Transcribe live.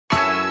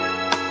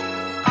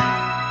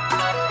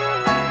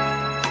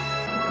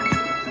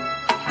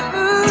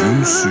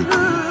Music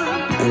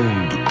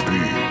on the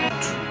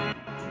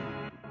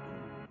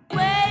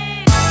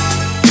beat.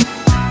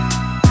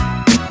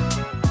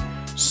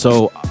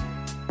 So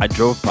I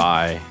drove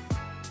by,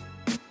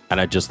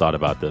 and I just thought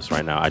about this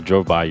right now. I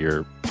drove by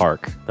your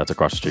park that's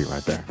across the street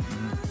right there.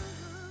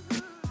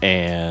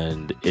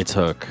 And it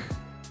took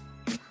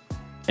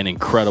an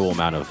incredible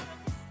amount of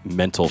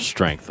mental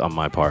strength on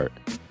my part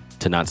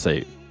to not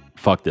say,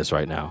 fuck this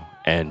right now,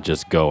 and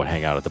just go and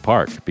hang out at the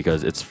park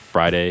because it's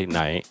Friday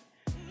night.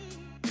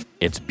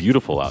 It's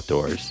beautiful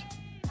outdoors.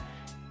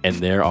 And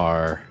there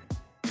are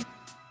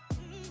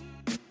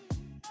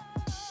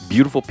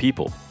beautiful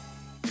people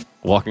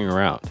walking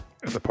around.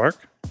 At the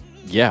park?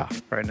 Yeah.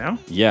 Right now?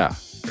 Yeah.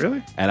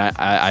 Really? And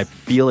I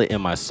feel it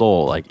in my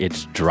soul, like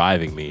it's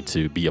driving me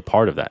to be a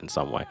part of that in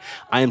some way.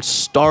 I am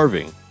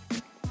starving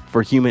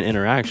for human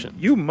interaction.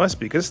 You must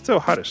be, because it's still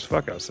hot as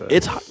fuck outside.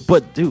 It's hot,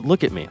 but dude,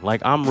 look at me. Like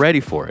I'm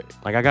ready for it.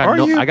 Like I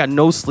got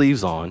no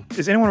sleeves on.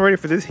 Is anyone ready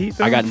for this heat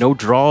though? I got no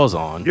drawers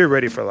on. You're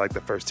ready for like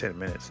the first 10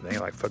 minutes. And then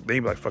you're like, fuck, then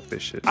you be like, fuck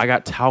this shit. I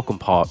got talcum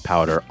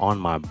powder on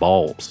my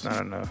balls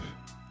Not enough.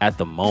 at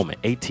the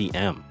moment.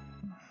 ATM.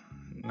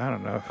 Not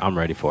enough. I'm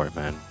ready for it,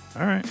 man.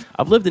 All right.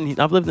 I've lived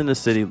in this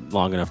city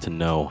long enough to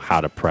know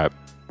how to prep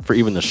for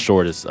even the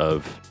shortest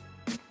of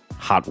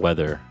hot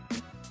weather.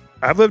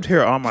 I've lived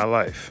here all my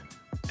life,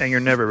 and you're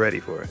never ready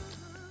for it.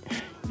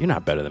 You're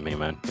not better than me,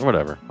 man.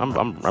 Whatever.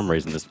 I'm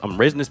raising this. I'm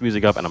raising this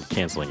music up, and I'm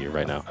canceling you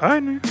right now. I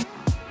knew.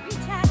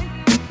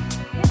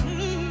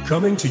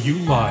 Coming to you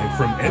live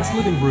from Ed's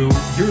living room,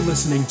 you're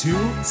listening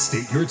to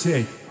State Your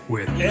Take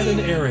with Ed and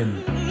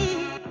Aaron.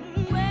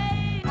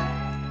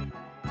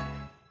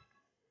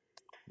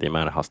 The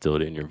amount of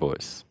hostility in your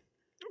voice.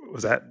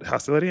 Was that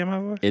hostility in my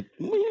voice?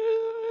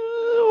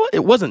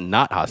 It wasn't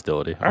not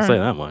hostility. I'll say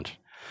that much.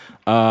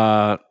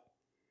 How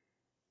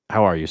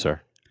are you, sir?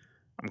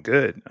 I'm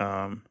good.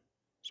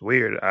 It's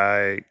weird.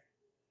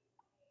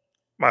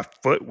 My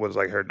foot was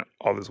like hurting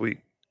all this week.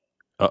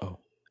 Uh-oh.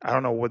 I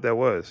don't know what that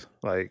was.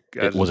 Like,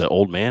 Was it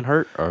old man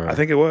hurt? Or? I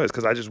think it was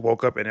because I just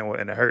woke up and it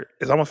hurt.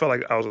 It almost felt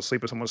like I was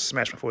asleep and someone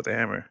smashed my foot with a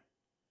hammer.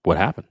 What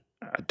happened?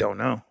 I don't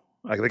know.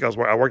 I think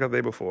I worked out the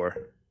day before.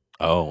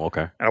 Oh,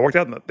 okay. And I worked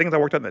out in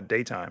the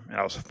daytime, and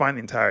I was fine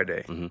the entire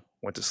day. Mm-hmm.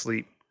 Went to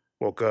sleep,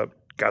 woke up,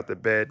 got to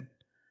bed,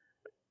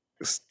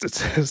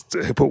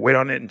 put weight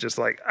on it, and just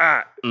like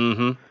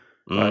Mm-hmm.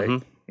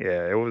 like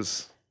yeah, it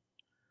was.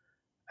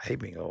 I hate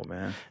being old,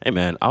 man. Hey,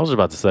 man, I was just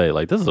about to say,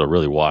 like, this is a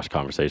really washed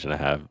conversation to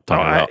have.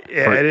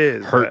 It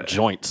is hurt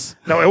joints.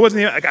 No, it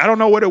wasn't even. Like, I don't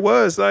know what it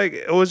was. Like,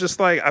 it was just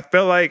like I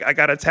felt like I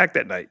got attacked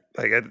that night.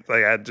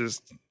 I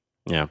just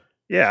Yeah.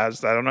 I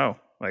don't know.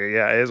 Like,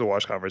 yeah, it is a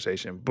washed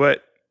conversation,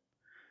 but.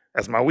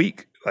 That's my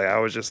week. Like I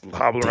was just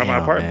hobbling around my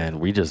apartment. Man,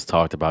 we just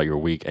talked about your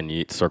week and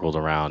you circled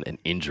around an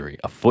injury,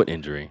 a foot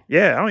injury.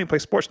 Yeah, I don't even play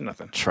sports or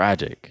nothing.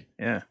 Tragic.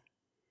 Yeah.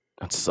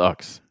 That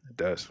sucks. It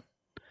does.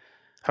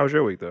 How was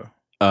your week though?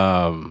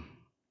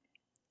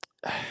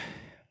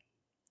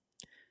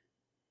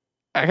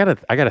 I got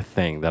a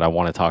thing that I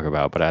want to talk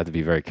about, but I have to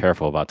be very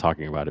careful about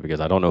talking about it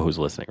because I don't know who's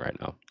listening right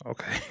now.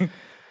 Okay.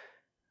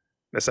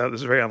 This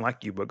is very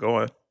unlike you, but go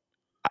on.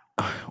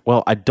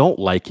 Well, I don't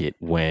like it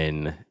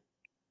when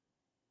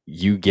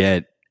you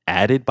get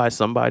added by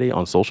somebody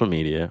on social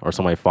media or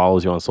somebody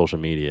follows you on social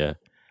media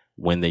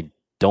when they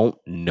don't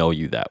know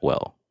you that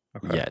well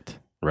yet,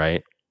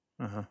 right?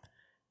 Uh-huh.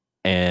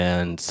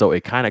 And so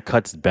it kind of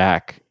cuts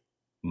back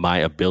my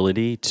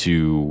ability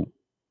to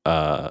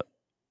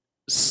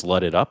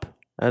slut it up,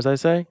 as I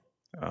say.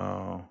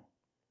 Oh.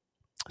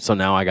 So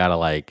now I gotta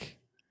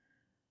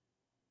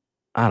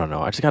I don't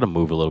know. I just gotta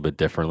move a little bit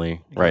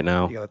differently right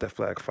now. You gotta let that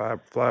flag fly,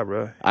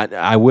 bro.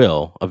 I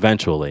will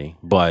eventually,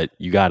 but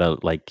you gotta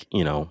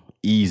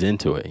ease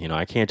into it.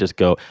 I can't just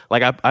go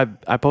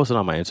I posted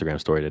on my Instagram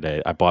story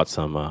today. I bought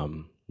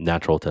some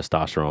natural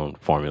testosterone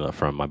formula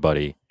from my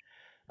buddy.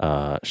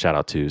 Shout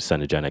out to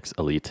Senegenics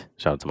Elite.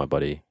 Shout out to my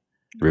buddy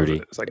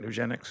Rudy. It's like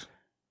Nugenics.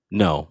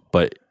 No,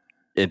 but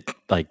it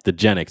the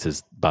Genix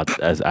is about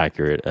as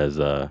accurate as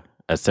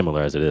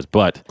similar as it is.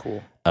 But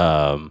cool.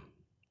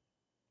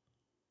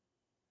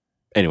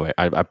 Anyway,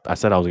 I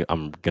said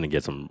I'm gonna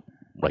get some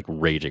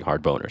raging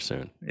hard boners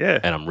soon. Yeah,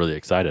 and I'm really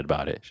excited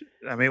about it.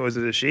 I mean, was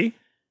it a she?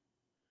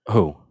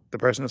 Who? The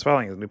person that's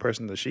following is a new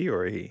person, a she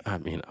or a he? I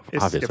mean,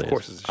 obviously, of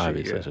course, it's a she.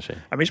 Obviously, yeah. it's a she.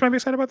 I mean, she might be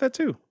excited about that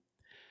too.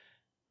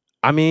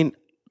 I mean,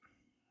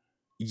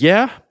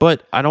 yeah,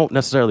 but I don't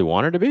necessarily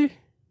want her to be.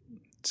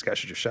 Just gotta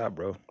shoot your shot,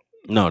 bro.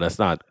 No, it's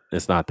not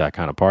that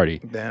kind of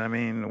party. Then I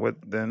mean, what?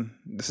 Then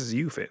this is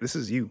you. This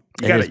is you.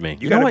 It is me.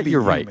 You know what?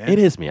 You're right. Man. It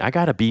is me. I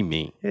gotta be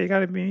me. Yeah, you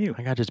gotta be you.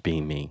 I gotta just be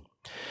me.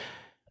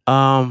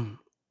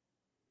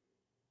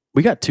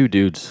 We got two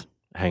dudes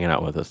hanging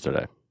out with us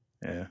today.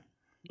 Yeah,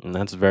 and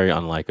that's very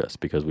unlike us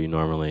because we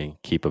normally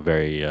keep a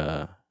very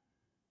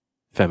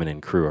feminine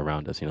crew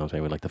around us. You know what I'm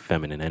saying? We like the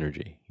feminine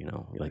energy.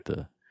 We like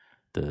the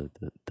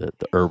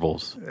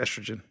herbals.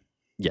 Estrogen.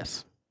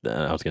 Yes.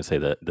 I was going to say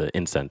the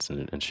incense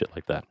and shit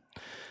like that.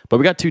 But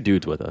we got two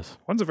dudes with us.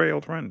 One's a very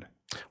old friend.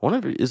 One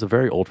of is a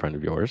very old friend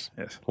of yours.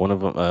 Yes. One of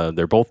them,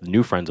 they're both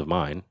new friends of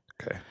mine.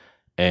 Okay.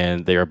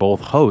 and they are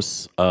both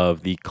hosts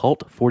of the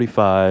Cult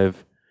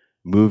 45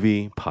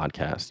 Movie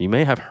Podcast. You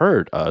may have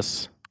heard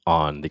us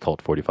on the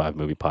Cult 45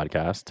 Movie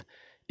Podcast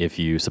if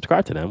you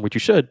subscribe to them, which you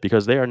should,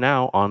 because they are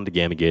now on the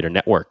Gamma Gator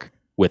Network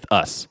with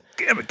us.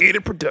 Gamma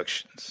Gator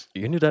Productions.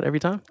 You can do that every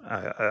time?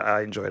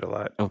 I enjoy it a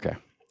lot. Okay.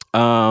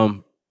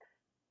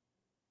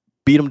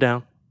 Beat them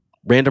down.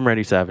 Random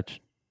Randy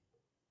Savage.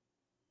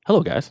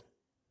 Hello, guys.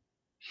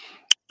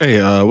 Hey,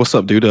 what's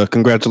up, dude?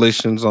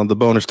 Congratulations on the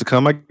bonus to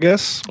come, I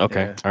guess.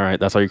 Okay. Yeah. All right.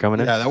 That's how you're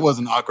coming in? Yeah, that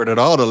wasn't awkward at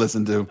all to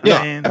listen to.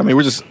 Yeah, Man. I mean,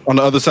 we're just on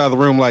the other side of the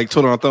room, like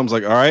twiddling our thumbs,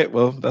 like, all right,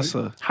 well, that's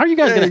How are you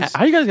guys gonna act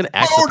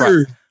surprised?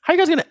 Order. How are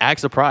you guys gonna act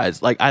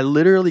surprised? Like, I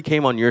literally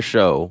came on your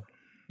show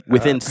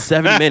within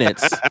 7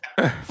 minutes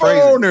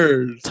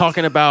Boners.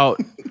 talking about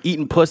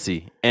eating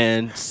pussy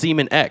and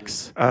semen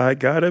X. I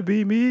gotta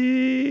be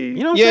me. You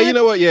know what I'm Yeah, saying? you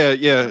know what? Yeah.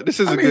 This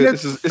is I a mean, good.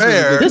 that's This is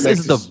fair. a good This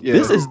is the nexus. Yeah.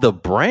 this is the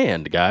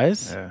brand,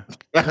 guys. Yeah.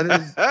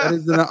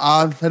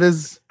 That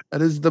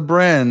is the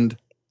brand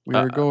we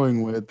are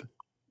going with.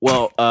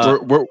 Well,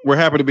 We're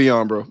happy to be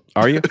on, bro.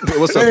 are you?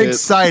 What's up, Very kid?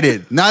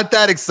 excited. Not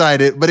that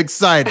excited, but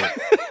excited.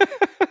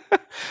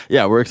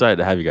 Yeah, we're excited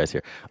to have you guys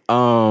here.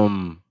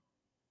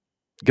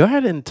 Go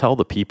ahead and tell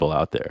the people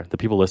out there, the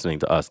people listening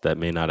to us that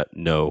may not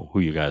know who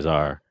you guys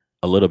are,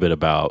 a little bit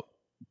about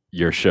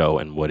your show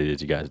and what it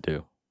is you guys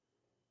do.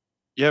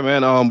 Yeah,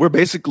 man. We're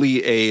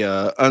basically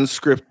a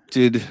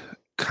unscripted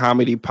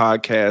comedy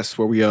podcast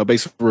where we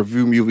basically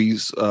review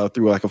movies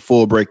through like a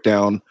full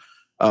breakdown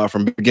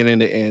from beginning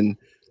to end.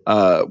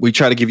 We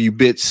try to give you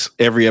bits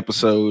every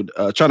episode,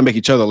 trying to make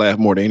each other laugh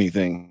more than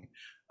anything.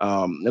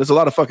 And it's a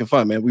lot of fucking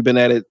fun, man. We've been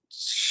at it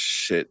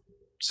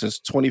since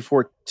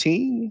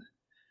 2014,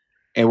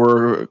 and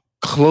we're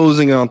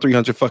closing on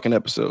 300 fucking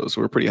episodes.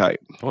 So we're pretty hyped.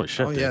 Holy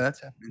shit! Oh dude. yeah,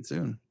 that's happening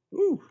soon.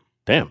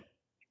 Damn.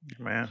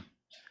 Man.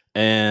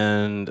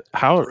 And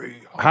how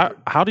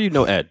do you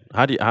know Ed?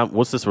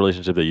 What's this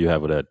relationship that you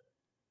have with Ed?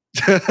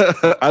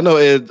 I know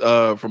Ed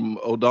from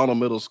O'Donnell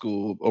Middle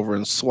School over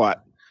in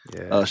SWAT.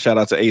 Yeah. Shout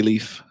out to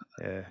A-Leaf.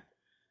 Yeah.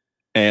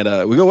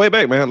 And we go way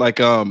back, man. Like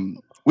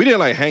we didn't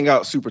like hang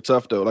out super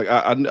tough though. Like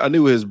I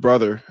knew his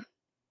brother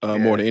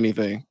more than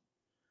anything.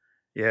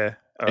 Yeah.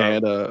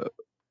 And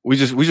we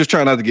just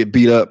try not to get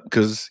beat up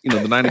because the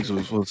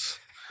 90s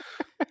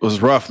was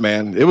rough,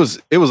 man. It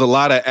was a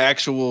lot of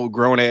actual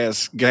grown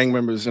ass gang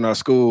members in our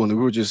school, and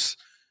we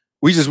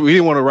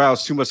didn't want to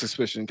arouse too much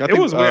suspicion. It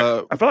was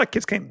weird. I felt like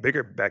kids came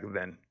bigger back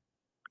then.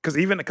 Because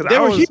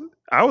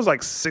I was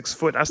like 6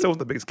 foot. I still was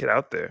the biggest kid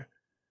out there.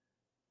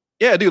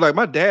 Yeah, dude. Like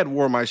my dad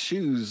wore my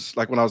shoes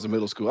like when I was in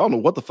middle school. I don't know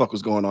what the fuck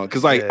was going on.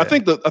 Because like Yeah. I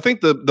think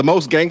the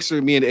most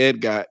gangster me and Ed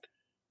got.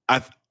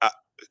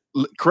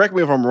 Correct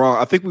me if I'm wrong.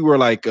 I think we were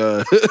like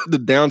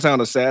the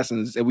downtown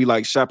assassins, and we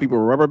like shot people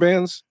with rubber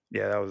bands.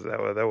 Yeah,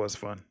 that was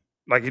fun.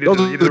 Like you did Those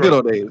the, are you the did good the,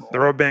 old days. the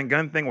rubber band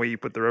gun thing where you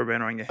put the rubber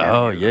band on your hand.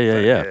 Oh and you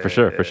yeah, like, for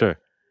sure.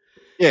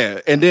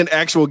 Yeah, and then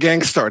actual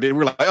gangs started.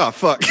 We're like, oh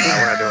fuck. No,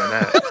 we're not doing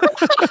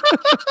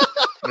that.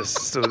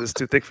 this is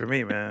too thick for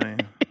me,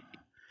 man.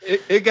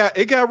 It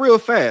got real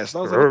fast. I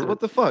was like, what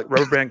the fuck?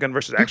 Rubber band gun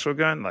versus actual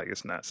gun, like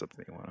it's not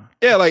something you want to.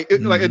 Yeah, like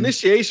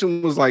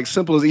initiation was like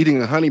simple as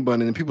eating a honey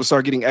bun, and then people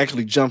start getting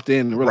actually jumped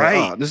in, and we're like,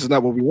 Right. oh, this is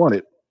not what we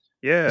wanted.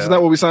 Yeah, This is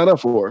not what we signed up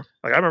for.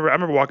 like I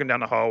remember walking down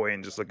the hallway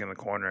and just looking in the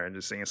corner and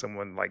just seeing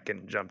someone like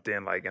getting jumped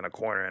in like in a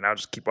corner, and I'll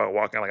just keep on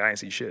walking like I ain't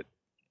see shit.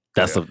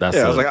 That's Yeah,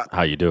 I was like,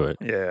 how you do it.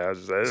 Yeah, I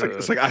was just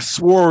It's like I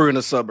swore we were in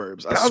the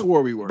suburbs. I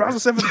swore we were. But I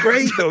was in 7th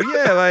grade though.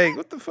 Yeah, like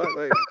what the fuck?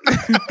 Like,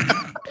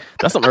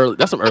 That's some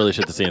early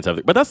shit to see in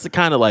something. But that's the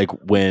kind of like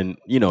when,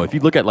 if you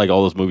look at like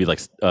all those movies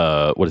like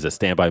what is it,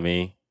 Stand By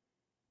Me?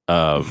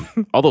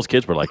 All those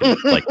kids were like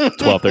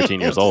 12, 13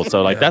 years old.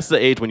 So like that's the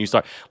age when you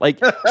start like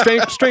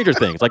Stranger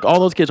Things. Like all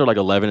those kids are like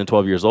 11 and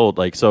 12 years old.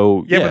 Like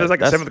so yeah, but there's like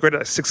a that's- 7th grader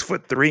like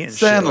 6'3" and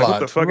Sandlot, shit. Like, what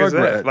the fuck is that?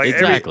 Rugrats. Like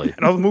Exactly.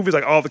 and all the movies,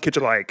 like all the kids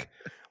are like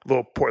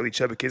little portly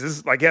chubby kids. This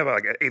is like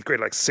like an 8th grade,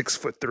 like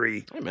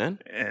 6'3", Hey man.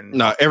 and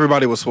No,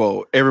 everybody was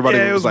swole. Everybody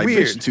Yeah, it was was like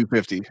weird. bitching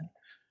 250.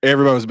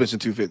 Everybody was bitching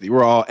 250.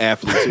 We're all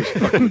athletes. It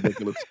was fucking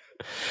ridiculous.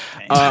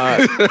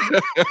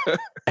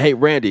 Hey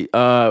Randy,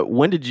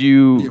 when did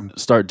you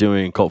start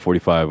doing Cult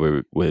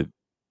 45 with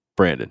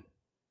Brandon?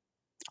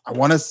 I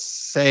want to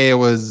say it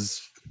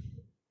was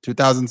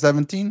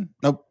 2017.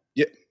 Nope.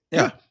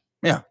 Yeah.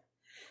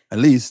 At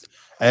least.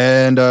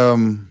 And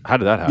How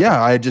did that happen?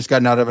 yeah, I had just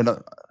gotten out of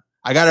another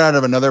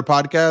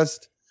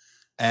podcast,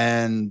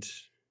 and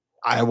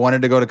I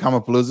wanted to go to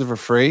Kamapalooza for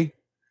free.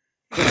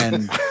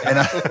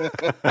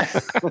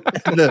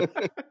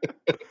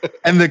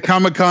 And the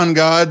Comic-Con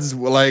gods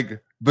were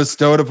like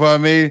bestowed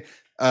upon me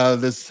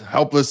this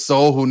helpless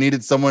soul who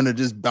needed someone to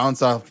just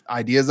bounce off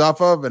ideas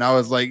off of, and I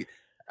was like,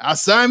 "I'll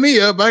sign me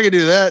up. I can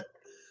do that."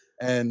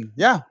 And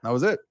yeah, that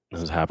was it.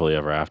 This is happily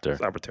ever after.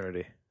 it's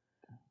opportunity.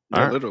 Yeah,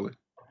 Alright. literally.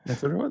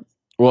 That's what it was.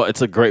 Well,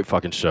 it's a great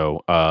fucking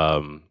show.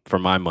 For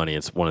my money,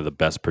 it's one of the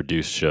best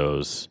produced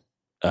shows.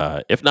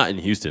 If not in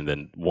Houston,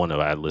 then one that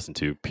I listen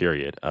to.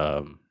 Period.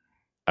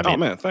 I mean, oh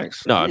man,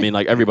 thanks. no, I mean,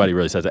 like everybody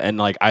really says it, and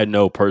like I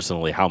know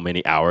personally how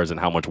many hours and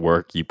how much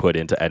work you put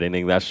into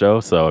editing that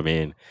show. So I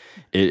mean,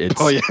 it's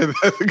Oh yeah,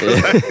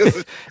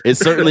 it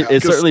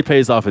certainly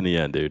pays off in the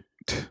end, dude.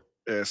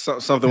 yeah.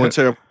 Something went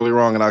terribly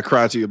wrong, and I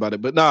cried to you about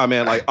it. But nah,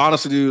 man, like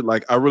honestly, dude,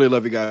 like I really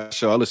love you guys'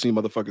 show. I listen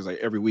to you motherfuckers like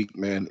every week,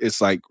 man. It's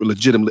like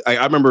legitimately.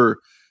 I remember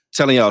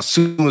telling y'all as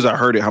soon as I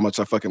heard it how much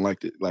I fucking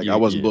liked it. Like I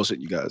wasn't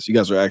bullshitting you guys. You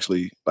guys are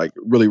actually like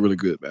really, really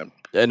good, man.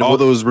 And all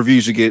those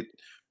reviews you get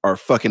are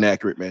fucking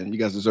accurate, man. You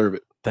guys deserve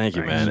it. Thank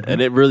you, man.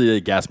 And it really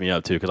gassed me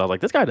up too, because I was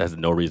like, this guy has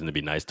no reason to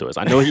be nice to us.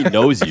 I know he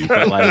knows you,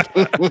 but like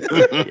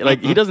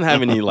he doesn't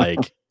have any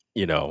like,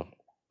 he doesn't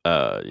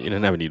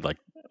have any like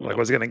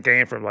what's he gonna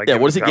gain from like? Yeah,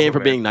 what does he gain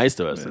from compliment? being nice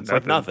to us? It's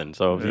like nothing.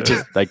 So Yeah. he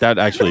just like that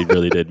actually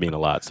really did mean a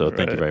lot. So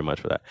thank you very much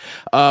for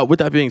that. With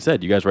that being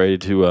said, you guys ready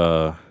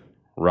to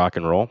rock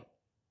and roll?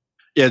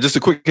 Yeah, just a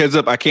quick heads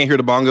up. I can't hear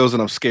the bongos,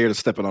 and I'm scared of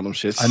stepping on them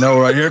shits. I know,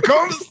 right? Here it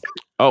comes.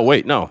 Oh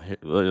wait, no. Here,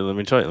 let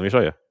me show you. Let me show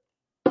you.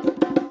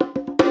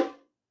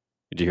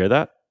 Did you hear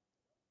that?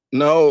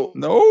 No.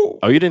 No.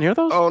 Oh, you didn't hear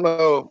those? Oh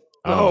no.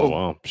 Oh, No.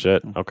 well,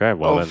 shit. Okay,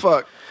 well Oh then.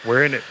 fuck.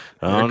 We're in it.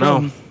 I don't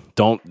know.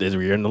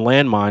 You're in the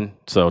landmine,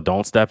 so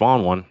don't step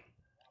on one.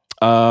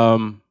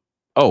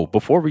 Oh,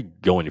 before we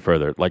go any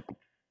further, like,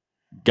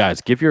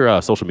 guys, give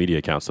your social media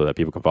accounts so that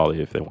people can follow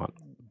you if they want.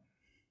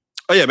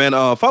 Oh yeah, man.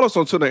 Follow us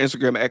on Twitter and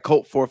Instagram at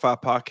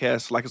Cult45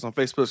 Podcast. Like us on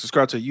Facebook.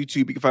 Subscribe to YouTube.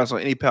 You can find us on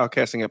any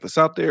podcasting app that's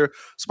out there.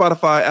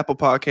 Spotify, Apple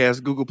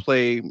Podcasts, Google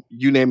Play,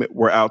 you name it,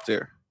 we're out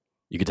there.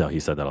 You can tell he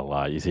said that a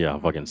lot. You see how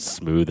fucking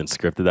smooth and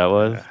scripted that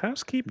was?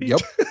 Housekeeping.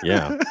 Yep.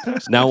 Yeah.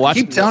 Now watch.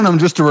 Keep telling him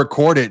just to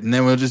record it, and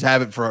then we'll just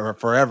have it for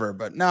forever.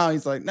 But no,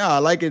 he's like, no, I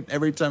like it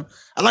every time.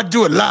 I like to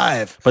do it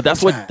live. But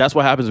that's what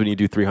happens when you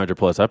do 300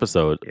 plus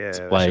episodes. Yeah,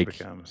 that like shit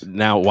becomes-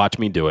 now, watch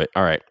me do it.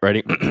 All right,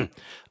 ready?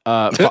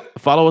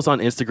 Follow us on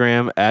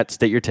Instagram at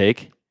State Your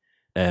Take,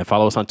 and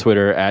follow us on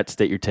Twitter at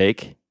State Your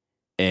Take,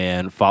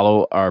 and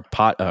follow our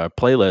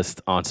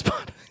playlist on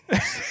Spotify.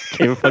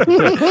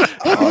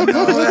 Oh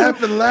no, that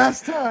happened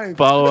last time.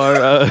 Follow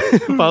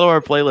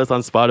our playlist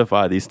on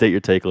Spotify, the State Your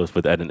Take list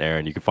with Ed and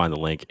Aaron. You can find the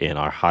link in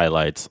our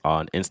highlights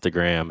on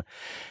Instagram,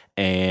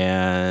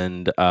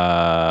 and check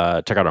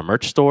out our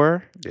merch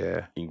store.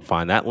 Yeah. You can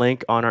find that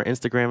link on our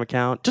Instagram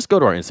account. Just go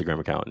to our Instagram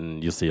account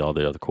and you'll see all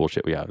the other cool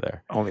shit we have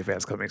there.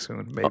 OnlyFans coming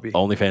soon, maybe.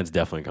 OnlyFans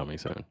definitely coming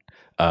soon.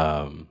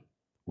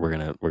 We're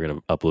gonna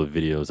upload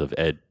videos of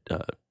Ed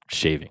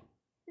shaving.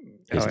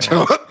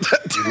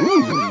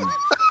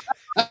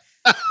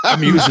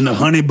 I'm using the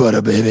honey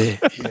butter, baby.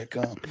 Here it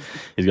comes.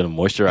 He's gonna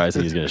moisturize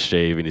and he's gonna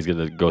shave and he's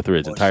gonna go through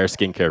his entire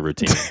skincare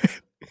routine.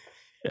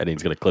 And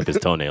he's gonna clip his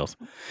toenails.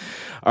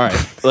 All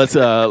right, let's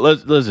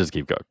just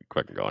keep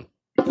going.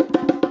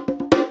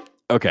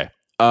 Okay.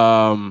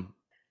 A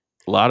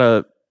lot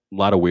of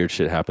weird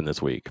shit happened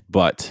this week,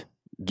 but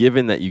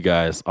given that you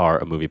guys are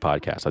a movie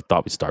podcast, I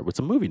thought we'd start with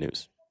some movie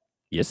news.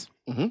 Yes.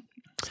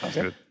 Sounds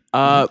good.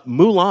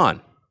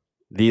 Mulan,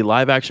 the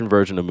live action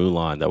version of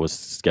Mulan that was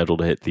scheduled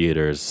to hit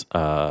theaters,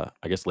 I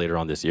guess later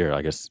on this year,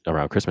 I guess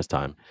around Christmas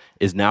time,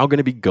 is now going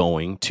to be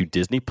going to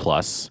Disney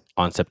Plus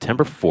on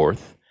September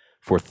 4th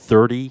for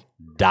 $30.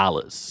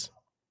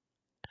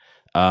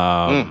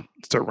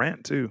 It's a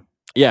rent too.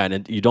 Yeah,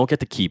 and you don't get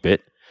to keep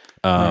it.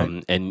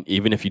 Right. And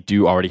even if you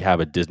do already have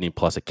a Disney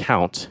Plus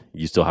account,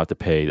 you still have to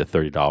pay the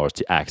 $30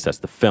 to access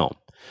the film.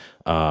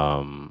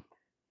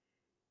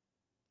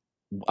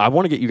 I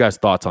want to get you guys'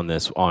 thoughts on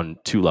this on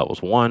two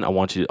levels. One, I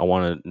want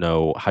to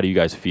know, how do you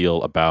guys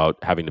feel about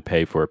having to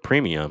pay for a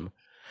premium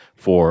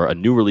for a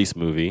new release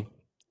movie?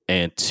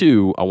 And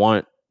two, I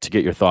want to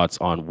get your thoughts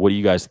on what do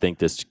you guys think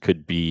this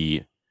could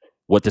be,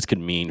 what this could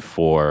mean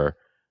for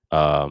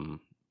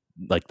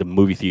like the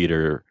movie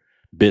theater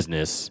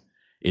business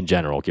in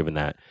general, given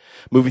that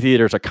movie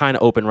theaters are kind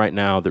of open right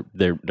now.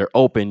 They're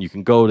open, you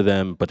can go to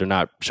them, but they're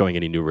not showing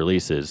any new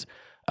releases.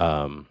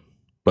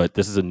 But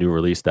this is a new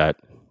release that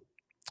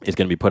is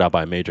going to be put out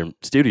by a major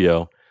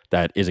studio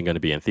that isn't going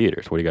to be in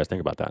theaters. What do you guys think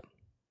about that?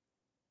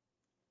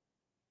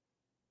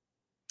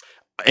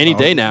 Any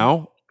day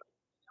now.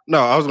 No,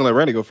 I was gonna let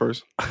Randy go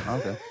first.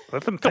 Okay.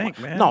 Let them think,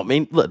 man. No, I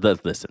mean,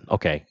 listen.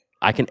 Okay,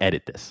 I can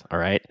edit this. All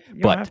right,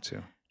 you don't have but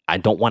to. I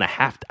don't want to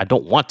I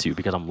don't want to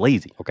because I'm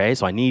lazy. Okay,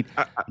 so I need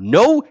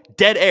no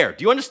dead air.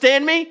 Do you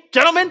understand me,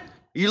 gentlemen?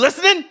 Are you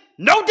listening?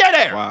 No dead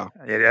air. Wow.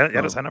 Yeah, you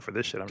gotta sign up for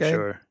this shit. I'm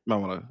sure. Might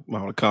want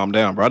to calm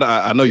down, bro.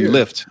 I know you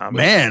lift.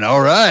 Man,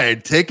 all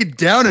right. Take it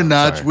down a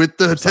notch sorry. with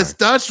the I'm sorry.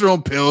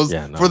 testosterone pills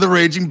Yeah, no. for the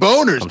raging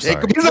boners. I'm Take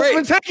sorry. a He's not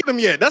even break. taking them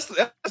yet. That's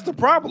the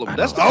problem.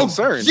 That's the Oh,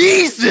 concern.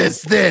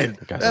 Jesus, then.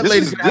 Okay. That This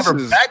lady's is- gonna have her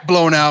this is- back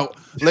blown out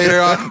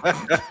later on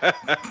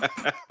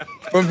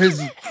from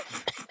his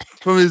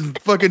from his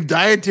fucking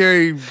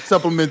dietary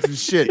supplements and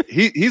shit.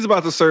 He's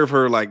about to serve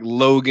her like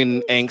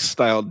Logan Angst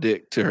style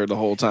dick to her the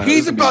whole time.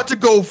 He's about to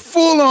go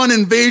full on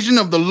invasion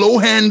of the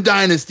Lohan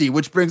dynasty,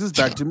 which brings us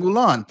back to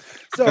Mulan.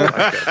 So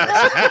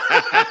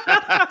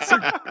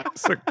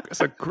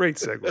It's a great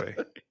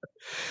segue.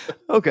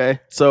 Okay,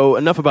 so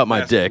enough about my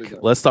That's dick. really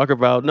Let's talk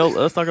about the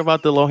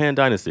Lohan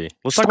dynasty.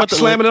 Let's talk Stop about the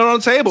slamming it on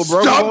the table,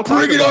 bro. stop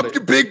bringing up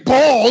your big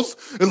balls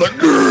and like,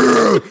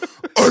 "Grr,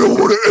 I don't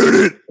want to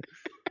edit.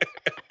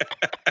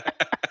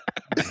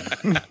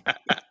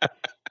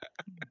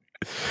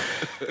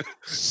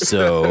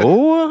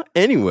 So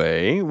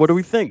anyway, what do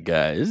we think,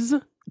 guys?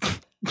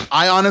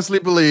 I honestly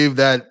believe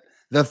that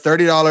the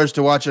 $30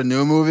 to watch a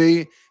new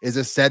movie is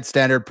a set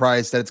standard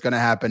price that it's going to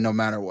happen no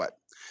matter what.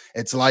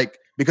 It's like,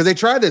 because they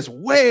tried this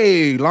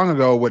way long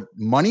ago with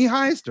Money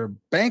Heist or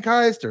Bank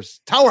Heist or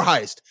Tower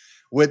Heist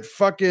with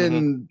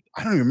fucking,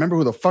 I don't even remember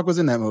who the fuck was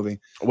in that movie.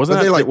 Wasn't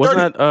But they that like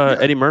wasn't 30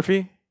 that Eddie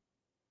Murphy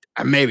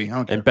Maybe. I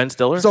don't care. and Ben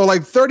Stiller? So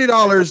like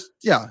 $30,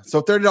 yeah.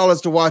 So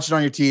 $30 to watch it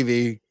on your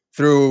TV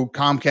through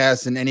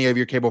Comcast and any of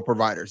your cable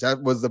providers.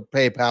 That was the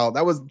PayPal.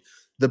 That was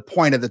the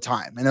point at the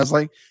time. And I was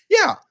like,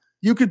 yeah,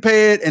 you could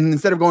pay it, and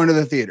instead of going to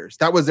the theaters,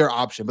 that was their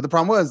option. But the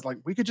problem was, like,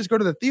 we could just go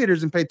to the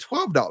theaters and pay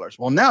 $12.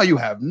 Well, now you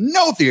have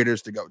no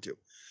theaters to go to,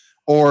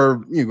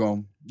 or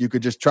you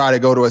could just try to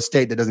go to a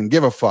state that doesn't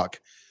give a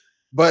fuck.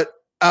 But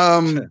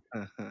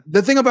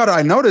the thing about it,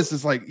 I noticed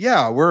is like,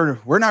 yeah, we're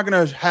not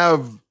gonna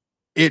have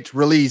it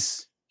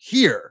release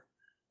here,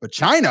 but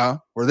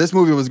China, where this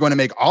movie was going to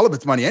make all of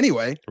its money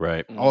anyway.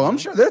 Right. Oh, I'm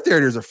sure their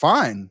theaters are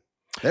fine.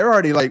 They're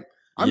already like,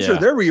 I'm sure Yeah.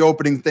 they're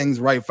reopening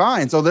things right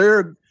fine. So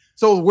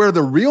where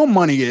the real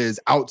money is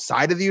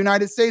outside of the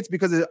United States,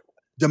 because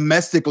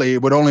domestically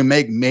it would only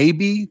make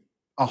maybe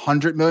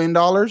 $100 million,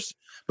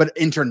 but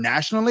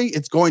internationally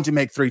it's going to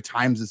make 3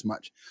 times as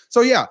much.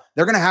 So yeah,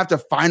 they're going to have to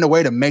find a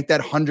way to make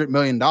that $100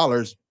 million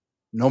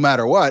no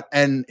matter what.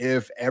 And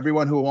if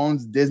everyone who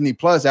owns Disney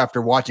Plus after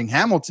watching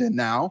Hamilton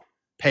now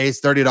pays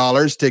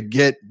 $30 to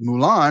get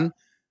Mulan,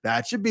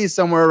 that should be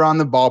somewhere around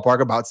the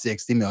ballpark about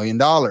 $60 million.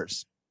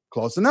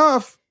 Close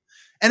enough.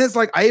 And it's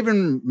like, I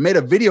even made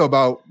a video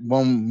about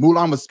when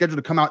Mulan was scheduled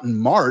to come out in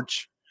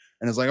March.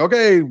 And it's like,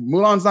 okay,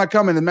 Mulan's not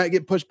coming. It might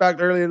get pushed back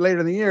later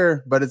in the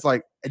year. But it's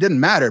like, it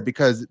didn't matter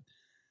because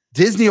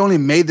Disney only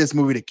made this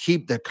movie to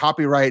keep the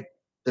copyright,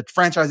 the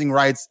franchising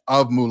rights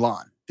of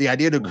Mulan. The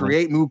idea to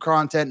create new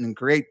content and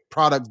create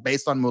products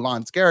based on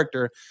Mulan's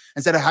character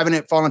instead of having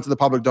it fall into the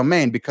public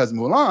domain, because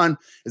Mulan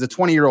is a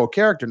 20-year-old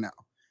character now.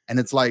 And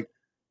it's like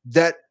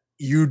that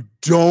you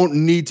don't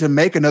need to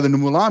make another new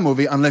Mulan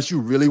movie unless you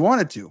really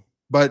wanted to.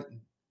 But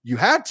you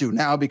had to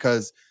now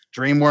because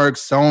DreamWorks,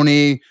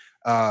 Sony,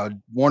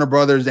 Warner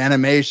Brothers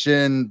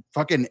Animation,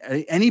 fucking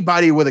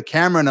anybody with a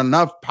camera and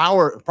enough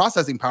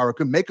processing power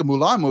could make a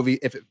Mulan movie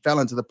if it fell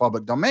into the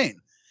public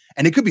domain.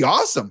 And it could be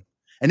awesome.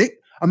 And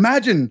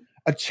imagine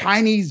a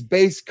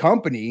Chinese-based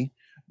company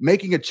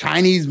making a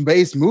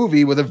Chinese-based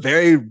movie with a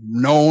very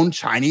known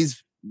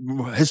Chinese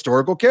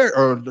historical character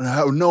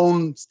or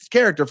known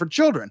character for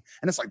children.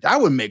 And it's like, that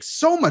would make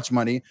so much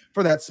money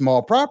for that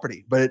small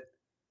property. But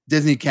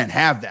Disney can't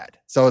have that.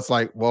 So it's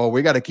like, well,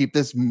 we got to keep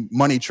this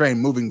money train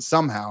moving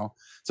somehow.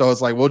 So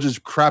it's like, we'll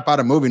just crap out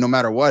a movie no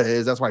matter what it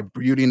is. That's why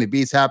Beauty and the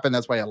Beast happened.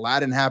 That's why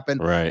Aladdin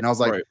happened. Right. And I was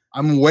like,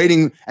 I'm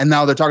waiting. And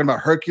now they're talking about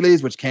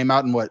Hercules, which came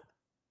out in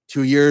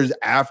 2 years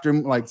after,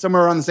 like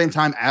somewhere around the same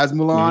time as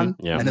Mulan.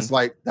 Yeah. And it's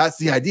like, that's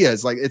the idea.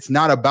 It's like, it's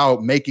not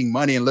about making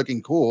money and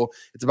looking cool.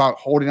 It's about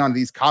holding on to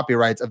these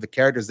copyrights of the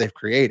characters they've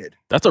created.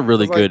 That's a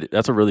really It's like-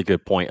 that's a really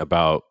good point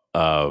about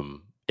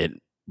it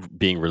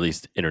being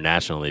released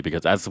internationally,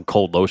 because that's some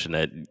cold lotion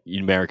that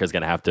America's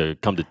going to have to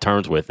come to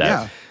terms with. That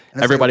Yeah. And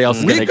it's everybody like, else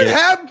is we going to could get.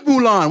 have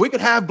Mulan. We could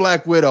have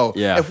Black Widow.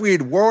 Yeah. If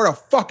we'd wore a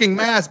fucking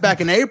mask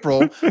back in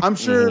April, I'm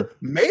sure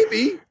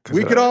maybe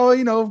we could all,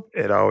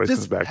 It always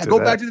just comes back to go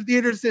that. back to the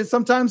theaters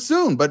sometime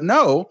soon. But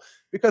no,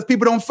 because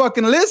people don't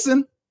fucking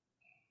listen.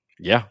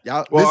 Yeah.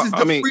 Y'all, Well, this is I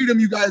the mean- freedom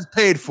you guys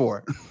paid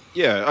for.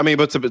 Yeah, I mean,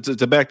 but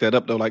to back that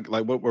up though, like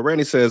what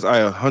Randy says,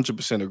 I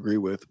 100% agree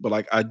with. But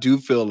like, I do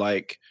feel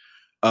like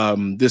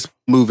this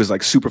move is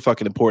like super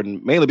fucking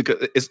important, mainly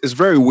because it's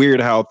very weird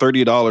how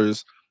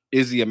 $30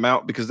 is the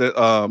amount, because that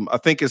I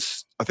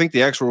think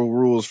the actual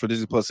rules for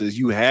Disney Plus is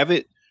you have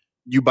it,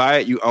 you buy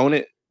it, you own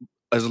it,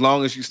 as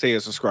long as you stay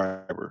a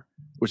subscriber,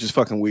 which is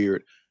fucking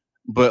weird.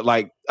 But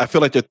like, I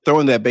feel like they're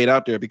throwing that bait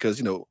out there because,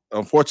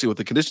 unfortunately, with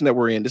the condition that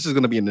we're in, this is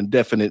going to be an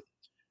indefinite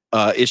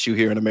issue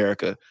here in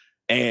America.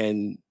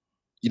 And,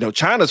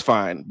 China's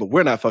fine, but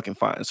we're not fucking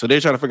fine. So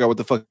they're trying to figure out what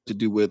the fuck to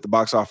do with the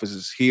box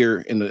offices here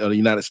in the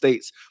United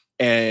States.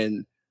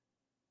 And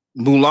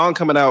Mulan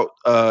coming out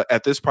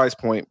at this price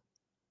point,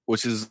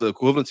 which is the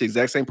equivalent to the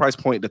exact same price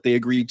point that they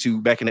agreed to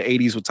back in the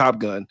 80s with Top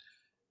Gun.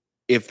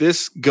 If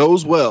this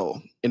goes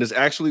well and this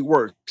actually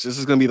works, this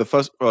is going to be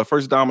the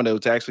first domino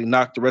to actually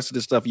knock the rest of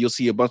this stuff. You'll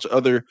see a bunch of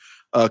other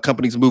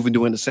companies moving,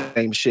 doing the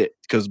same shit,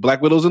 because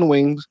Black Widow's in the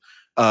wings.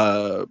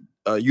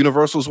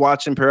 Universal's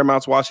watching,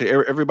 Paramount's watching.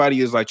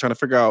 Everybody is like trying to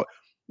figure out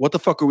what the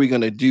fuck are we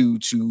gonna do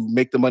to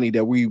make the money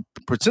that we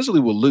potentially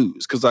will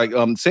lose? Because like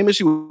same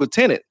issue with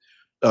Tenet.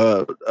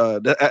 That's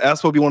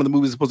supposed to be one of the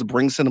movies that's supposed to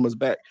bring cinemas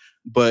back,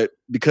 but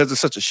because it's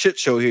such a shit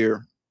show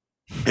here,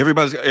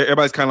 everybody's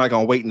kind of like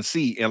on wait and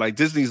see, and like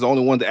Disney's the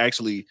only one to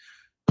actually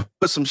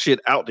put some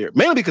shit out there,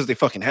 mainly because they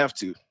fucking have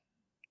to.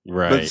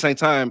 Right. But at the same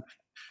time,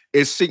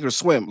 it's sink or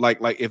swim. Like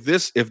if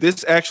this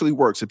actually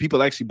works, if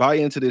people actually buy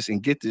into this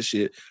and get this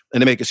shit,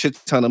 and they make a shit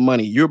ton of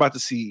money, you're about to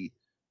see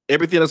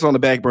everything that's on the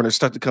back burner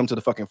start to come to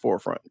the fucking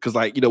forefront. Because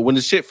like when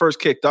the shit first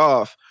kicked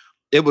off,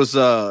 it was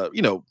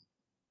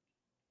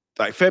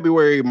like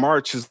February,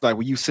 March is like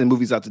when you send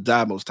movies out to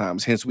die most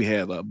times. Hence, we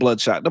had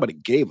Bloodshot. Nobody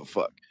gave a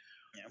fuck.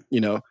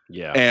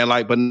 Yeah. And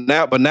like, but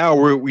now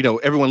we're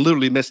everyone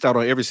literally missed out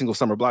on every single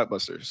summer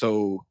blockbuster.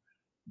 So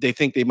they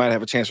think they might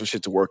have a chance for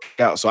shit to work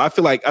out. So I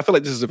feel like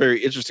this is a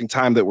very interesting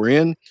time that we're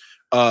in,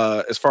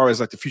 as far as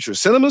like the future of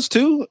cinemas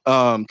too,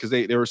 because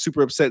they were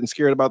super upset and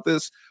scared about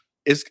this.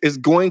 It's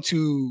going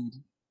to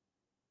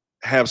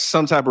have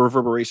some type of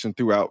reverberation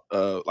throughout,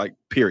 like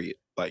period.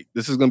 Like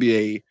this is going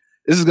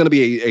to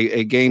be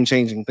a game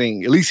changing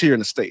thing, at least here in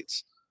the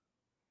States.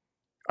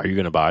 Are you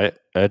gonna buy it,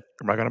 Ed?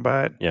 Am I gonna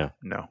buy it? Yeah.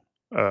 No.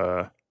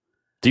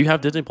 Do you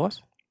have Disney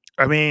Plus?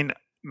 I mean,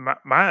 no,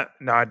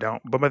 I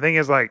don't. But my thing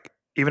is, like,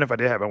 even if I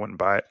did have, I wouldn't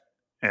buy it.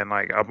 And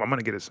like, I'm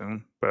gonna get it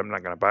soon, but I'm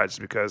not gonna buy it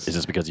just because. Is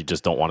this because you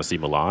just don't want to see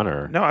Mulan,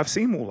 or No, I've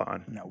seen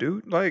Mulan,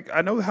 dude. Like,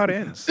 I know how it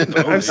ends.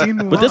 I've seen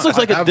Mulan. But this looks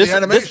like I have the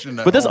animation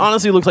at this home.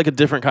 honestly looks like a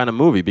different kind of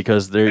movie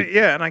because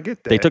Yeah, and I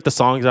get that. they took the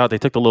songs out, they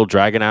took the little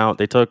dragon out,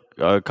 they took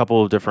a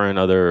couple of different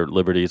other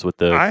liberties with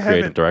the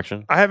creative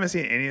direction. I haven't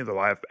seen any of the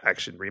live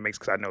action remakes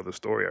because I know the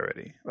story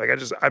already. Like,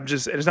 I'm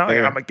just. It's not like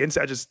I'm against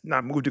it. I just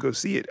not moved to go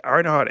see it. I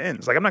already know how it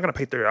ends. Like, I'm not gonna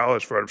pay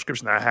 $30 for a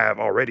subscription that I have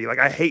already. Like,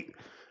 I hate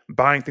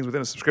buying things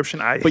within a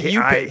subscription.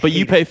 You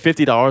pay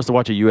 $50 to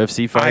watch a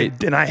UFC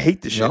fight. I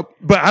hate the shit. Yep.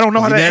 But I don't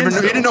know how that ends.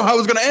 You didn't know how it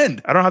was going to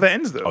end. I don't know how that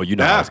ends though. Oh, you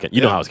know how it's gonna.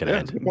 You know how it's gonna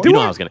end. Do You know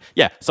I? how it's gonna.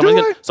 Yeah,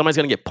 I? somebody's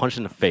gonna get punched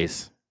in the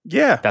face.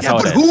 Yeah. That's Yeah, how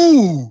but it ends.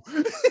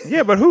 who?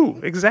 Yeah, but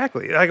who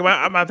exactly? Like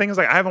my thing is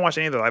like I haven't watched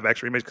any of the live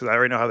action remakes because I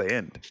already know how they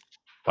end.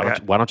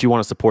 Why don't you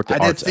want to support the I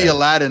did arts? see Ed?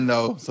 Aladdin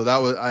though, so that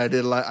was I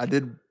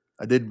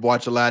did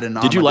watch Aladdin.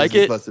 Did you like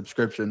it? Plus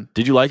subscription.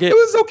 Did you like it? It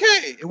was okay.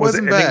 It Was the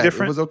wasn't ending bad.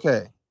 different? It was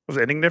okay. Was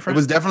the ending It different?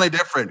 was definitely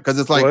different because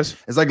it's It like was?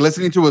 it's like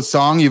listening to a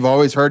song you've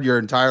always heard your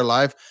entire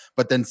life,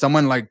 but then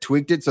someone like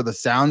tweaked it so the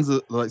sounds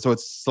so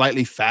it's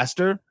slightly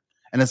faster,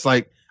 and it's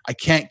like I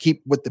can't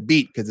keep with the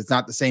beat because it's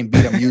not the same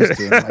beat I'm used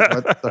to. I'm like,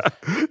 what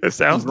the It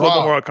sounds a wrong?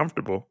 little more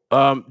uncomfortable.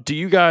 Do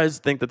you guys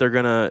think that they're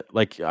gonna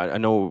like? I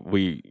know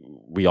we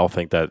all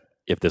think that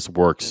if this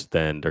works,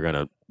 then they're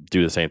gonna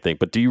do the same thing.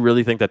 But do you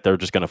really think that they're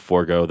just gonna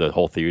forego the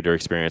whole theater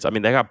experience? I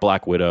mean, they got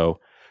Black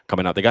Widow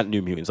coming out. They got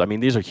New Mutants. I mean,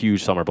 these are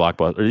huge summer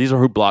blockbusters. These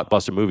are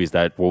blockbuster movies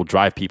that will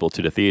drive people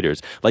to the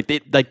theaters. Like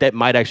that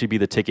might actually be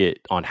the ticket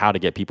on how to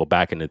get people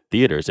back into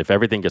theaters if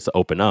everything gets to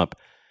open up.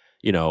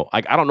 I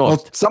don't know.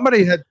 Well,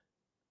 somebody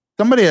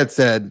had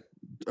said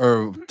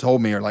or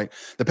told me, or like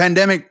the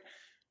pandemic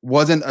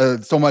wasn't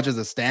so much as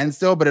a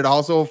standstill, but it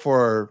also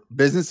for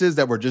businesses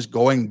that were just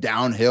going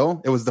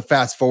downhill, it was the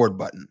fast forward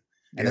button.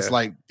 And it's Yeah.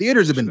 like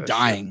theaters have been That's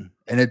dying,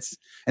 and it's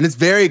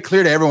very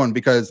clear to everyone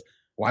because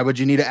why would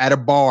you need to add a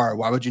bar?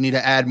 Why would you need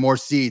to add more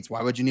seats?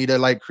 Why would you need to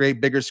like create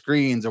bigger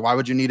screens? Or why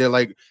would you need to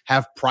like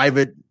have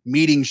private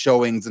meeting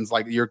showings? And it's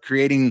like you're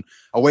creating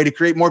a way to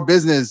create more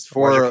business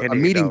Why'd you for can't a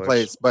eat meeting dollars?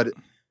 place. But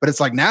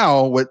it's like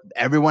now with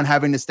everyone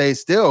having to stay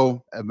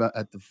still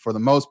for the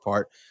most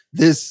part,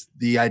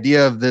 the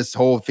idea of this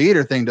whole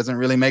theater thing doesn't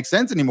really make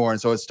sense anymore.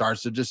 And so it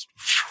starts to just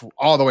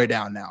all the way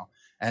down now.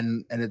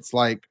 And it's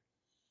like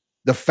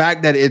the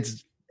fact that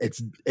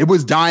it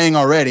was dying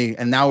already,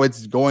 and now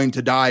it's going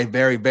to die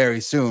very, very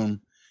soon.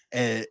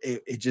 And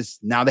it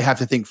just now they have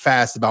to think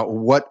fast about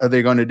what are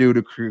they going to do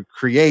to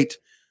create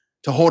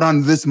to hold on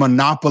to this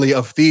monopoly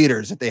of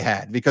theaters that they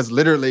had, because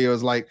literally it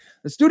was like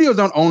the studios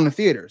don't own the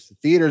theaters. The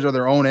theaters are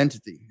their own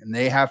entity, and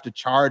they have to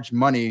charge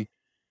money,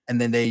 and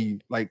then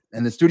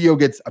and the studio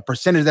gets a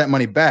percentage of that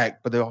money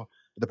back. But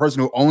the person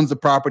who owns the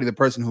property, the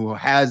person who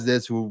has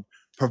this, who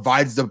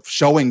provides the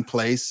showing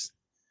place,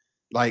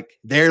 like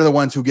they're the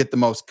ones who get the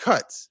most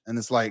cuts. And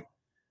it's like,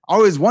 I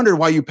always wondered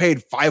why you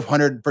paid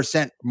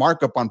 500%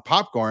 markup on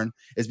popcorn,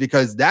 is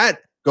because that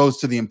goes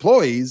to the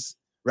employees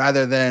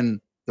rather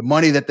than the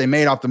money that they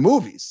made off the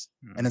movies.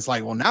 And it's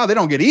like, well, now they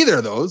don't get either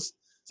of those.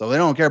 So they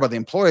don't care about the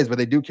employees, but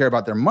they do care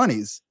about their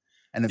monies.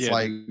 And it's Yeah.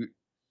 like,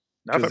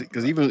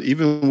 Because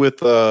even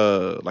with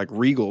like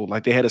Regal,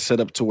 like they had it set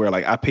up to where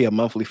like I pay a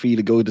monthly fee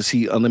to go to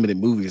see unlimited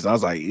movies. I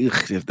was like,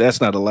 ugh, if that's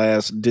not a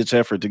last ditch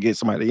effort to get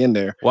somebody in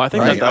there. Well, I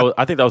think Right.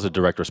 I think that was a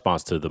direct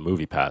response to the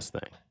Movie Pass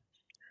thing.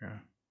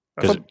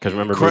 Because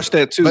remember, Crush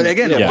that too. but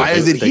again, Yeah, why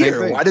is it same here?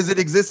 thing. Why does it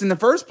exist in the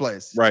first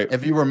place? Right.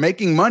 If you were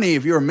making money,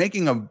 if you were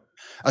making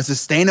a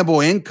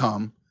sustainable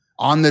income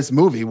on this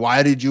movie,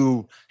 why did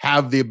you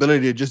have the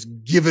ability to just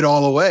give it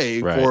all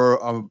away Right.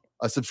 for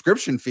a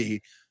subscription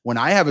fee? When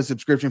I have a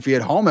subscription fee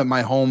at home at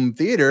my home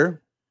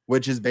theater,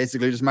 which is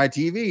basically just my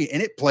TV,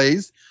 and it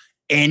plays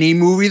any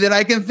movie that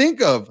I can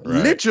think of,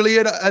 Right. literally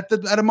at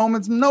a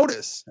moment's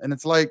notice. And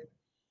it's like,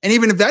 and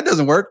even if that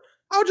doesn't work,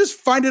 I'll just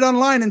find it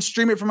online and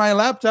stream it from my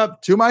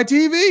laptop to my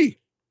TV.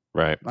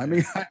 Right. I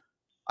mean,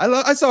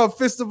 I saw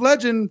Fist of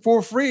Legend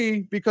for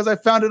free because I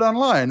found it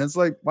online. It's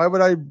like, why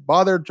would I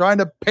bother trying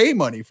to pay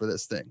money for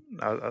this thing?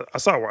 I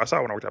saw it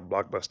when I worked at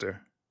Blockbuster.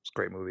 It's a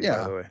great movie, by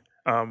Yeah. the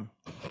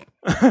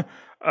way.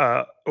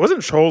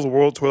 Wasn't Trolls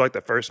World Tour like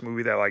the first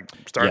movie that like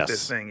started Yes.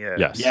 this thing? Yeah.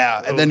 Yes.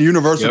 Yeah, and then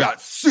Universal Yep.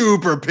 got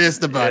super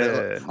pissed about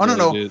it. Yeah. Oh no, Yeah,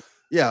 no, they did.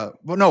 yeah,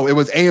 but no, it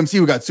was AMC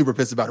who got super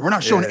pissed about it. We're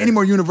not showing Yeah. any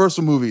more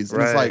Universal movies.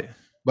 And it's like, Right.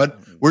 but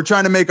we're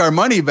trying to make our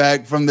money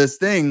back from this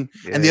thing.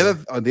 And Yeah.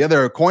 the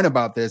other coin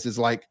about this is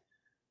like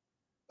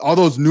all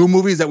those new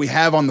movies that we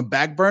have on the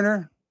back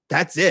burner.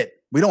 That's it.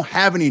 We don't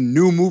have any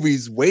new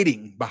movies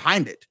waiting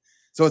behind it.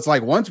 So it's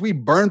like once we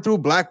burn through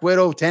Black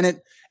Widow,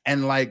 Tenet,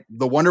 and like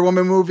the Wonder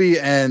Woman movie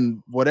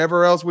and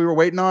whatever else we were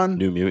waiting on,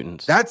 New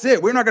Mutants. that's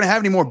it. We're not going to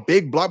have any more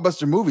big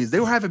blockbuster movies.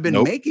 They haven't been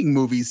Nope. making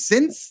movies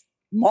since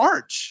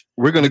March.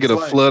 We're gonna get a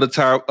It's like- flood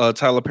of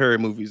Tyler Perry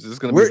movies. It's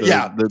gonna be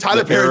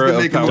Tyler Perry's era been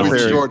of making Tyler movies in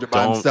Perry. Georgia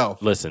by Don't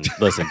himself. listen.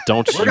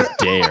 Don't you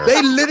dare.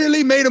 They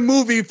literally made a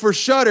movie for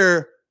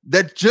Shudder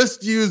that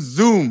just used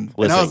Zoom.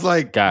 Listen, and I was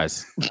like,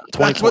 guys,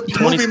 that's what the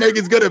movie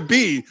making's gonna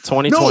be.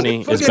 2020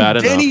 is fucking bad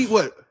Danny, enough.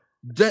 what?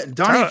 Donnie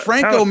Tyler-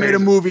 Franco Tyler made a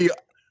Perry's- movie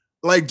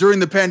like during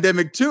the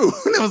pandemic too.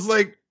 And I was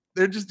like,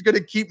 they're just gonna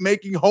keep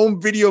making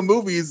home video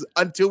movies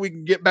until we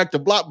can get back to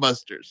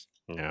blockbusters.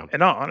 Yeah.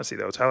 In all honesty,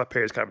 though, Tyler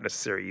Perry is kind of a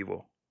necessary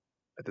evil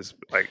at this.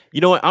 Like,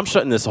 You know what? I'm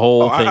shutting this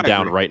whole Oh, I thing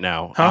down agree. right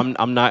now. Huh?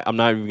 I'm not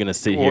even gonna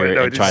sit Wait, here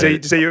no, and did try you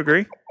to say you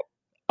agree?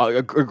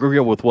 agree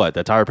with what?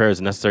 That Tyler Perry is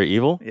a necessary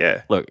evil?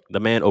 Yeah. Look, the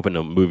man opened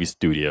a movie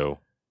studio,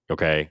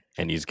 okay,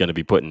 and he's gonna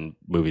be putting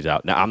movies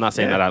out. Now, I'm not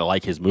saying Yeah. that I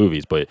like his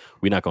movies, but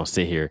we're not gonna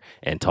sit here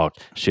and talk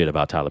shit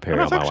about Tyler Perry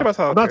I'm on not my talking watch. about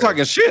Tyler I'm not Perry.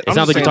 talking shit. It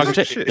sounds like you're talking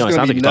shit. No, it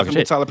sounds like you're talking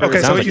shit. Okay, It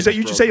so sounds like you say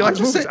you say you like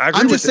his movies. I agree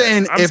I'm with just that.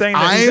 saying, I'm if saying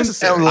that I'm he's a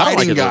necessary. I like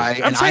lighting his guy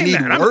movies. and I need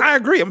that. work, I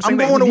agree. I'm saying I'm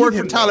that going to you work need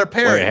for him, Tyler though.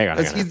 Perry Wait, hang on,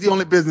 because hang on. he's the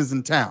only business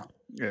in town.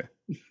 Yeah.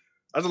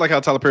 I just like how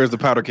Tyler Perry is the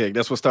powder keg.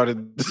 That's what started.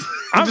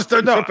 I'm just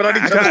started jumping on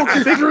each other.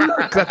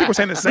 I think we're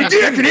saying the same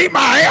Dick thing. can eat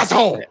my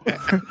asshole.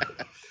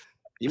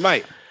 You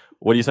might.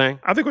 What are you saying?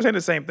 I think we're saying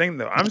the same thing,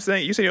 though. I'm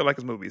saying you say you don't like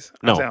his movies.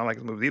 I'm No. saying I don't like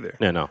his movies either.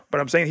 Yeah, no.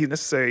 But I'm saying he's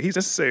necessary. He's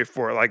necessary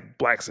for like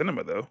black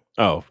cinema, though.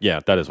 Oh, yeah,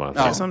 that is what I'm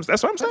No. saying.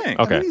 That's what I'm saying.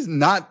 Okay. I mean,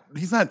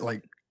 he's not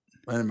like,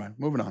 never mind,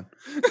 moving on.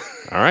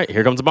 All right,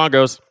 here comes the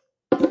bongos.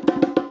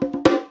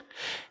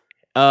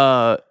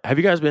 Have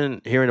you guys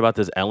been hearing about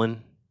this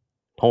Ellen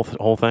whole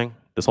thing?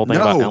 This whole thing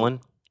about No. Ellen?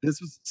 This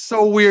was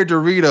so weird to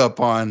read up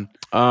on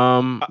when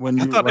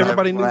I you thought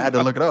everybody knew. I had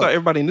to look it I thought up.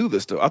 everybody knew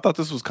this though. I thought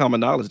this was common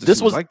knowledge. that This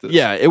she was like this.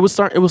 yeah, it was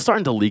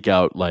starting to leak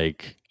out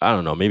like I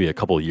don't know, maybe a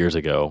couple of years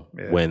ago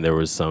Yeah. when there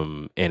was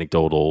some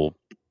anecdotal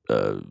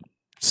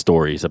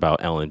stories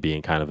about Ellen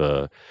being kind of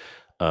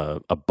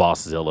a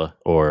bosszilla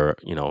or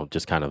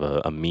just kind of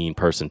a mean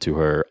person to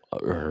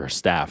her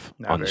staff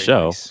Not on the very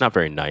show. nice. Not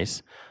very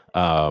nice.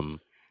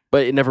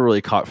 But it never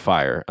really caught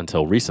fire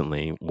until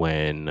recently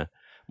when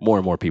more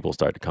and more people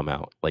started to come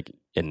out.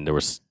 And there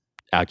was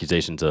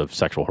accusations of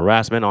sexual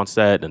harassment on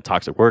set and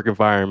toxic work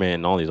environment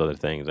and all these other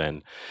things.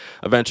 And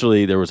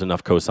eventually there was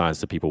enough cosigns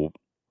that people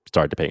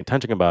started to pay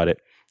attention about it.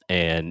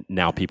 And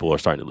now people are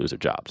starting to lose their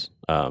jobs.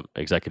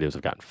 Executives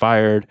have gotten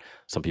fired.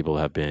 Some people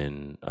have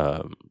been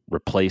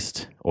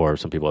replaced, or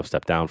some people have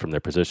stepped down from their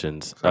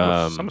positions.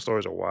 Some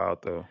stories are wild,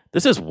 though.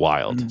 This is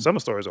wild. Some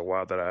stories are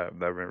wild that I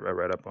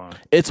read up on.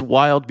 It's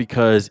wild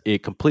because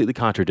it completely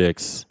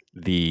contradicts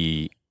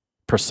the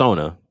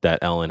persona that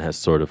Ellen has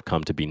sort of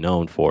come to be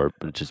known for,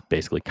 which is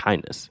basically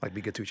kindness. Like,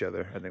 be good to each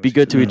other. I think Be that's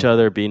good to what each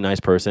other, be a nice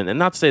person. And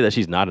not to say that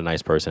she's not a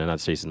nice person and not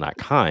to say she's not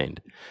kind.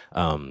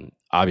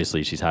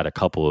 Obviously, she's had a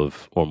couple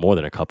of, or more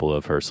than a couple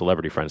of her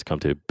celebrity friends come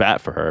to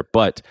bat for her.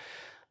 But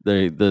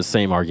the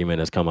same argument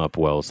has come up.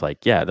 Well, it's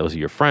like, yeah, those are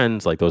your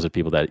friends. Like, those are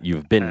people that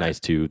you've been nice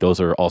to. Those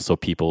are also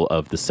people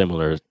of the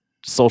similar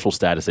social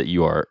status that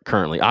you are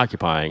currently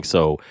occupying.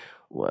 So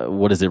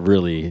what is it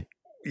really?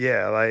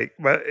 Yeah, like,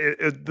 but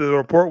the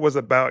report was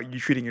about you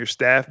treating your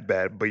staff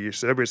bad, but your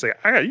celebrities say,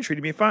 "I got you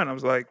treating me fine." I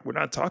was like, "We're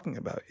not talking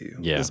about you.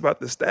 Yeah. It's about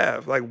the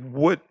staff. Like,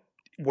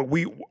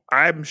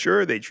 I'm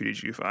sure they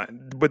treated you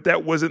fine, but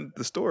that wasn't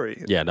the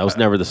story. Yeah, that was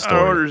never the I don't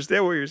story.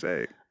 understand what you're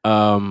saying.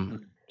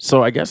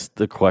 So I guess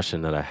the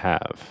question that I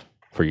have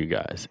for you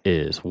guys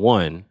is,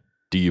 one,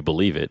 do you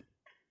believe it?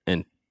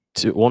 And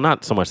two, well,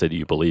 not so much that do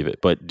you believe it,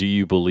 but do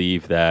you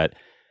believe that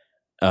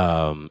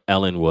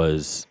Ellen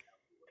was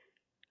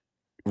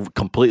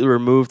completely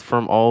removed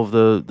from all of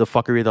the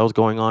fuckery that was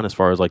going on as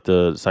far as like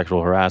the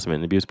sexual harassment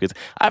and abuse? Because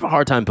I have a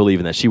hard time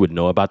believing that she would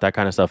know about that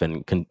kind of stuff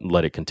and can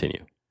let it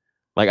continue.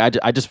 Like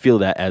I just feel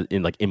that as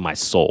in my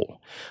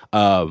soul.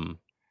 And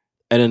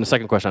then the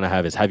second question I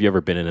have is, have you ever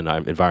been in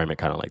an environment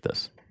kind of like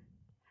this?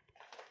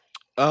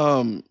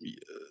 I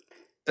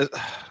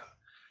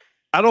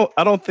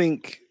don't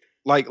think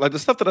like the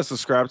stuff that I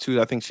subscribe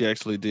to, I think she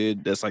actually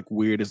did. That's like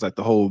weird. Is like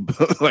the whole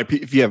like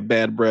if you have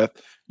bad breath,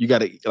 you got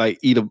to like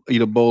eat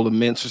a bowl of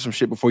mints or some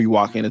shit before you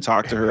walk in and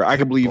talk to her. I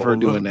can believe her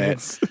doing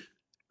that.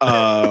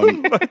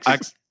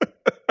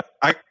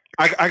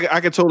 I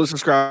could totally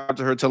subscribe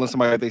to her telling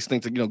somebody they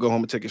stink to go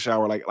home and take a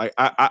shower. Like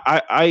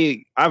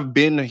I've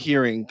been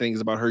hearing things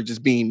about her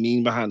just being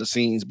mean behind the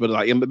scenes, but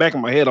like in the back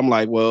of my head, I'm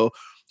like, well,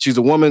 she's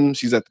a woman,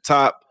 she's at the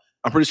top.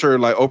 I'm pretty sure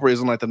like Oprah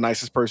isn't like the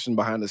nicest person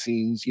behind the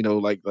scenes.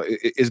 Like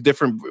it's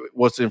different.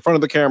 What's in front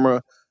of the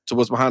camera to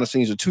what's behind the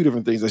scenes are two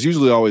different things. That's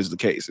usually always the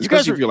case.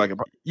 Especially if you're like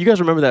you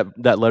guys remember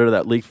that letter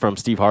that leaked from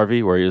Steve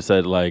Harvey where he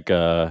said like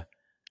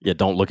yeah,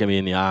 don't look at me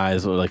in the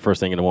eyes, like first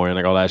thing in the morning,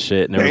 like all that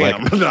shit. And they were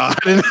like, no, I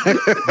didn't.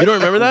 You don't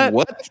remember that?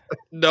 What?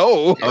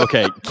 No.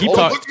 Okay, keep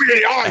talking. Look me in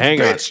the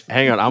eyes,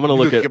 Hang on. I'm gonna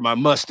look at my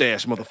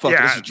mustache,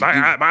 motherfucker.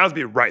 Yeah, mine would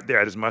be right there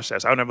at his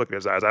mustache. I would never look at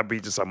his eyes. I'd be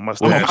just a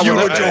mustache. You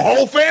look your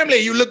whole family.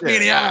 You look me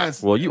in the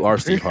eyes. Well, you are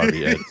Steve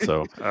Harvey, Ed.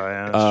 So,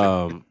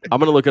 yeah, I'm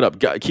gonna look it up.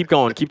 Keep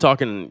going. Keep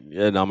talking,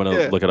 and I'm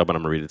gonna look it up and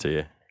I'm gonna read it to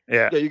you.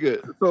 Yeah, you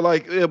good. So,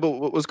 like, but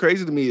what's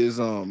crazy to me is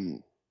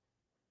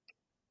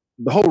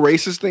the whole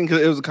racist thing, because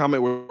it was a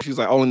comment where she's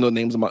like, I only know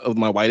names of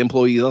my white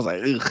employees. I was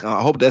like,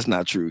 I hope that's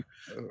not true.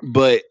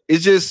 But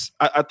it's just,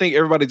 I think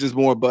everybody just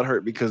more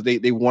butthurt because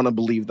they want to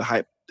believe the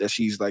hype that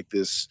she's like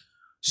this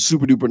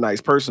super duper nice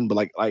person. But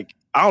like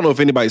I don't know if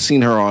anybody's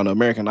seen her on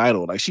American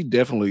Idol. Like she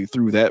definitely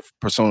threw that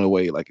persona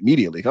away like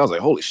immediately. I was like,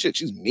 holy shit,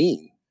 she's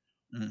mean.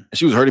 And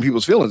she was hurting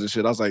people's feelings and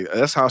shit. I was like,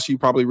 that's how she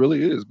probably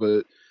really is.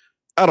 But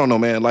I don't know,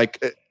 man. Like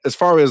as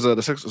far as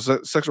the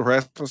sexual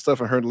harassment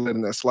stuff and her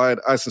letting that slide,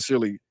 I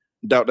sincerely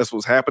doubt that's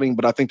what's happening,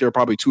 but I think they're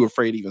probably too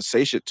afraid to even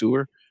say shit to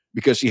her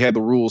because she had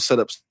the rules set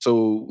up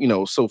so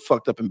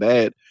fucked up and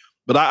bad.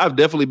 But I've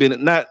definitely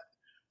been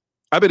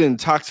I've been in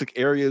toxic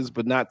areas,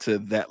 but not to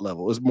that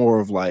level. It's more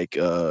of like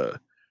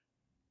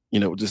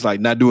just like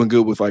not doing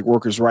good with like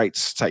workers'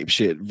 rights type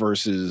shit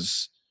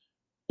versus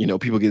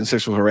people getting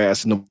sexual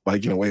harassed and nobody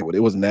getting away with it.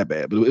 It wasn't that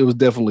bad, but it was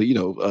definitely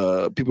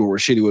people were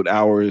shitty with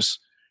hours,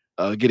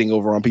 getting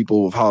over on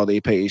people with holiday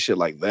pay, shit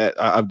like that.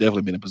 I've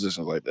definitely been in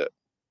positions like that.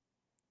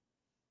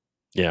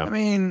 Yeah. I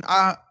mean,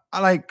 I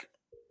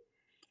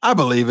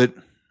believe it.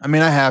 I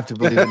mean, I have to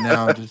believe it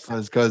now just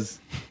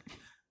because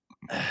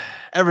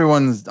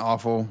everyone's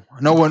awful.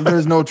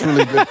 There's no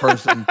truly good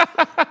person.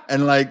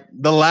 And like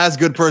the last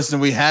good person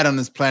we had on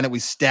this planet, we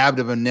stabbed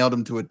him and nailed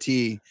him to a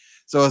T.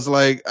 So it's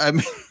like, I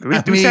mean,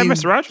 we stabbed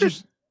Mr.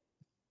 Rogers?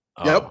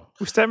 Yep.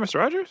 We stabbed Mr.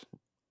 Rogers?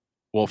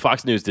 Well,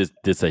 Fox News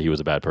did say he was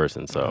a bad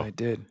person, so I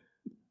did.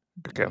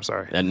 Okay, I'm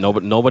sorry. And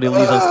nobody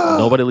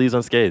leaves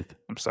unscathed.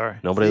 I'm sorry.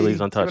 Nobody leaves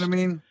untouched. You know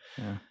what I mean?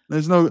 Yeah.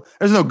 There's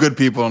no good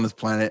people on this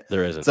planet.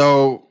 There isn't.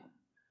 So,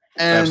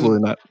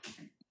 absolutely not.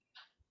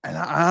 And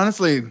I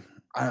honestly,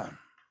 I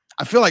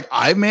feel like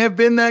I may have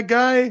been that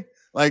guy,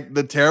 like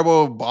the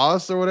terrible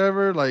boss or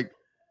whatever. Like,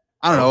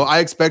 I don't know. I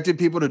expected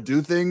people to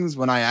do things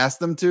when I asked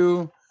them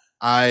to.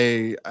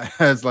 I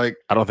was like,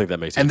 I don't think that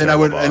makes. And then I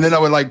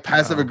would like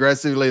passive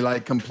aggressively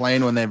like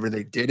complain whenever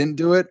they didn't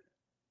do it.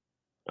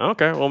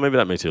 Okay, well maybe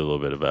that makes you a little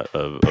bit of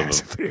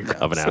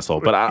an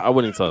asshole, but I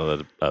wouldn't tell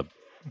that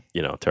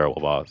a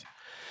terrible boss.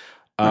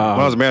 When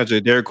I was manager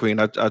at Dairy Queen,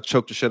 I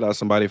choked the shit out of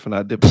somebody for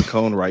not dipping the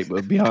cone right,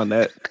 but beyond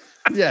that,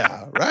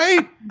 yeah,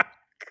 right.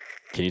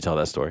 Can you tell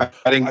that story?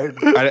 I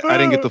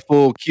didn't get the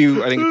full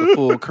cue. I didn't get the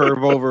full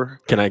curve over.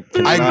 Can I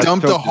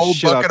dumped a whole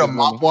bucket of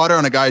mop water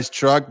on a guy's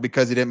truck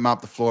because he didn't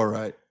mop the floor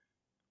right.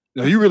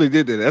 No, you really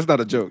did that. That's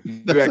not a joke.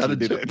 You actually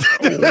did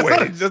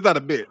that. That's not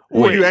a bit.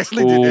 Wait, you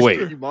actually did that.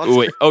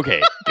 Wait.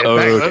 Okay.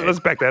 Okay. Let's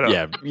back that up.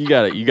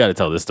 Yeah, you gotta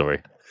tell this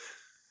story.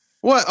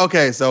 What?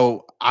 Okay,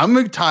 so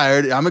I'm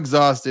tired. I'm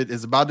exhausted.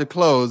 It's about to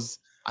close.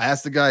 I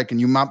asked the guy, "Can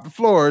you mop the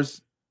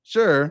floors?"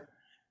 Sure.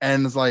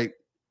 And it's like,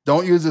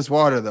 don't use this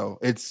water though.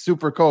 It's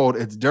super cold.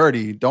 It's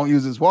dirty. Don't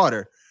use this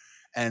water.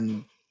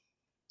 And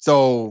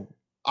so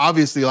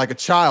obviously, like a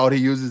child, he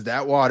uses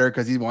that water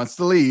because he wants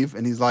to leave.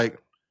 And he's like,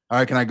 all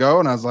right, can I go?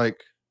 And I was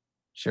like,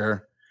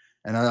 sure.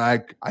 And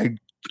I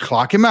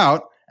clock him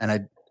out and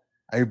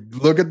I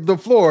look at the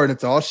floor and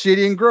it's all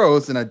shitty and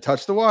gross. And I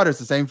touch the water. It's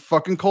the same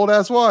fucking cold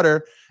ass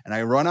water. And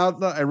I run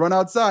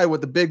outside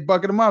with the big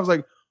bucket of mop. I was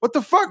like, what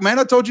the fuck, man?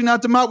 I told you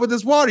not to mop with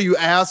this water, you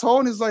asshole.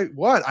 And he's like,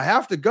 what? I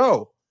have to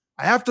go.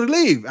 I have to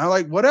leave. And I'm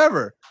like,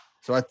 whatever.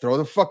 So I throw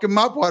the fucking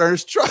mop water in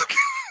his truck.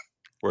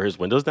 Were his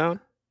windows down?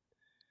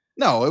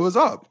 No, it was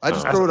up. I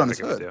just threw it on his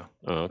hood.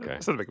 Oh, okay.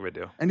 That's not a big of a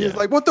deal. And he's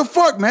like, what the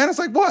fuck, man? It's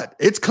like, what?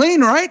 It's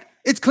clean, right?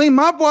 It's clean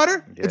mop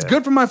water. Yeah. It's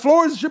good for my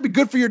floors. It should be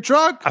good for your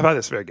truck. I thought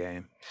that's fair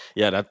game.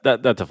 Yeah, that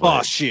definitely.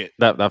 Boss shit.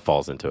 That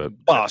falls into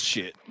it. Boss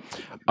shit.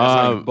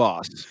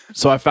 Boss.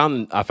 So I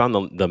found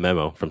the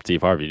memo from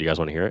Steve Harvey. Do you guys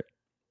want to hear it?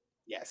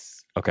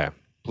 Yes. Okay.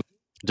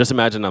 Just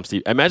imagine I'm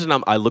Steve.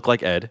 Imagine I look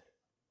like Ed,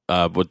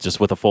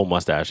 with a full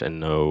mustache and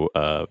no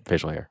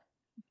facial hair.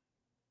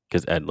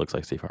 Because Ed looks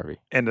like Steve Harvey.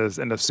 And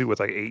a suit with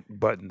like 8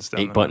 buttons.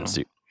 8-button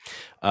suit.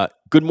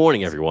 Good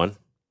morning, everyone.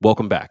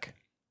 Welcome back.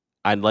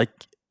 I'd like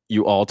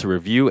you all to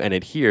review and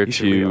adhere you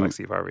to. Like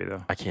Steve Harvey,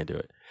 though. I can't do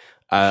it.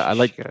 I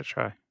like. You gotta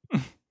try.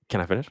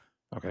 Can I finish?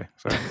 Okay,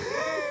 sorry.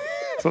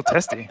 So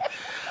testy.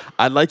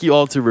 I'd like you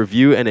all to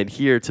review and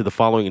adhere to the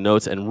following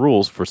notes and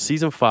rules for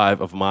season 5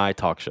 of my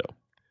talk show.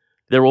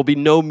 There will be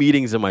no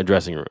meetings in my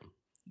dressing room.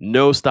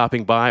 No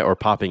stopping by or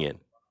popping in.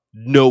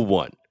 No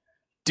one.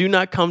 Do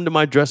not come to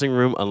my dressing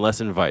room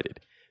unless invited.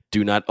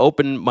 Do not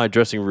open my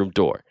dressing room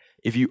door.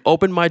 If you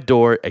open my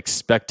door,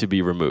 expect to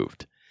be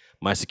removed.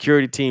 My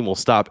security team will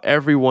stop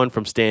everyone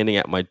from standing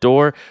at my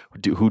door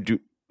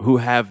who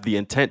have the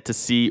intent to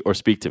see or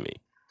speak to me.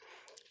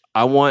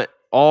 I want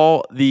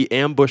all the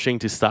ambushing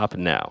to stop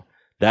now.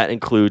 That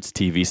includes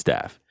TV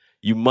staff.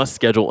 You must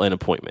schedule an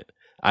appointment.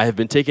 I have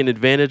been taken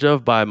advantage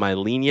of by my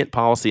lenient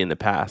policy in the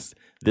past.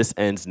 This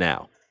ends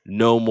now.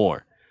 No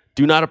more.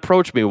 Do not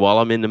approach me while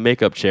I'm in the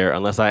makeup chair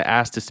unless I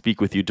ask to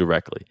speak with you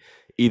directly.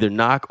 Either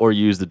knock or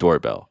use the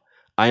doorbell.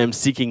 I am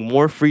seeking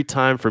more free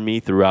time for me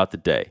throughout the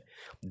day.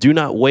 Do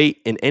not wait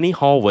in any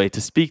hallway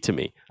to speak to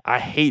me. I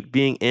hate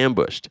being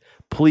ambushed.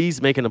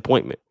 Please make an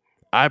appointment.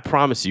 I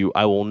promise you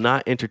I will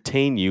not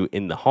entertain you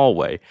in the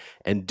hallway,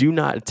 and do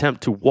not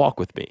attempt to walk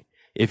with me.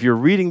 If you're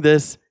reading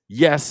this,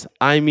 yes,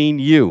 I mean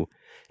you.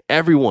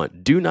 Everyone,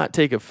 do not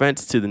take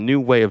offense to the new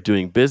way of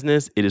doing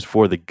business. It is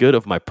for the good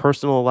of my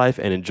personal life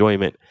and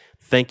enjoyment.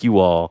 Thank you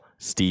all,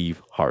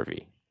 Steve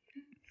Harvey.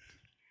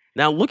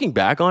 Now, looking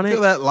back on I it,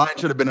 feel that line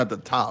should have been at the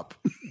top.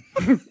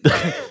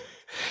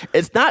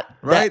 it's not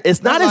Right? It's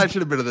that not line as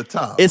should have been at the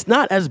top. it's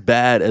not as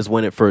bad as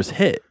when it first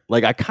hit.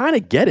 Like, I kind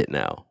of get it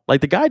now.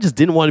 Like, the guy just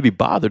didn't want to be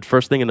bothered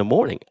first thing in the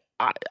morning.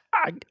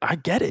 I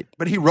get it.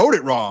 But he wrote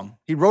it wrong.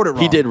 He wrote it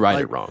wrong. He did write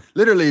Like, it wrong.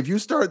 Literally, if you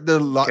start the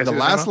Guess who's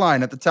last Emma?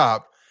 line at the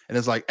top, and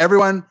it's like,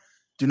 everyone,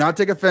 do not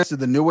take offense to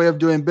the new way of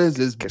doing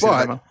business, Can I see the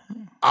but memo?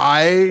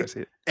 I Can I see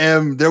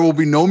it? there will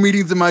be no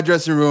meetings in my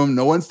dressing room.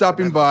 No one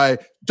stopping Memo. by.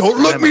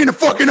 Don't look me in the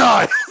fucking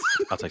eye.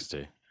 I'll text it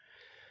to you.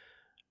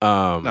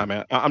 Nah,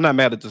 man, I'm not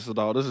mad at this at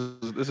all.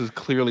 This is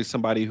clearly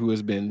somebody who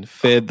has been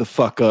fed the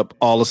fuck up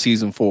all of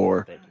season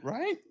 4.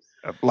 Right?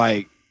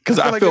 Like, because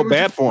I feel I like feel it was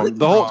bad just for him. written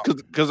The whole, wrong.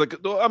 because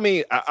I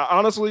mean, I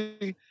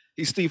honestly,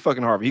 he's Steve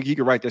fucking Harvey. He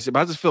could write that shit, but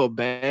I just feel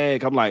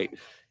bad. I'm like,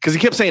 because he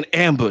kept saying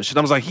ambush, and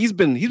I was like, he's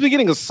been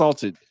getting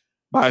assaulted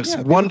by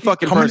Yeah, one people keep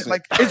fucking coming in person.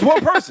 like- It's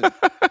one person.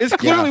 It's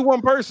clearly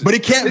one person. But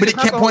he can't. But he It's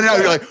not can't the point it whole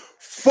out. You're time. like,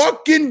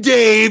 fucking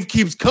Dave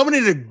keeps coming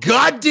in the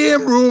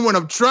goddamn room when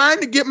I'm trying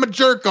to get my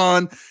jerk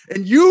on,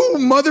 and you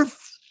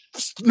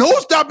no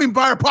stopping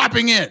by or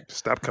popping in.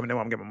 Stop coming in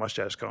while I'm getting my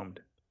mustache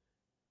combed.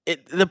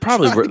 That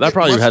probably Trying to that get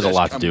probably has a mustache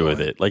lot to come do with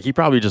going. it. Like, he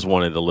probably just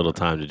wanted a little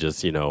time to just,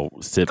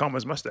 sit, Comb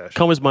his mustache.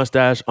 comb his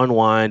mustache,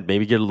 unwind,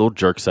 maybe get a little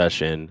jerk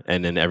session,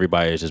 and then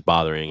everybody is just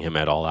bothering him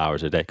at all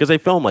hours of the day because they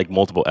film like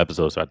multiple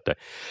episodes throughout the day.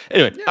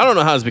 Anyway, I don't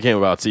know how this became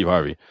about Steve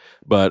Harvey,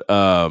 but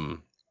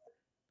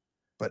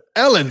But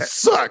Ellen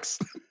sucks.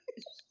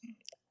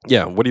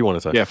 yeah. What do you want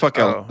to say? Yeah, fuck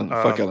Oh, Ellen.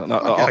 Fuck Ellen.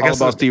 fuck All it. I guess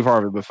about the- Steve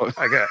Harvey, but fuck.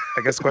 I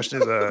guess the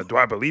question is, do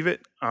I believe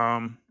it?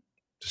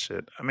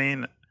 Shit. I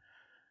mean,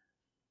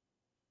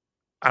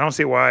 I don't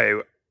see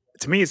why.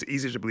 To me, it's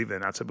easier to believe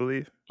than not to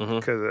believe Mhm.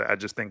 because I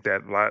just think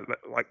that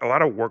a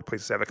lot of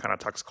workplaces have a kind of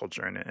toxic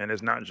culture in it, and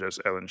it's not just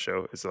Ellen's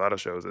show. It's a lot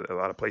of shows, a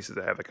lot of places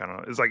that have a kind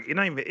of. It's like it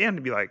not even it had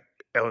to be like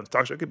Ellen's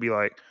talk show. It could be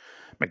like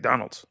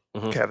McDonald's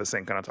Mhm. could have the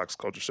same kind of toxic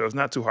culture. So it's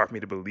not too hard for me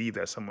to believe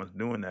that someone's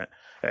doing that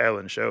at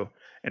Ellen's show.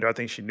 And do I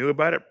think she knew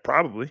about it?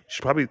 Probably.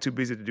 She's probably too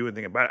busy to do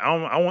anything about it.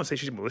 I won't say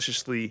she's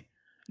maliciously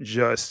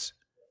just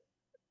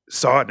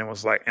saw it and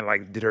was like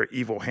did her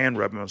evil hand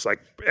rub and was like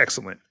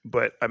excellent.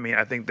 But I mean,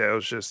 I think that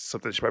was just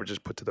something she probably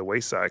just put to the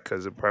wayside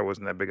because it probably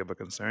wasn't that big of a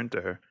concern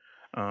to her.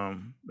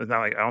 It's not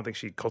like I don't think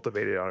she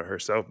cultivated it on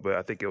herself, but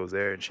I think it was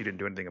there and she didn't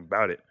do anything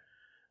about it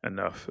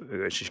enough.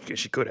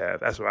 She could have.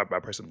 That's what I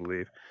personally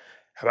believe.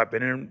 Have I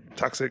been in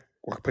toxic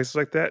workplaces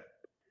like that?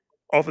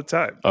 All the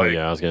time. Oh Like,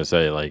 yeah, I was gonna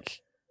say, like,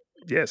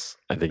 Yes.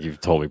 I think you've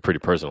told me pretty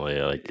personally,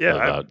 like, Yeah,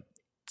 about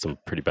some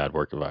pretty bad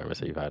work environments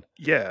that you've had.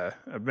 Yeah,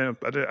 I've been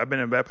in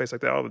a bad place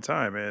like that all the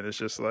time, man. It's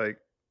just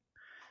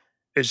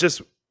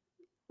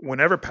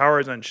whenever power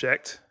is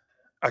unchecked,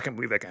 I can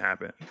believe that can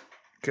happen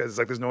because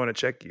like there's no one to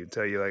check you and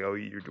tell you like, oh,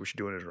 what you're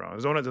doing is wrong.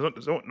 No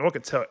one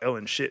can tell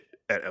Ellen shit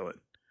at Ellen.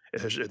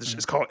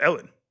 It's called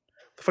Ellen.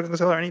 The fuck can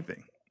tell her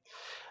anything?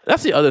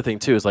 That's the other thing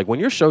too. Is like when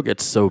your show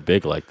gets so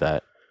big like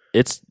that,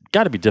 it's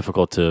got to be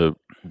difficult to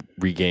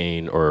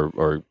regain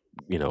or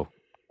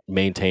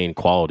maintain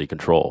quality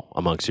control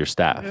amongst your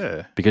staff.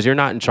 Yeah. Because you're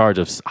not in charge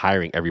of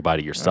hiring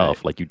everybody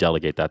yourself. Like, you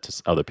delegate that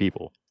to other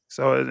people.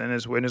 So and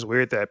it's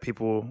weird that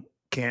people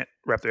can't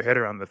wrap their head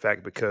around the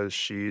fact because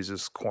she's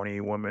this corny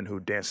woman who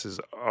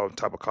dances on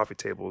top of coffee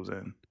tables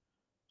and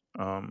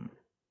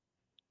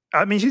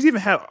I mean she's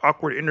even had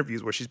awkward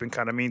interviews where she's been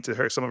kind of mean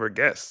to some of her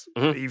guests.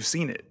 Mhm. You've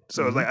seen it.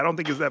 So it's like I don't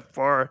think it's that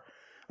far.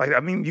 Like I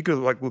mean you could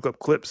like look up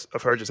clips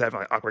of her just having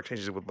like awkward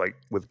exchanges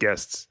with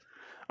guests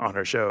on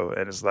her show,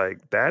 and it's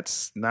like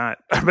that's not.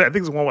 I mean, I think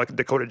it's one like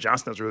Dakota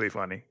Johnson that's really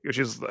funny.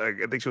 She's like,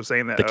 I think she was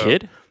saying that The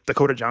kid?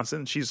 Dakota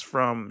Johnson. She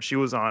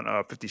was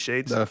on 50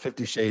 Shades.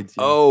 50 Shades.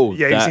 Oh,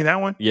 Yeah, you seen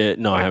that one? Yeah,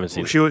 no, I Like, haven't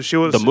seen She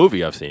was the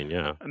movie. I've seen,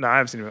 yeah, No, I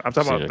haven't seen it. I'm I've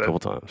talking seen about it a couple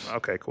times.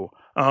 Okay, cool.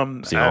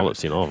 Seen all of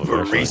them.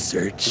 For Actually.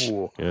 research.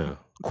 Cool. Yeah,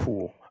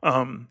 Cool.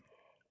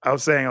 I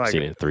was saying like,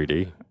 Seen it in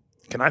 3D,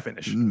 can I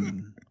finish?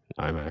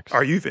 IMAX.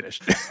 Are you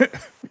finished?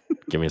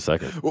 Give me a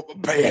second.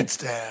 Pants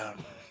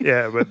down.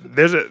 Yeah, but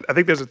I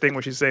think there's a thing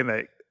where she's saying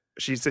that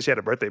she said she had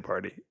a birthday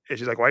party, and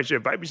she's like, "Why did you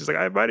invite me?" She's like,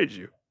 "I invited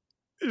you."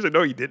 She's like,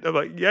 "No, you didn't." I'm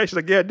like, "Yeah." She's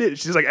like, "Yeah, I did."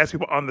 She's like, asked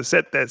people on the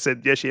set that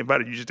said, "Yeah, she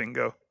invited you, just didn't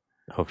go."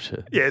 Oh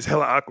shit. Yeah, it's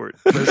hella awkward,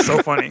 but it's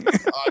so funny.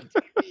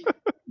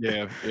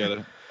 Yeah.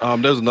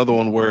 There's another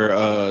one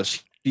where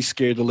he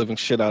scared the living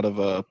shit out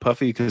of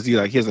Puffy because he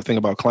has a thing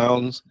about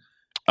clowns.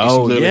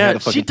 Oh literally yeah, had a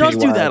she fucking does do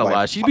Pennywise, that a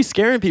lot. She'd be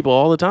scaring people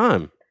all the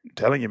time. I'm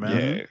telling you,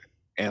 man. Yeah.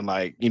 And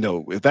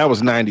if that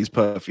was 90s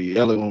Puffy,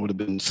 everyone would have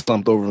been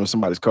slumped over when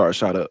somebody's car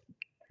shot up.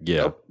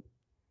 Yeah.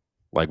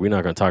 Like we're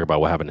not gonna talk about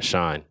what happened to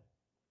Shine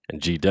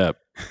and G Dep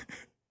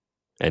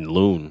and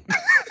Loon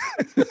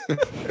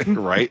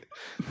Right?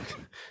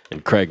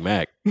 and Craig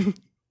Mack.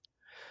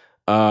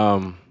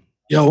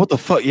 Yo, what the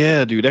fuck?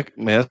 Yeah, dude.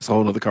 That's a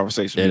whole nother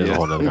conversation. It is a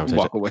whole nother conversation.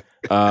 Walk away.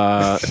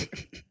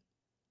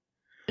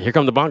 Here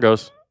come the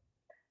bongos.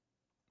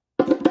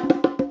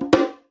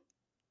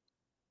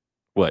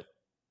 What?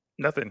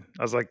 Nothing.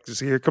 I was like,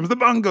 just here comes the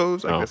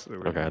bongos. I guess.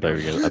 Okay. I thought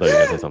you were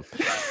gonna say something.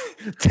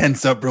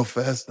 Tense up real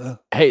fast.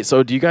 Hey,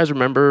 so do you guys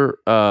remember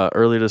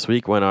earlier this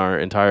week when our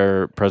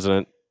entire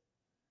president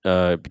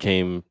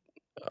became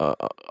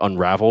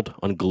unraveled,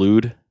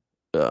 unglued,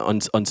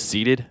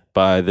 unseated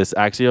by this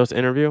Axios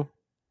interview?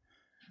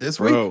 This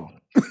week? Bro.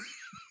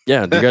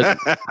 Yeah. Do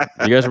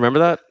you guys remember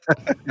that?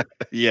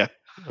 Yeah.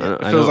 I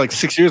It feels like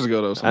 6 years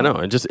ago, though. I know.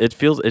 It just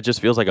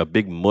feels like a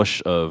big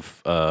mush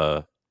of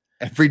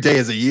Every day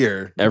is a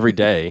year. every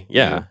day.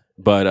 Yeah.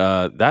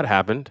 But that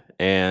happened,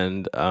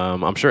 and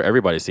I'm sure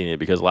everybody's seen it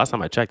because last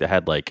time I checked, it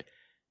had like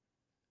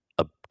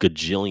a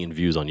gajillion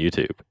views on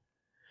YouTube,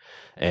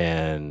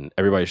 and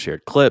everybody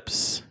shared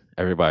clips.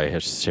 Everybody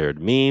has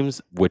shared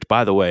memes. Which,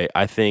 by the way,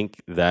 I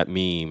think that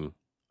meme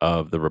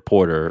of the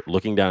reporter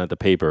looking down at the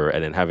paper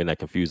and then having that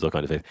confused look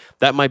on his face,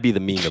 that might be the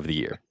meme of the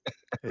year.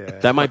 Yeah.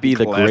 That might be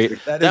the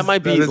great. That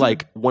might be is-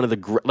 like one of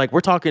the like we're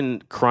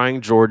talking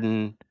crying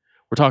Jordan.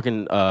 We're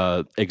talking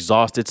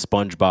exhausted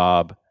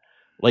SpongeBob.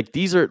 Like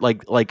these are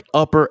like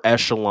upper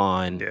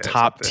echelon, Yeah,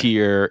 top something.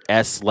 tier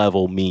S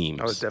level memes.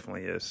 Oh, it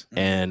definitely is.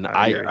 And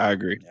I I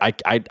agree.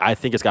 I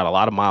think it's got a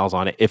lot of miles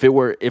on it. If it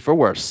were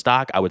a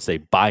stock, I would say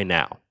buy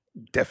now.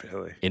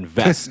 Definitely.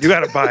 Invest. You got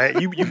to buy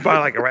it. You buy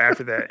like right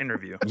after that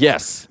interview.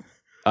 Yes.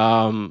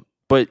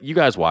 But you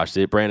guys watched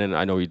it. Brandon,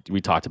 I know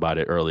we talked about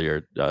it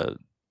earlier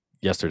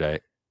yesterday.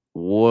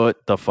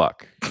 What the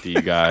fuck do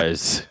you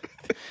guys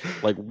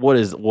like? What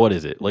is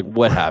it? Like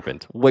what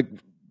happened? What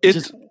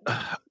It's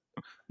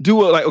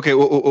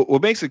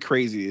what makes it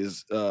crazy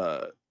is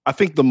I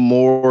think the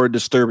more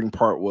disturbing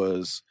part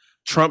was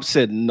Trump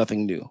said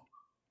nothing new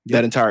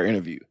that entire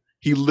interview.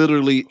 He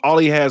literally all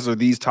he has are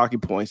these talking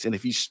points, and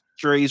if he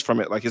strays from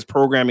it, like his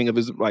programming of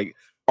his like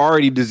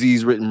already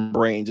disease-ridden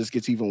brain just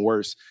gets even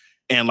worse.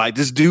 And like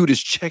this dude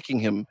is checking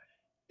him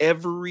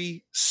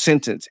every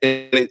sentence,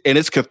 and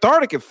it's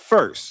cathartic at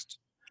first,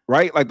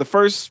 right? Like the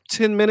first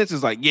 10 minutes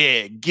is like,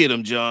 yeah, get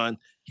him, John.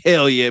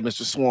 Hell yeah,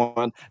 Mr.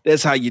 Swan.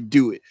 That's how you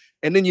do it.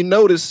 And then you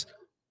notice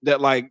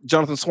that like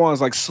Jonathan Swan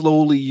is like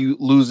slowly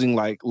losing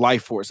like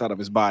life force out of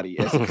his body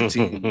as he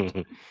continues.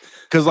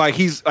 Because like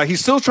he's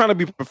still trying to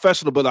be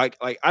professional, but like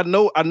I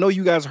know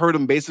you guys heard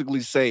him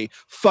basically say,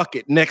 fuck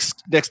it,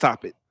 next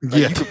topic.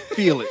 Like, Yeah. You could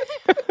feel it.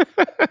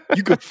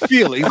 You could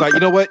feel it. He's like, you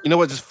know what?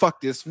 Just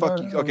fuck this. Fuck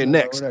you. Okay,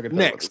 next. we're not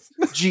gonna talk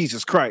about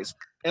Jesus Christ.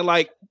 And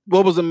like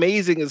what was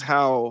amazing is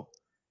how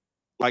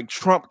like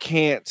Trump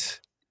can't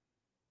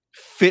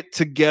fit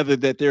together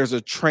that there's a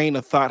train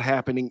of thought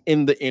happening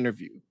in the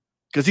interview.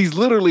 Because he's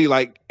literally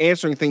like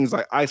answering things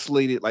like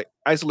isolated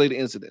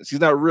incidents. He's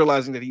not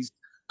realizing that he's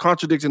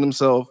contradicting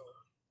himself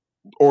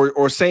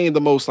or saying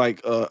the most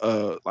like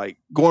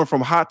going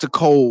from hot to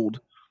cold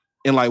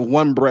in like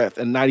one breath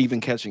and not even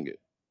catching it.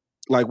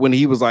 Like when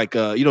he was like,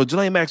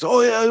 Ghislaine Maxwell,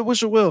 oh yeah, I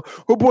wish her well.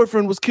 Her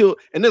boyfriend was killed.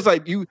 And it's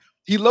like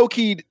he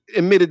low-key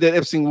admitted that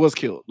Epstein was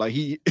killed. Like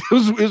it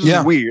was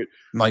Yeah. weird.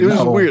 Like, It was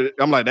no, weird.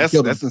 I'm like, he that's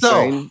killed himself.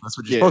 insane. That's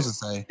what you're supposed to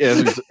say.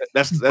 Yeah,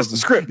 that's the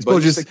script. He's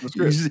but supposed just to stick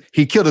to the script.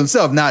 he killed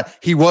himself, not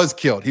he was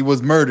killed. He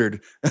was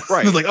murdered.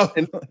 Right. He was like, oh,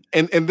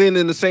 And then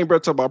in the same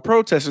breath talk about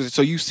protesters.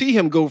 So you see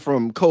him go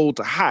from cold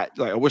to hot.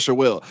 Like I wish her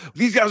well.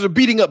 These guys are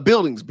beating up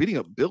buildings.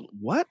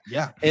 What?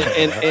 yeah.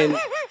 And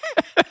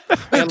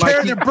They're,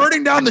 like they're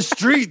burning down the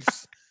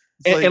streets.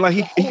 It's and like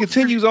he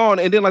continues on,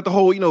 and then like the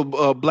whole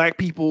black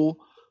people,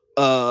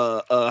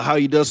 how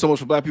he does so much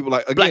for black people.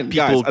 Like again,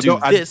 black people guys, do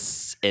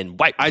this and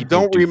white people I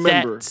don't do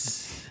remember.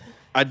 that.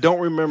 I don't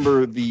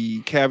remember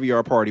the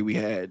caviar party we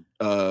had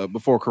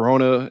before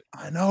Corona,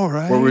 I know,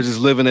 right? where we're just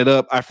living it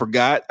up. I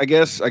forgot. I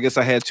guess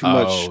I had too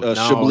much Oh, no.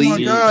 Chablis. Oh my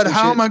See, God! some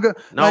How shit. am I going?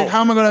 No. Like,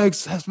 how am I going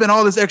to spend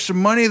all this extra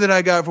money that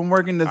I got from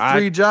working the I-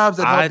 3 jobs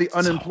that I help the t-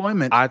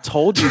 unemployment? I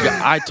told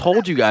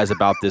you guys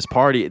about this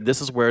party.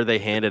 This is where they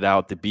handed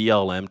out the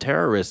BLM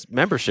terrorist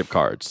membership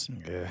cards.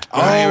 Yeah.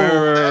 Oh,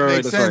 right, that makes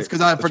that's sense right.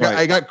 because I That's forgot. right.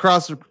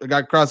 I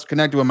got cross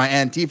connected with my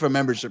Antifa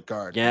membership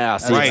card. Yeah,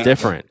 see, Right. it's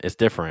different. It's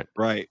different.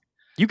 Right.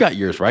 You got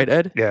yours, right,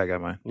 Ed? Yeah, I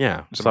got mine.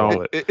 Yeah. Just So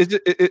roll it.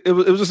 It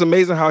was just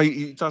amazing how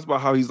he talks about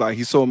how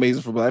he's so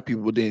amazing for black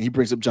people, but then he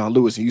brings up John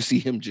Lewis and you see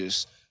him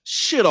just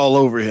shit all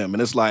over him,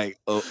 and it's like,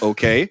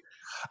 okay.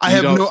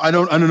 I don't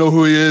know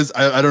who he is.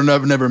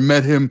 I've never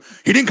met him.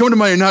 He didn't come to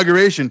my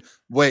inauguration.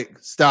 Wait,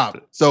 stop.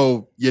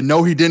 So you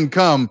know he didn't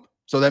come.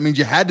 So that means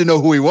you had to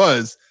know who he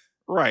was.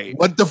 Right.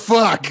 What the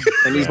fuck?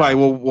 And he's like,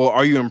 well,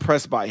 are you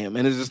impressed by him?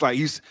 And it's just like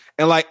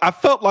I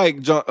felt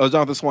like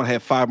Jonathan Swan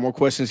had 5 more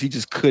questions. He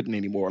just couldn't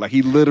anymore. Like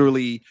he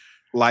literally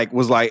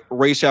was like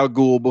Ra's al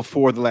Ghul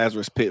before the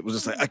Lazarus Pit.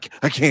 Was just like,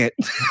 I can't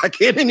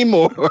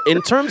anymore.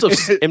 in terms of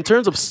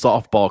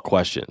softball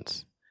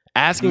questions,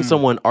 asking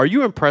someone, "Are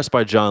you impressed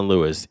by John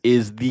Lewis?"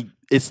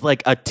 it's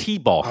like a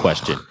T-ball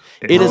question.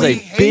 It is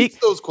a big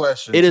those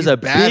questions. It is He's a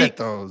bad big. at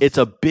those. It's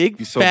a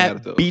big so bad at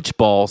fat those. beach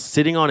ball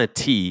sitting on a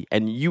tee,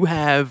 and you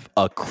have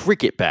a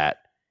cricket bat,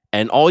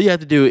 and all you have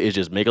to do is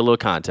just make a little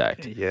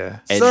contact. Yeah.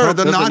 And Sir, Trump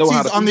the doesn't know how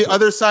Nazis to on the people.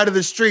 other side of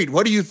the street.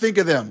 What do you think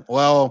of them?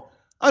 Well,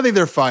 I think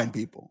they're fine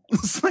people.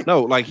 It's like,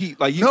 No, you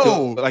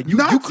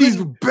Nazis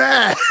couldn't-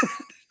 bad.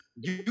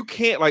 you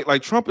can't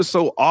like Trump is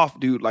so off,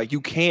 dude. Like you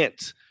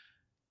can't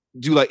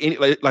do like any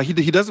like he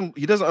doesn't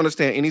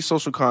understand any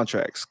social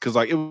contracts, because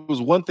like it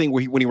was one thing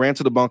where when he ran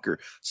to the bunker,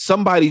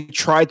 somebody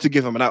tried to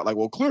give him an out. Like,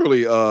 well,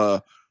 clearly,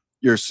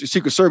 your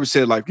Secret Service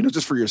said like,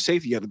 just for your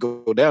safety, you have to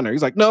go down there.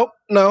 He's like, no,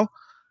 and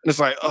it's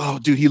like, oh,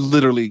 dude, he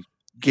literally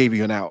gave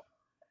you an out.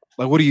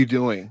 Like, what are you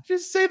doing?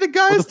 Just say the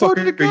guys What the fuck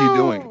told you to are you go.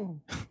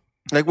 doing?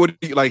 Like, what?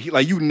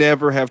 Like you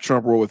never have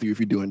Trump roll with you if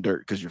you're doing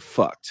dirt, because you're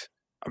fucked.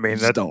 I mean, You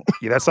just that don't.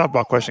 that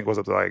softball question goes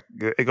up to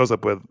it goes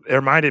up with. It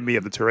reminded me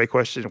of the Touré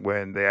question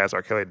when they asked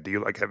R. Kelly, "Do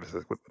you like having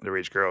sex with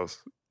underage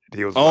girls?"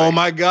 He was Oh like,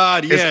 my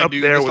God, it's yeah, up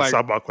dude. there It's with like,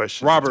 softball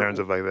questions Robert, in terms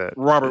of like that.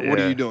 Robert, what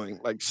are Yeah. you doing?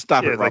 Like,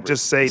 stop Yeah, it, Robert. like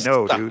just say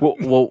no, Stop. dude.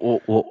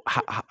 Well,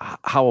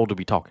 how old are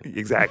we talking?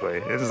 Exactly.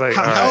 It's just like,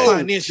 How- all how right,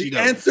 fine is she, The though?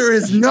 answer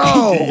is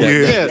no.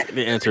 Yeah.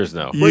 The answer is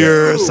no.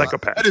 you're a Ew,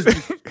 psychopath. That is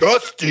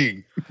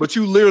disgusting. But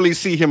you literally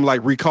see him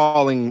like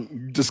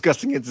recalling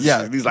disgusting instances.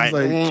 Yeah, He's like,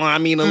 he's like, I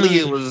mean,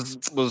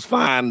 Aaliyah was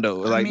fine though.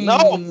 Like,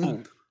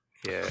 no,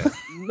 Yeah.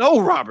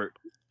 no, Robert.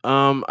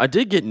 I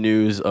did get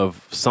news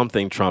of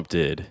something Trump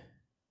did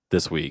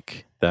this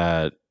week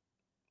that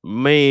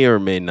may or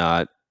may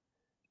not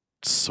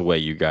sway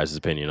you guys'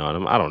 opinion on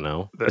him. I don't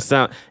know. It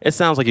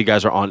sounds like you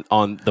guys are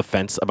on the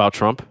fence about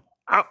Trump.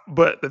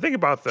 But the thing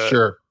about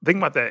Sure. thing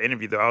about that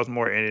interview though, I was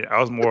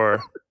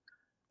more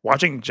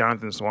watching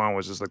Jonathan Swan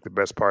was just like the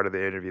best part of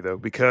the interview though,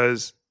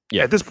 because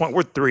Yeah. at this point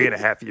we're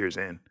 3.5 years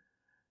in,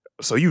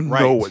 so you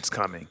know Right. what's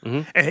coming,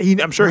 Mhm.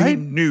 and I'm sure he Right.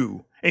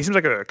 knew. And he seems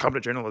like a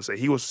competent journalist. That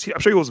I'm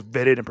sure he was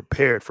vetted and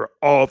prepared for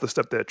all the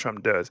stuff that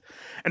Trump does.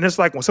 And it's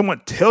like when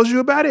someone tells you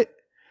about it,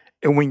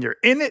 and when you're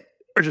in it,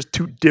 are just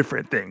two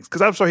different things.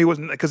 Because I'm sure he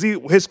wasn't. Because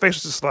his face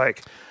was just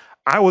like,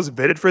 I was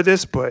vetted for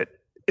this, but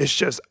it's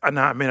just,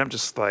 I'm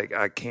just like,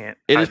 I can't.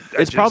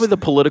 It's probably the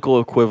political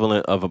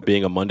equivalent of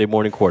being a Monday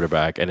morning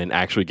quarterback and then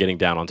actually getting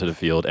down onto the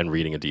field and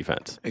reading a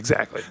defense.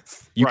 Exactly.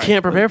 You Right.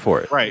 can't prepare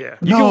for it. Right. Yeah.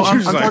 No,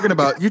 I'm like- talking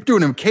about you're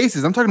doing them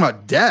cases. I'm talking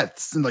about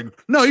deaths. And like,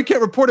 no, you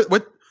can't report it.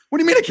 What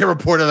do you mean I can't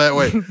report it that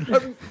way?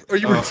 Are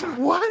you what?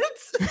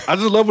 I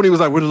just love when he was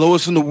like, "We're the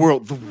lowest in the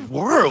world." The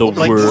world. The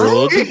Like,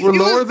 world? We're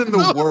lower than the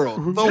world.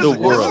 The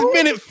world. This is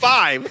minute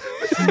 5.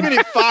 This is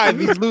minute 5.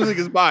 He's losing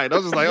his mind. I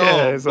was just like, Yeah,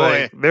 "Oh it's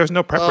boy, like, there's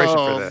no preparation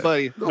oh, for that.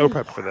 buddy, No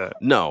prep for that.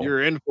 No.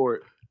 you're in for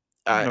it."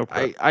 No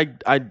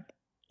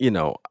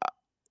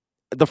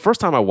The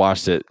first time I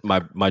watched it,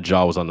 my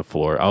jaw was on the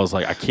floor. I was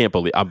like, I can't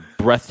believe I'm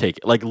breathtaking.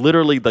 Like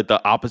literally like the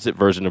opposite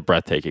version of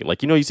breathtaking.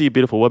 Like, you see a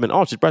beautiful woman.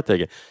 Oh, she's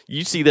breathtaking.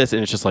 You see this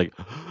and it's just like,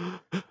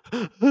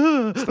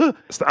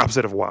 It's the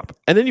opposite of WAP.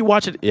 and then you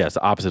watch it. Yeah, it's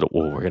the opposite of,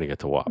 we're going to get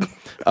to WAP.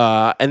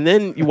 And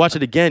then you watch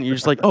it again. You're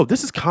just like, oh,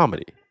 this is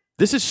comedy.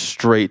 This is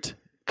straight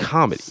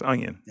comedy. It's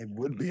Onion. It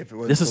would be if it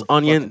was. This is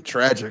Onion.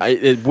 Tragic.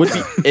 It would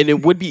be, and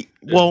it would be.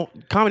 Well,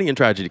 comedy and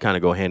tragedy kind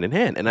of go hand in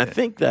hand, and I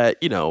think that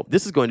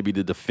this is going to be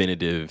the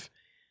definitive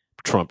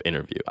Trump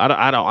interview.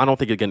 I don't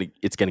think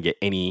it's gonna get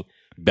any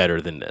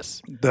better than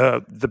this.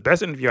 The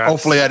best interview I've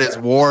Hopefully at his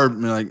war,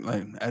 like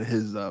at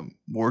his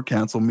war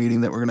council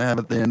meeting that we're gonna have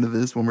at the end of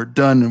this when we're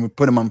done and we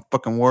put him on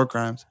fucking war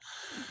crimes.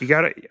 I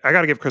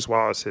gotta give Chris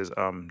Wallace his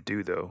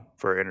due though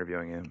for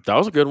interviewing him. That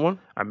was a good one.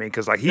 I mean,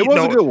 because like It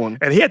was a good one.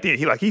 and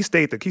he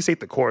stayed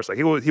the course. Like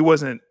he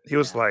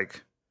was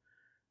like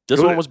This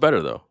It was- one was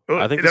better though.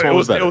 I think this one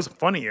was better. It was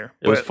funnier.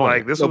 It was but, funny.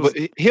 Like this No, was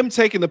but him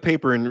taking the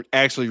paper and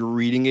actually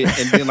reading it,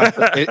 and then like,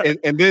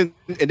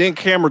 and then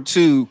camera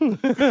 2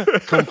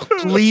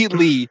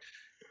 completely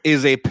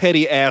is a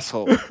petty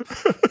asshole.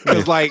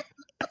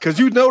 Because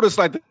you notice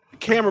like the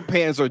camera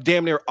pans are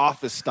damn near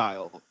Office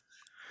style.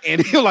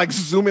 And he'll like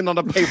zoom in on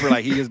the paper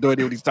like he has no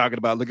idea what he's talking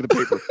about. Look at the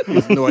paper. He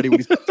has no idea what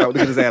he's talking about.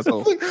 Look at his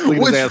asshole. Look at Which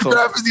his asshole.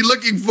 graph is he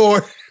looking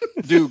for?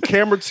 Dude,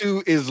 camera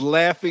 2 is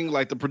laughing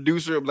like the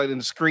producer like in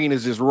the screen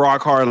is just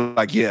rock hard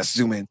like, yes,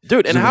 zoom in.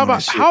 Dude, and Zoom how in on about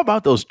this shit. how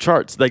about those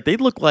charts? Like they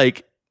look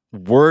like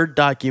Word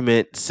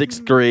document,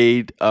 6th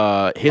grade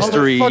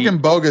history. All fucking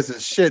bogus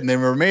as shit, and they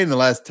were made in the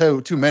last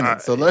two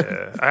minutes. So look,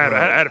 I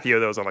had a few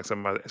of those on like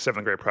some of my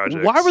 7th grade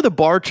projects. Why were the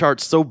bar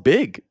charts so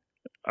big?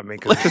 I mean,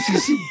 because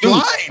he's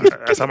blind.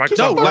 That's how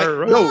Microsoft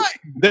Word runs.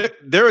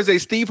 There is a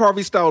Steve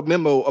Harvey style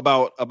memo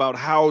about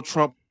how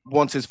Trump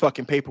wants his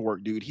fucking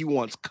paperwork, dude. He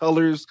wants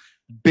colors,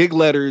 big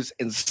letters,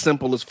 and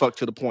simple as fuck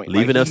to the point.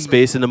 Leave enough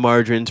space in the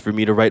margins for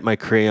me to write my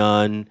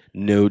crayon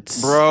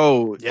notes.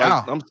 Bro, yeah.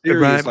 like, I'm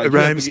serious. A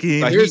rhyme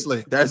scheme.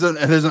 Seriously, there's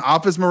an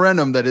office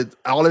memorandum that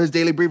all of his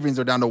daily briefings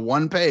are down to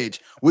one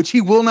page, which he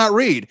will not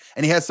read,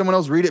 and he has someone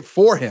else read it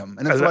for him.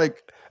 And it's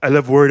I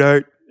love word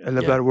art. I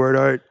love that word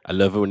art. I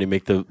love it when they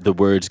make the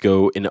words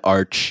go in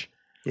arch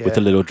with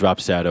a little drop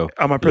shadow.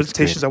 On my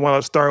presentations, I want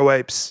all star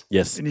wipes.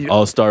 Yes,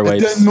 all star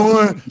wipes. I've done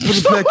more for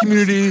the black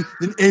community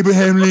than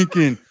Abraham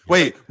Lincoln.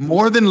 Wait,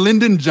 more than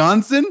Lyndon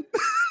Johnson?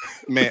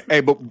 Man,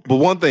 hey, but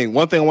one thing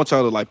I want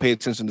y'all to like pay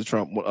attention to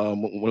Trump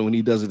when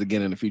he does it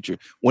again in the future.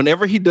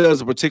 Whenever he does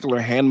a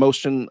particular hand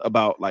motion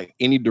about like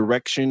any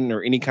direction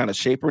or any kind of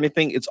shape or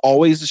anything, it's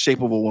always the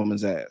shape of a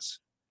woman's ass.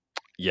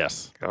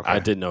 Yes, okay. I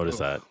did notice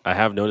that. I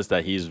have noticed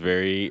that he's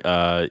very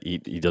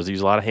he does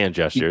use a lot of hand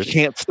gestures. He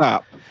can't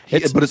stop.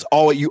 But it's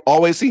always you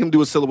always see him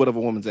do a silhouette of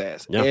a woman's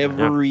ass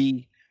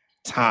every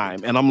time,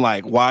 and I'm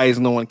like, why is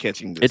no one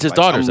catching this? It's his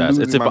daughter's ass.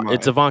 It's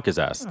Ivanka's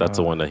ass. That's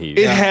the one that he.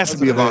 It has to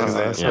be Ivanka's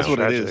ass. That's what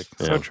it is.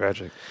 So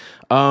tragic.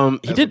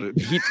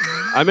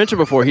 I mentioned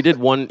before he did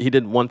one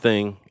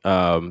thing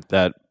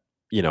that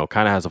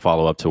kind of has a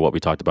follow up to what we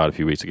talked about a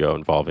few weeks ago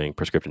involving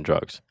prescription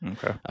drugs.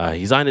 Okay.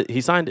 He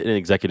signed an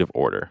executive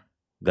order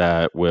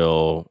that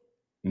will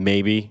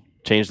maybe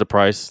change the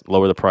price,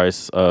 lower the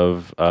price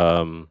of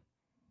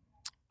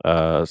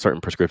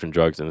certain prescription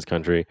drugs in this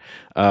country.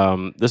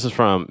 This is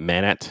from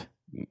Manat.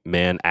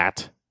 I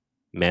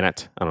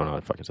don't know how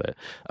to fucking say it.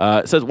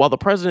 It says, while the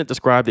president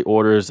described the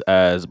orders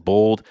as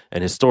bold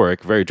and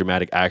historic, very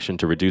dramatic action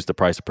to reduce the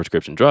price of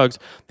prescription drugs,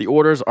 the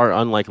orders are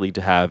unlikely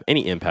to have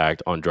any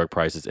impact on drug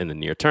prices in the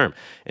near term.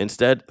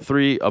 Instead,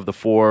 3 of the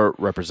 4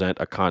 represent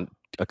a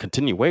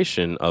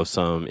continuation of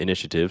some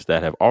initiatives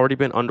that have already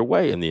been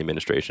underway in the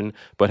administration,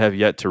 but have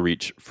yet to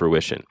reach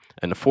fruition.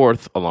 And the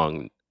 4th,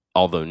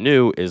 although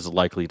new, is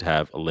likely to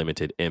have a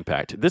limited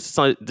impact. This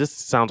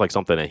sounds like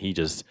something that he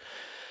just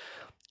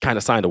kind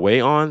of signed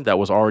away on that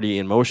was already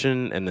in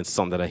motion, and then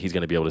something that he's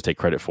going to be able to take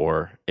credit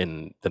for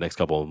in the next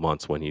couple of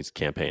months when he's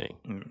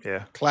campaigning.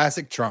 Yeah.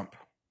 Classic Trump.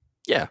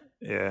 Yeah.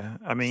 Yeah.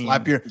 I mean,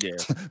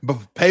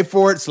 pay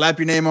for it, slap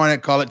your name on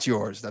it, call it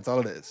yours. That's all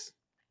it is.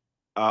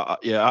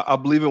 I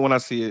believe it when I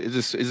see it. It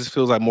just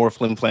feels like more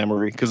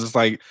flim-flammery because it's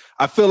like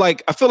I feel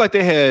like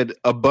they had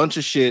a bunch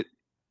of shit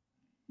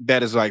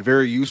that is like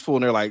very useful,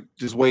 and they're like,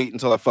 just wait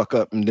until I fuck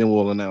up and then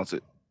we'll announce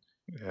it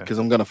because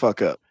I'm gonna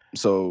fuck up.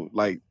 So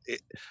like,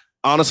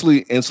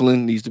 honestly,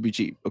 insulin needs to be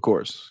cheap, of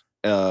course.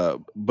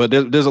 But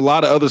there's a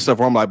lot of other stuff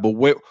where I'm like, but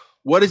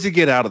what does he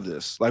get out of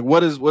this? Like,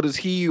 what is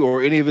he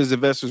or any of his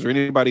investors or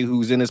anybody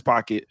who's in his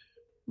pocket?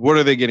 What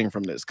are they getting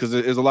from this? Because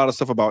there's a lot of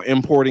stuff about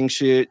importing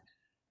shit.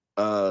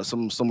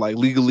 Some like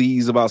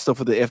legalese about stuff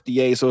with the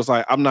FDA, so it's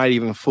like I'm not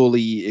even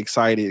fully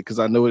excited because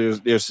I know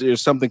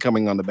there's something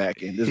coming on the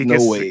back end. There's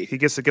no way he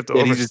gets to give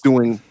the he's just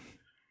doing.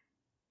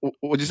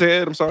 What'd you say,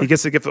 Ed? I'm sorry. He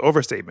gets to give the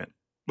overstatement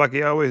like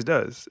he always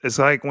does. It's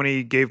like when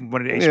he gave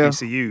one of the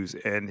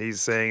HBCUs and he's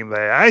saying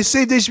that I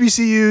saved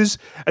HBCUs.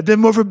 I did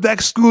more for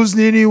black schools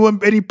than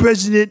any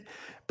president.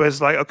 But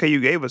it's like, okay, you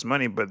gave us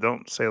money, but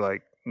don't say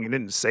like you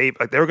didn't save.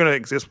 Like they were gonna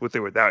exist with it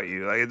without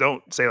you. Like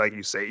don't say like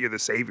you're the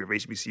savior of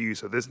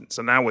HBCU.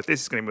 So now with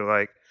this, it's gonna be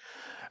like,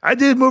 I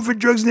did more for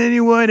drugs than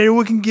anyone.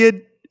 Anyone can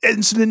get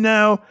insulin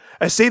now.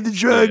 I saved the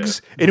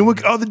drugs.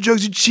 All the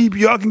drugs are cheap.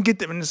 Y'all can get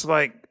them. And it's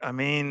like, I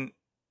mean,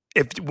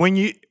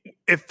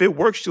 if it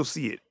works, you'll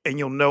see it, and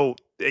you'll know,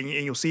 and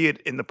you'll see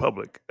it in the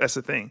public. That's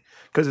the thing,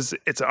 because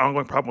it's an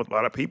ongoing problem with a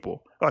lot of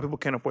people. A lot of people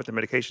can't afford their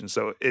medication.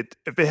 So if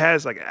it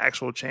has like an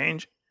actual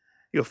change,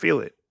 you'll feel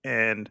it.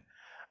 And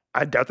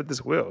I doubt that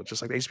this will.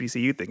 Just like the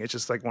HBCU thing, it's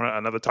just like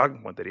another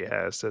talking point that he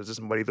has to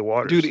just muddy the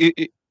waters.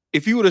 Dude,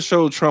 if you would have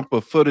showed Trump a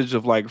footage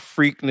of like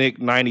Freaknik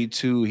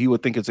 '92, he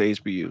would think it's a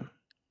HBU.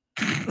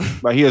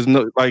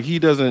 Like he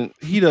doesn't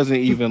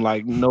even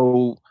like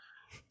know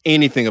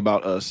anything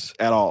about us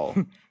at all.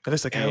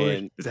 That's like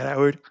Howard. Is that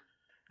Howard?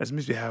 That's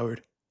Mr.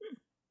 Howard.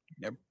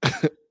 Yep.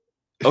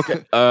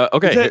 Okay.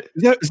 Okay.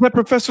 Is that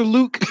Professor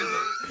Luke?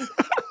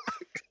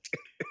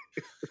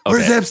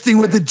 Where's Epstein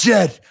with the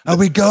jet? Are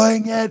we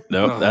going yet?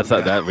 No, that's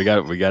not that. We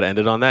got to end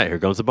it on that. Here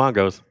comes the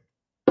bongos.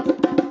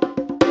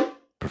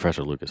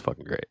 Professor Luke is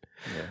fucking great.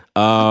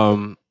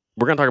 Yeah.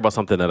 We're gonna talk about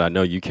something that I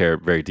know you care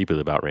very deeply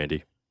about,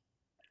 Randy.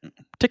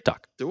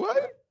 TikTok. Do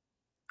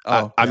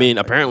I? I mean,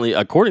 apparently,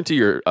 according to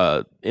your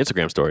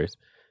Instagram stories,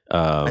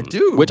 I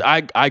do. Which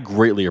I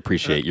greatly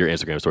appreciate your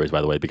Instagram stories,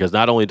 by the way, because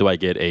not only do I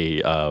get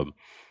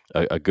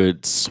a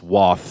good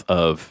swath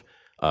of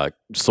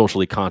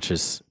socially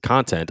conscious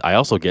content, I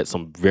also get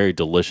some very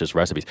delicious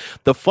recipes.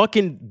 The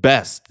fucking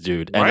best,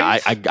 dude. And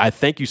right? I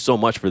thank you so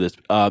much for this.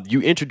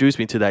 You introduced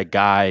me to that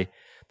guy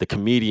the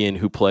comedian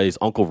who plays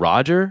Uncle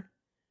Roger.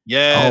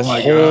 Yes. Oh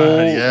my God,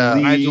 yeah.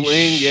 Nigel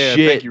Ng, yeah,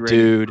 shit, thank you, Randy.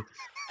 dude.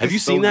 Have you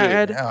It's seen so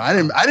that, good. Ed? No,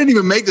 I didn't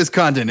even make this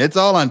content. It's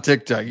all on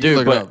TikTok. You Dude,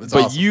 look it up. It's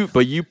awesome.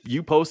 but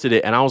you posted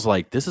it, and I was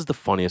like, this is the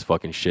funniest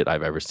fucking shit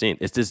I've ever seen.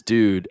 It's this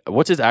dude.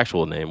 What's his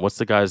actual name? What's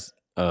the guy's?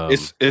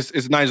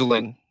 It's Nigel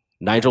Ng.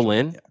 Nigel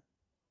Lynn.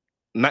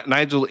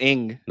 Nigel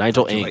Ng.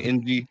 Nigel Ng. Like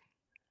NG.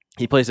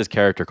 He plays this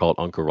character called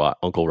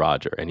Uncle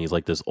Roger, and he's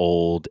like this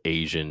old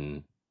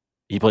Asian.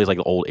 He plays like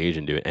an old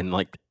Asian dude, and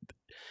like,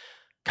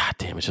 god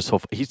damn, it's just so.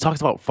 He talks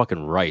about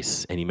fucking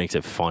rice, and he makes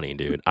it funny,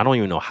 dude. I don't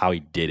even know how he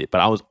did it, but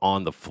I was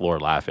on the floor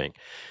laughing.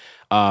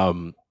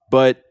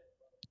 But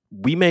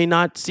we may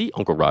not see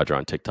Uncle Roger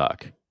on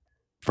TikTok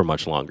for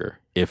much longer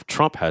if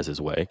Trump has his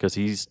way, because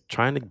he's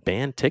trying to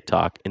ban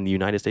TikTok in the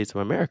United States of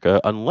America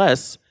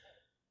unless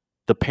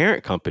the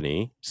parent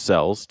company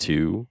sells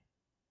to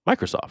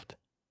Microsoft.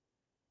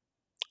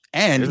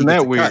 And Isn't he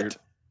gets that a weird? cut.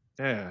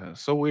 Yeah,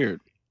 so weird.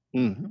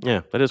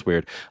 Yeah, that is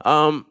weird.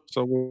 So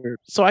weird.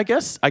 So I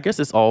guess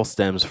this all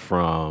stems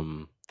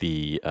from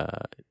the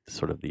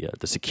sort of the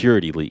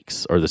security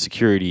leaks or the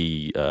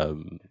security,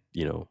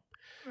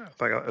 It's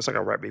like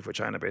a rap beef with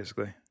China,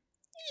 basically.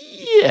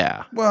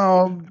 Yeah.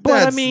 Well, But, I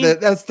that's, mean-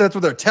 that's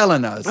what they're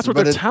telling us. That's what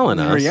but they're telling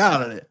in us.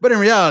 Reality, but in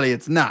reality,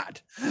 it's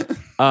not.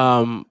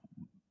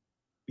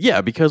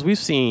 Yeah, because we've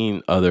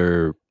seen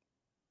other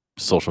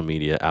social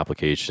media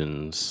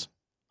applications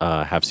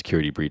have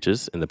security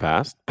breaches in the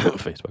past.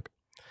 Facebook,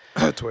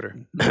 Twitter.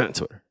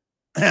 Twitter,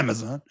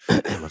 Amazon.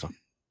 Amazon.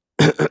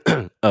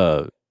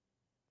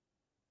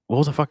 What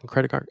was the fucking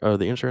credit card?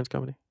 The insurance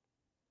company?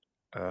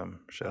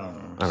 Shit, I don't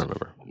know. I don't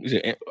remember.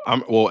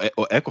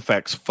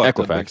 Equifax fucked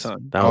up big Equifax.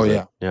 time. That was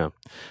Oh, it.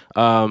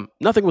 Yeah.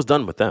 Nothing was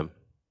done with them,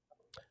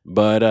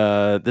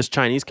 but this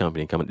Chinese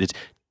company,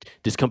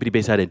 this company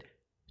based out in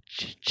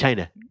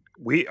China,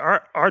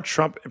 Our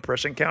Trump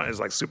impression count is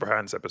like super high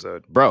in this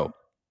episode. bro.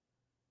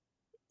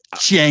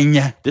 Ching.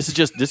 This is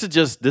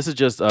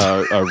just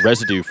a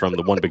residue from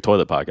the One Big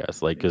Toilet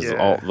podcast. Like, because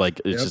all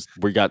like it's just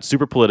we got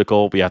super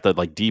political. We have to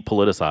like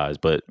depoliticize,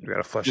 but We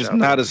gotta flush Just out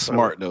not the- as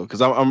smart though, because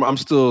I'm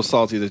still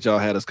salty that y'all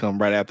had us come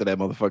right after that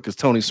motherfucker. Because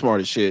Tony's smart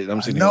as shit.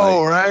 I'm sitting here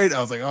No, like, right?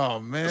 I was like, oh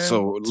man.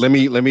 so let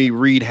me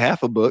read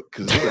half a book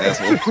because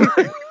asshole.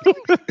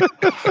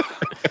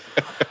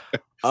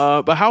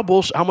 but how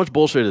much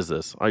bullshit is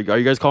this? Are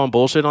you guys calling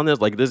bullshit on this?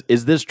 Like,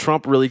 is this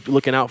Trump really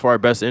looking out for our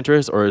best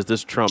interest, or is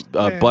this Trump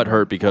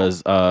butthurt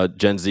because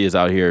Gen Z is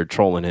out here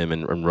trolling him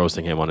and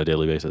roasting him on a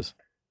daily basis?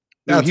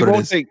 That's he what it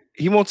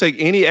won't is. take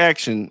any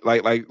action.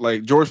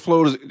 Like George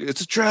Floyd.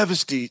 It's a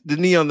travesty. The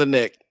knee on the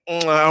neck.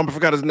 I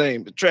forgot his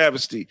name.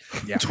 Travesty.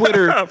 Yeah.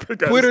 Twitter I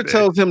forgot his Twitter name.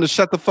 tells him to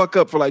shut the fuck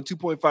up for like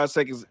 2.5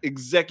 seconds.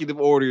 Executive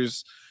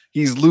orders.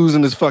 He's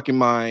losing his fucking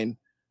mind.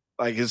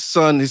 Like his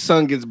son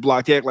gets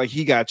blocked. He act like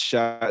he got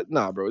shot.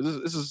 Nah, bro.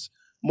 This is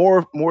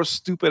more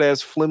stupid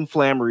ass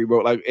flim-flammery, bro.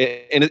 Like,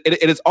 and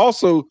it's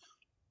also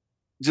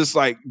just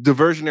like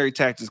diversionary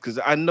tactics because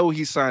I know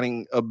he's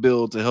signing a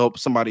bill to help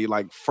somebody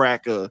like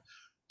frack a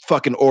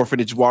fucking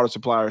orphanage water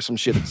supply or some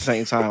shit at the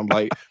same time.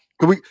 Like,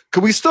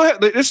 could we still have?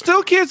 There's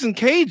still kids in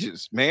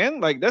cages, man.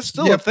 Like that's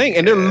still a thing,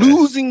 and they're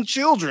losing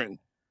children.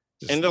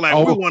 And they're like,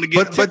 we want to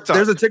get but TikTok.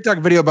 there's a TikTok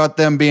video about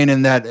them being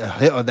in that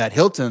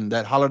Hilton,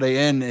 that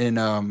Holiday Inn in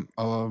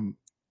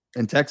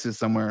Texas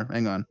somewhere.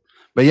 Hang on,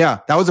 but yeah,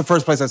 that was the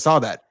first place I saw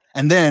that,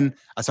 and then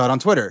I saw it on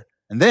Twitter,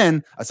 and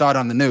then I saw it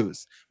on the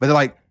news. But they're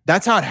like,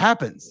 that's how it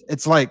happens.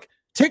 It's like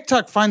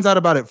TikTok finds out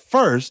about it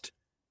first,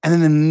 and then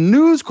the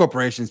news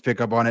corporations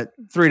pick up on it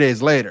 3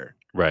 days later.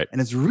 Right.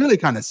 And it's really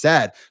kind of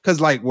sad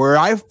because, like, where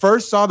I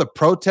first saw the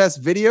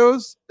protest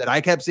videos that I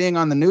kept seeing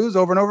on the news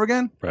over and over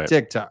again, Right.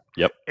 TikTok.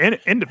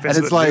 In defense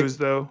of it's the like- news,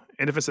 though,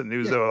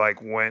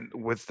 like when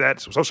with that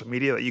social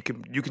media, like you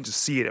can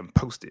just see it and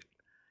post it.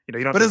 You know,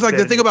 you don't. But have it's to like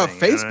the vet thing about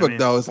anything, you know what I Facebook, mean?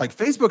 though. It's like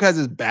Facebook has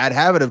this bad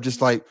habit of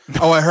just like,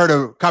 oh, I heard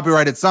a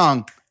copyrighted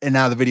song and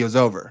now the video's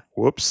over.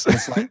 Whoops.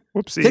 It's like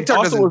Whoopsie. TikTok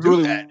also doesn't was do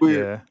really that.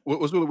 weird. Yeah. What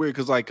was really weird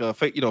because like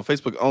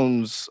Facebook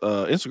owns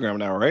Instagram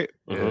now, right?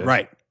 Mhm.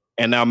 Right.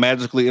 And now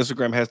magically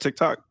Instagram has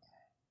TikTok.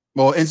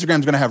 Well,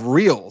 Instagram's going to have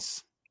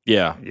reels.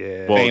 Yeah.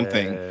 Yeah. Well, Same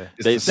thing.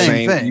 It's They- the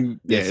Same thing.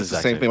 yeah, It's it's the the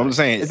exact same same thing. I'm just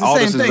saying It's the all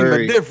same this is thing,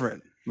 very, but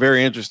different.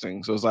 very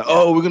interesting. So it's like,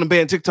 oh, we're gonna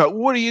ban TikTok.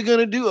 What are you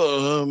gonna do? I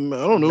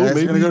don't know. Guys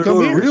Maybe gonna you go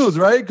come to here. reels,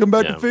 right? Come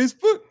back Yeah. to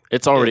Facebook.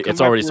 It's already come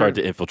it's already back started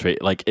where- to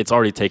infiltrate. Like, it's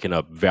already taken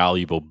up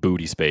valuable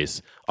booty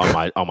space on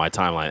my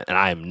timeline, and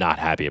I am not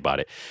happy about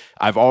it.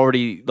 I've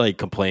already like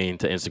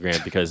complained to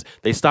Instagram because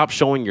they stopped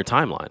showing your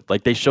timeline.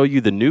 Like, they show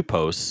you the new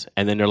posts,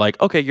 and then they're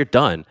like, "Okay, you're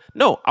done."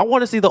 No, I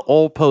want to see the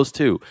old posts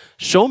too.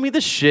 Show me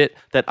the shit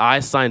that I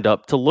signed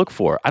up to look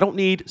for. I don't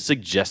need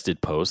suggested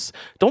posts.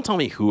 Don't tell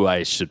me who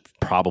I should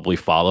probably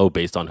follow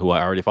based on who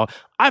I already follow.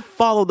 I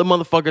follow the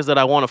motherfuckers that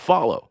I want to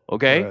follow.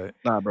 Okay. Right.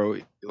 Nah, bro.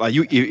 Like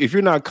if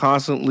you're not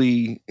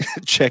constantly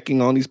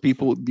checking on these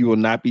people, you will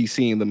not be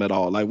seeing them at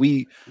all. Like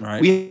we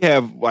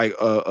have like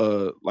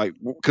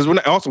because we're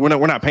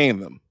not paying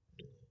them.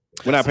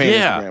 We're not paying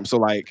Yeah. Instagram.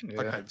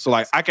 So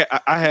like Yeah.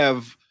 I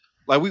have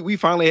Like we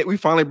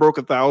finally broke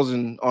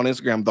 1,000 on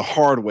Instagram the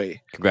hard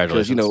way.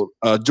 Congratulations.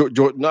 George,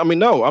 I'm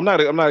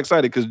not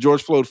excited because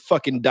George Floyd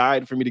fucking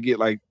died for me to get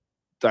like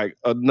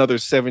another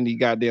 70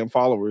 goddamn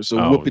followers. So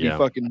whoopity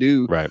fucking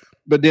do. Right.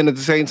 But then at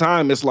the same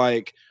time, it's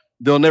like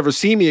they'll never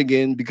see me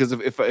again because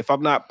if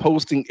I'm not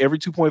posting every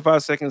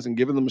 2.5 seconds and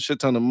giving them a shit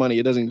ton of money,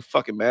 it doesn't even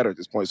fucking matter at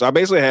this point. So I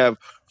basically have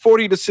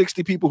 40 to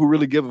 60 people who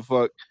really give a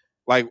fuck.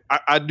 Like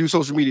I do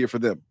social media for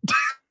them.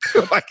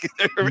 Like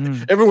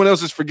everyone else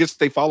just forgets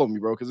they follow me,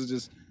 bro.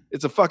 Because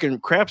it's a fucking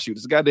crapshoot.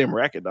 It's a goddamn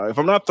racket, dog. If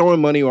I'm not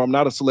throwing money, or I'm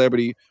not a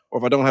celebrity, or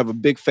if I don't have a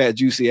big fat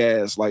juicy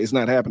ass, like it's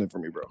not happening for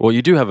me, bro. Well,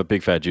 you do have a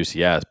big fat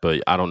juicy ass,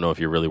 but I don't know if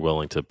you're really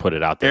willing to put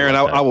it out there. Aaron,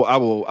 like I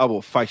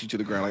will fight you to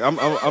the ground.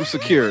 Like I'm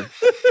secure.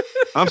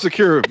 I'm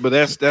secure, but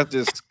that's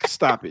just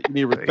stop it. You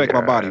need to respect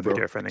my body, bro.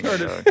 Respect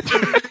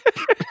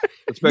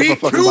my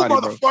fucking body,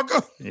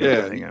 motherfucker.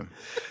 Yeah.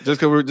 Just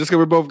because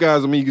we're both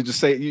guys, I mean, you could just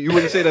say you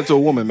wouldn't say that to a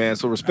woman, man.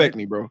 So respect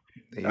me, bro.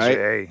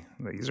 Hey,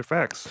 these are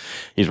facts.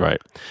 He's right.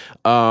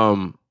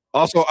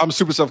 Also, I'm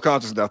super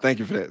self-conscious now. Thank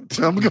you for that.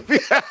 I'm gonna be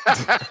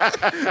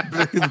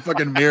the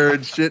fucking mirror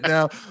and shit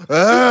now. Do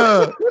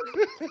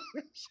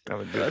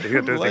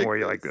the thing where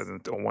you like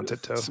on one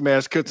tiptoe.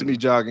 Smash cut to me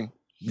jogging.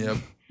 Yep.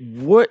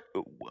 What?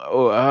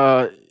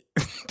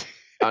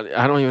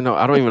 I don't even know.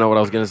 I don't even know what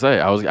I was gonna say.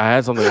 I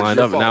had something lined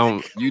up, and now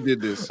you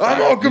did this.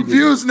 I'm all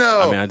confused now.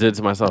 I mean, I did it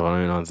to myself. I don't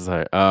even know what to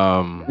say.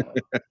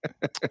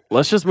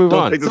 Let's just move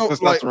on. Take the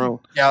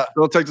testosterone. Yeah.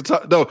 Don't take the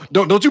top. No,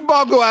 don't you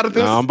boggle out of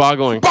this. No, I'm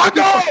boggling.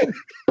 Boggle.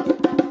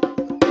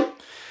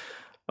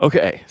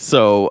 Okay,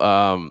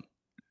 so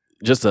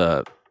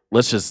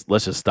let's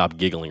just stop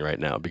giggling right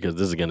now because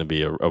this is going to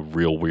be a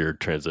real weird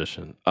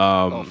transition.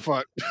 Oh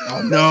fuck!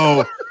 Oh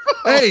no!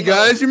 Hey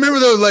guys, you remember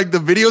those the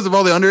videos of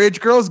all the underage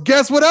girls?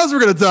 Guess what else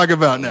we're going to talk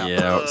about now?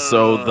 Yeah.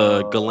 So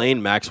the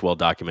Ghislaine Maxwell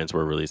documents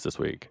were released this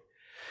week,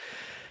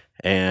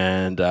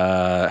 and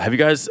have you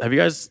guys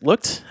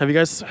looked? Have you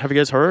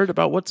guys heard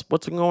about what's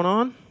been going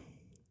on?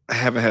 I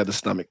haven't had the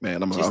stomach,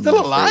 man. She's still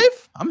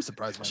alive? I'm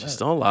surprised by that. She's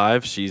still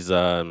alive. She's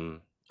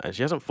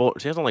she hasn't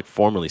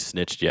formally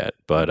snitched yet,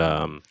 but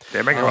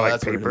they're making her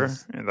paper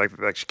and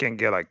like she can't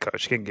get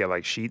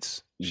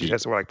sheets. She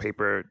has to wear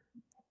paper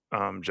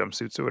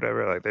jumpsuits or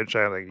whatever. Like they're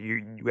trying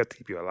you have to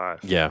keep you alive.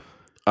 Yeah.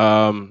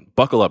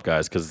 Buckle up,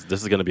 guys, because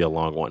this is going to be a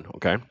long one.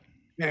 Okay.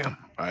 Yeah.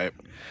 All right.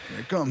 Here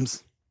it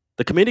comes.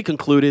 The committee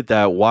concluded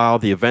that while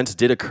the events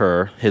did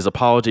occur, his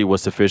apology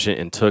was sufficient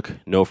and took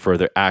no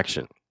further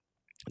action.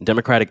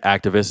 Democratic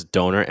activist,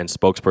 donor, and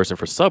spokesperson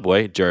for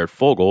Subway, Jared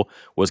Fogle,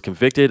 was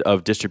convicted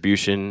of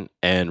distribution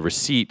and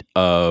receipt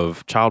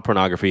of child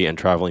pornography and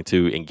traveling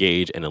to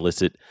engage in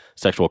illicit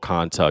sexual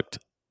conduct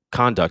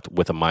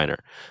with a minor.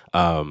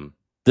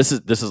 This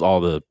is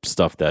all the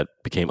stuff that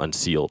became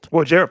unsealed.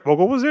 Well, Jared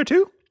Fogle was there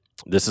too.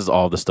 This is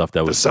all the stuff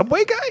that was the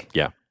Subway guy.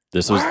 Yeah,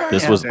 this was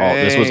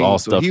all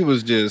stuff. So he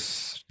was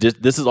just.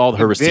 This is all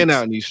her receipts. Been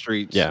out in these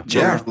streets. Yeah,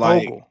 Jared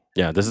Fogle.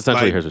 Yeah, this is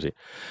essentially her receipt.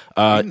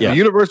 The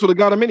universe would have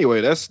got him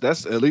anyway. That's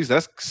at least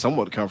that's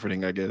somewhat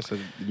comforting, I guess. The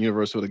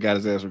universe would have got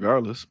his ass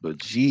regardless. But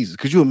Jesus,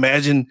 could you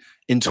imagine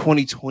in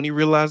 2020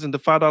 realizing the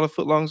 $5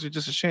 footlongs are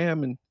just a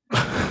sham? And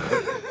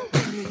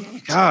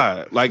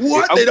God,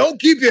 what? They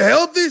don't keep you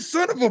healthy,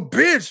 son of a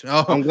bitch.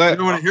 Oh, I'm glad. I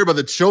don't want to hear about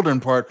the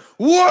children part.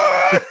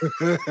 What?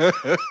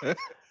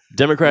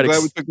 Democratic. I'm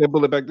glad we took that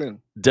bullet back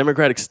then.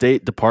 Democratic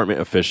State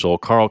Department official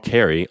Carl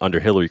Kerry, under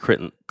Hillary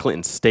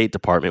Clinton's State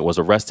Department, was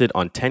arrested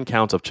on 10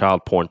 counts of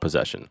child porn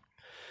possession.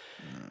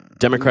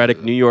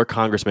 Democratic New York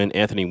Congressman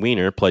Anthony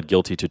Weiner pled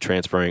guilty to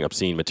transferring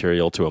obscene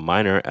material to a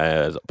minor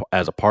as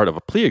a part of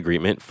a plea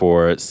agreement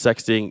for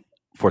sexted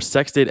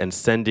and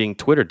sending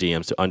Twitter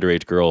DMs to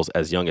underage girls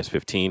as young as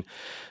 15.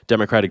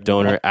 Democratic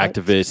donor,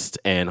 activist,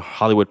 and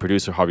Hollywood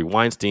producer Harvey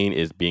Weinstein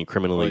is being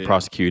criminally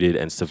prosecuted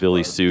and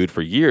civilly sued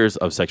for years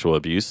of sexual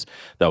abuse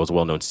that was a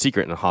well-known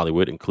secret in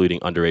Hollywood, including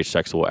underage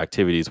sexual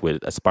activities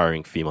with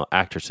aspiring female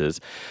actresses.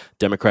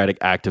 Democratic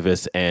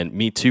activist and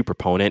Me Too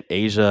proponent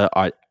Asia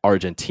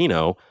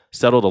Argentino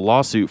settled a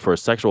lawsuit for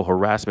sexual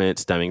harassment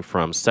stemming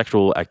from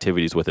sexual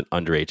activities with an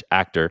underage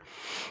actor.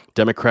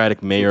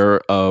 Democratic mayor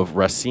of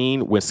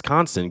Racine,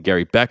 Wisconsin,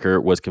 Gary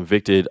Becker, was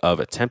convicted of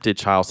attempted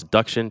child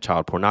seduction,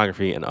 child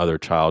pornography, and other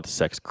child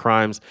sex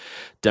crimes.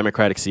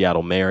 Democratic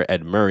Seattle mayor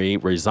Ed Murray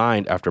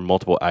resigned after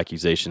multiple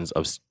accusations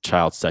of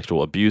child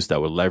sexual abuse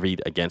that were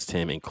levied against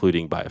him,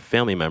 including by a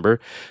family member.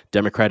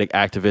 Democratic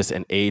activist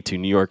and aide to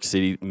New York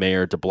City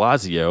Mayor de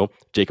Blasio,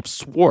 Jacob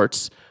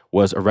Schwartz,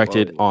 was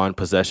arrested on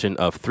possession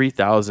of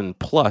 3,000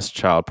 plus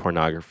child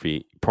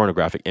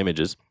pornographic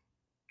images.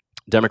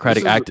 This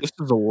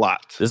is a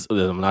lot.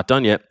 I'm not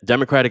done yet.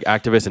 Democratic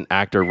activist and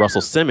actor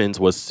Russell Simmons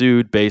was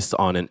sued based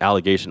on an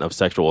allegation of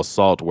sexual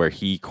assault where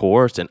he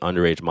coerced an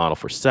underage model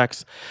for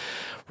sex.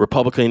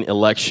 Republican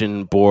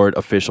election board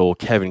official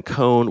Kevin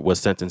Cohn was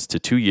sentenced to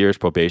 2 years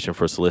probation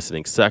for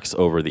soliciting sex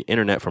over the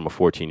internet from a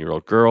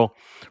 14-year-old girl.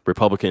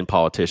 Republican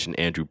politician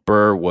Andrew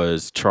Burr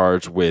was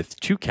charged with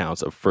 2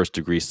 counts of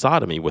first-degree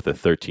sodomy with a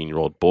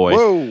 13-year-old boy.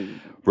 Whoa.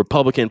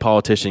 Republican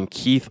politician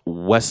Keith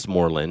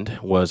Westmoreland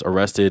was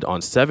arrested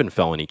on 7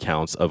 felony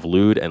counts of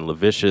lewd and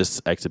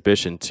lascivious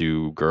exhibition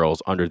to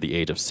girls under the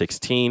age of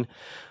 16.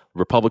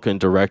 Republican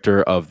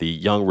director of the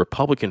Young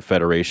Republican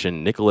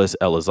Federation, Nicholas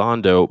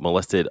Elizondo,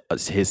 molested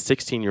his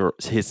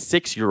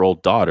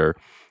 6-year-old daughter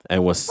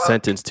and was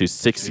sentenced to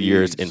 6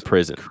 years in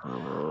prison.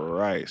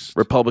 Christ.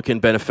 Republican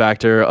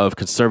benefactor of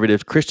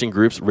conservative Christian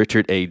groups,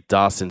 Richard A.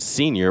 Dawson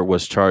Sr.,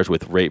 was charged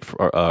with rape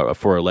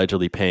for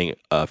allegedly paying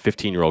a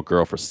 15-year-old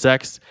girl for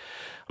sex.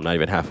 I'm not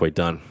even halfway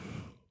done.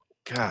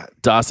 God.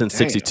 Dawson,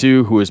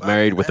 62, who is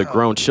married with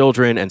grown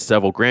children and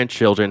several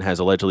grandchildren, has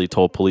allegedly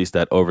told police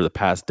that over the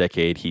past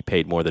decade, he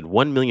paid more than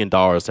 $1 million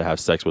to have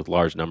sex with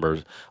large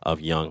numbers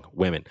of young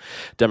women.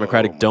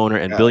 Democratic donor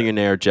and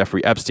billionaire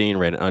Jeffrey Epstein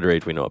ran an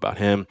underage. We know about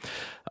him.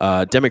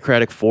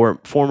 Democratic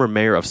former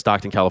mayor of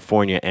Stockton,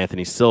 California,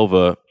 Anthony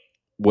Silva,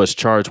 was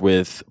charged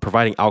with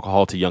providing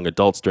alcohol to young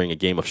adults during a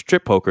game of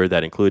strip poker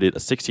that included a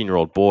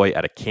 16-year-old boy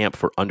at a camp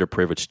for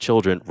underprivileged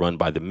children run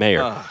by the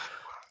mayor.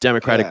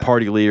 Democratic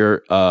Party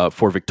leader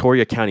for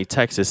Victoria County,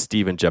 Texas,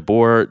 Stephen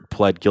Jabbour,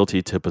 pled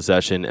guilty to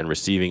possession and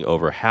receiving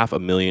over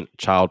 500,000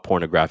 child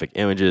pornographic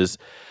images.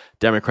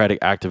 Democratic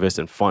activist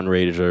and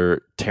fundraiser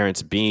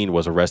Terrence Bean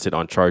was arrested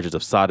on charges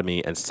of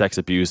sodomy and sex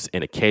abuse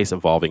in a case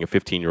involving a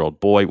 15-year-old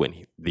boy.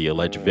 When the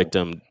alleged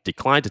victim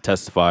declined to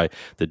testify,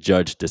 the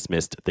judge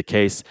dismissed the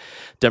case.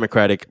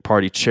 Democratic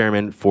Party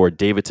chairman for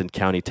Davidson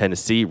County,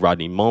 Tennessee,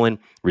 Rodney Mullen,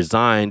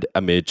 resigned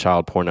amid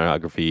child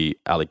pornography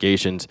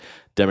allegations.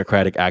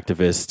 Democratic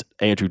activist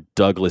Andrew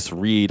Douglas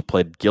Reed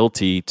pled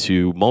guilty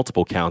to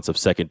multiple counts of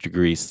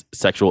second-degree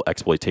sexual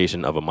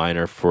exploitation of a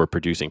minor for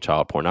producing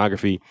child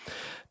pornography.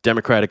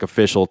 Democratic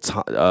official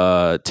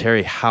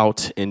Terre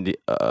Haute,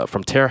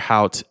 from Terre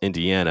Haute,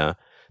 Indiana,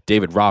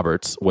 David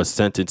Roberts, was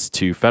sentenced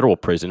to federal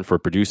prison for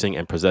producing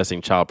and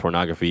possessing child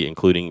pornography,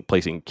 including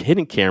placing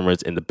hidden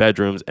cameras in the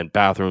bedrooms and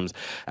bathrooms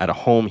at a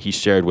home he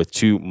shared with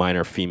 2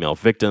 minor female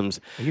victims.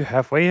 Are you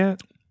halfway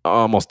yet?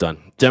 Almost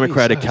done.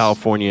 Democratic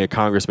California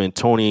Congressman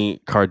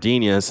Tony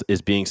Cardenas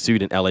is being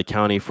sued in LA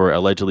County for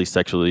allegedly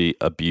sexually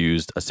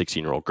abused a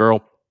 16-year-old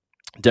girl.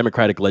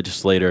 Democratic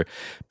legislator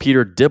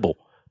Peter Dibble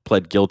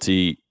pled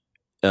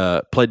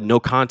no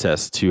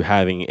contest to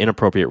having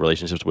inappropriate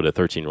relationships with a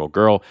 13-year-old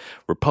girl.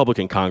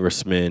 Republican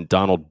Congressman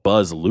Donald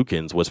Buzz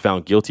Lukens was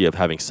found guilty of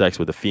having sex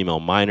with a female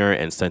minor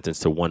and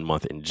sentenced to 1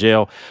 month in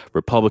jail.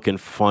 Republican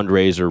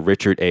fundraiser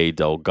Richard A.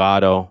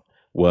 Delgado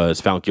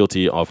was found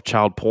guilty of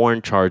child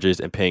porn charges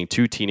and paying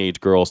 2 teenage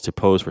girls to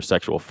pose for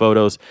sexual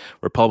photos.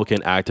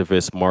 Republican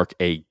activist Mark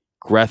A.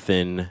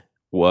 Grethen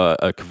was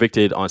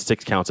convicted on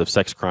 6 counts of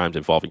sex crimes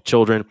involving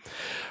children.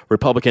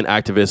 Republican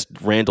activist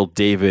Randall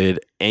David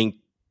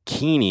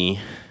Ankeny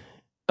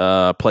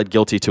pled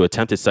guilty to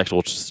attempted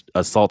sexual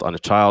assault on a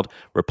child.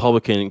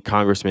 Republican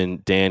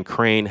Congressman Dan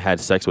Crane had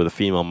sex with a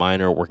female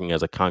minor working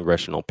as a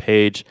congressional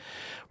page.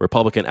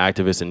 Republican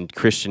activist and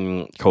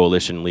Christian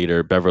Coalition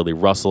leader Beverly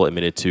Russell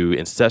admitted to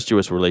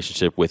incestuous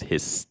relationship with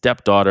his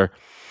stepdaughter.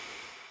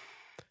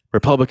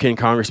 Republican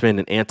Congressman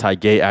and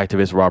anti-gay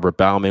activist Robert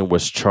Bauman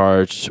was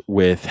charged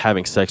with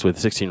having sex with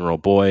a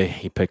 16-year-old boy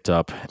he picked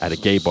up at a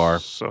gay bar.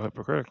 So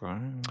hypocritical.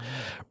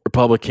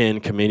 Republican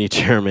Committee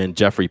Chairman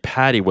Jeffrey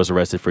Patty was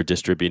arrested for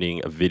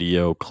distributing a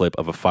video clip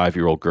of a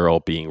 5-year-old girl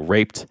being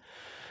raped.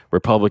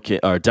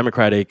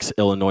 Democratic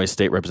Illinois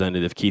State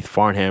Representative Keith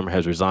Farnham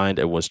has resigned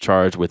and was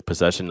charged with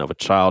possession of a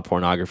child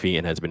pornography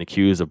and has been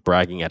accused of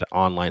bragging at an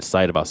online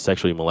site about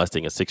sexually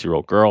molesting a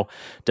 6-year-old girl.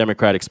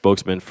 Democratic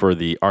spokesman for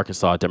the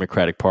Arkansas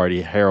Democratic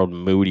Party, Harold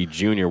Moody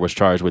Jr., was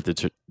charged with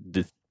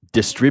the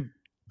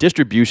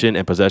distribution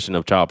and possession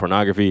of child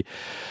pornography.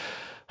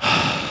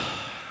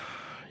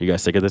 You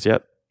guys sick of this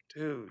yet?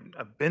 Dude,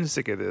 I've been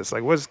sick of this.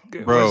 Like, what's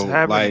Bro,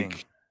 happening?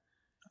 like,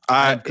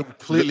 I'm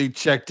completely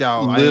checked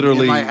out.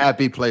 Literally, I'm in my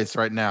happy place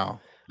right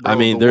now. I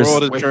mean, the there's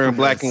world has turned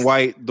black and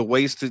white. The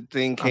wasted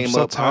thing came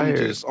so up. tired. I'm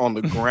just on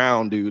the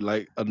ground, dude.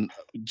 Like,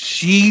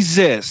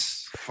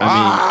 Jesus.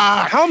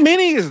 I How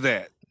many is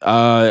that?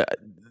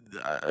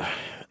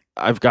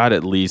 I've got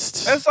at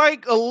least. That's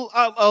like a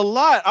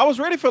lot. I was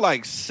ready for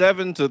like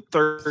 7 to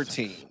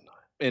 13.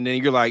 And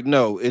then you're like,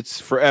 no, it's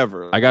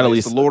forever. I got at It's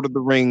least the Lord of the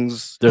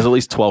Rings. There's at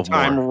least 12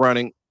 time more.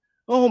 running.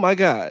 Oh my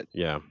God.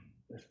 Yeah.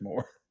 There's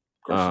more.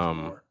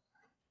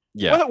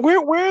 Yeah.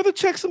 Where are the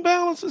checks and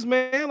balances,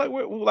 man?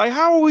 Like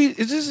how are we?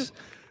 Is this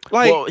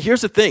like? Well,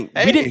 here's the thing.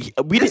 Hey,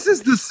 we this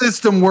is the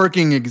system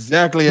working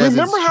exactly as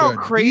Remember it how should.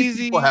 crazy- These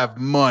people have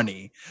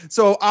money,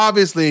 so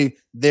obviously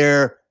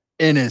they're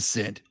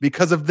innocent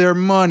because of their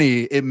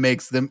money. It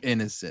makes them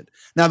innocent.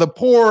 Now the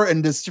poor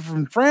and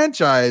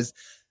disenfranchised,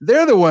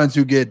 they're the ones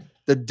who get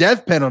the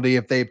death penalty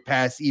if they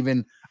pass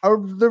even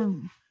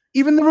the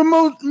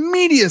remote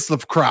medius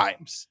of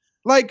crimes,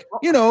 like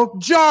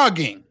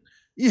jogging.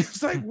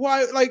 It's like,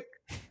 why? Like,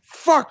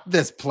 fuck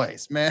this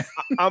place, man.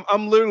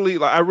 I'm literally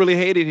like, I really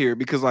hate it here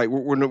because like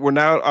we're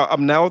now.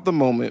 I'm now at the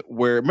moment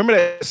where, remember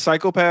that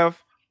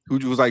psychopath who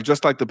was like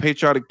just like the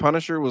patriotic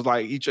Punisher was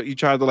like he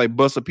tried to like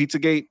bust a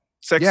Pizzagate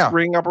sex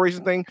ring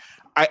operation thing.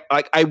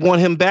 I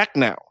want him back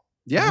now.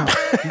 Yeah,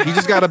 he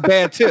just got a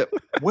bad tip.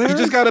 He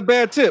just got a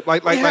bad tip.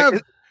 Like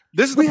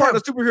this is the part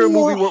of the superhero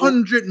movie where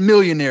 400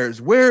 millionaires.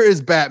 Where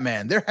is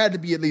Batman? There had to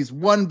be at least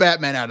one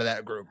Batman out of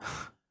that group.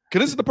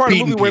 Because this is the part of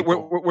the movie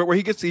where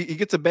he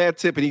gets a bad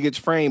tip and he gets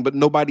framed, but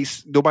nobody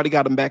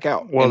got him back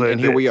out. Well, and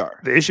here we are.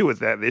 The issue with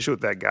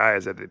that guy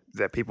is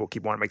that people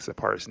keep wanting to make it a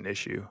partisan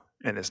issue,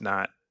 and it's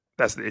not.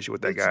 That's the issue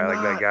with that guy.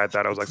 Like that guy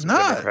thought it was like some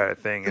Democratic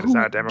thing, and it's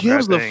not a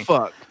Democratic thing.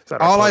 Fuck?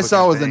 All I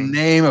saw was the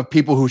name of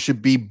people who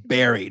should be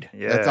buried.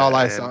 Yeah, that's all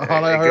I saw.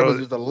 All I heard was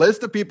just a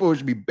list of people who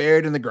should be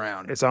buried in the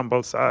ground. It's on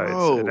both sides,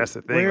 and that's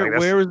the thing.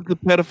 Where is the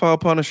pedophile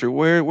Punisher?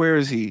 Where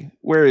is he?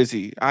 Where is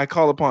he? I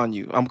call upon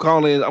you. I'm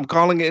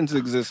calling it into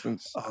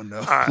existence. Oh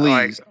no,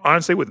 please.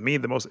 Honestly, with me,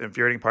 the most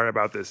infuriating part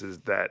about this is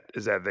that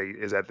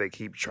they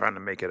keep trying to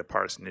make it a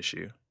partisan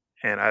issue,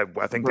 and I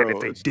think that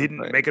if they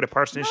didn't make it a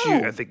partisan issue,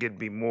 I think it'd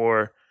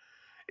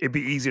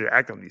be easier to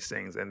act on these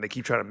things. And they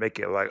keep trying to make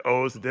it like,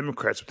 oh, it's the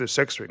Democrats with their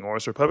sex ring, or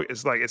it's Republicans.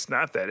 It's like, it's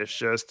not that. It's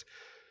just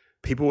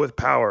people with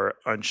power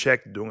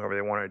unchecked doing whatever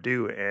they want to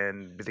do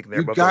and be thinking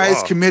they're above the law. You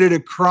guys committed a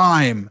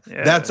crime.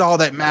 Yeah. That's all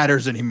that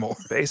matters anymore.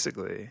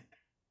 Basically.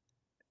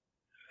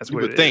 That's you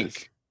what would it think.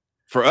 is.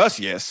 For us,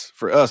 yes.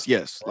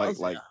 Yeah.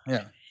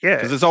 Yeah.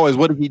 Because it's always,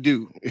 what did he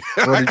do?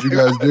 What did you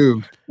guys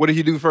do? What did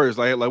he do first?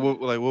 How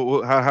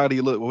did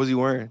he look? What was he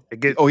wearing?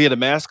 He had a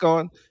mask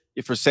on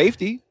for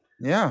safety.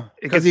 Yeah,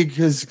 because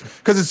his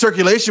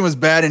circulation was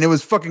bad and it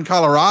was fucking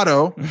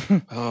Colorado.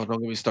 Oh, don't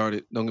get me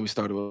started.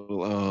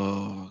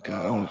 Oh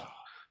God, I'm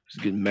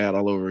just getting mad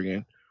all over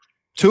again.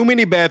 Too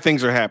many bad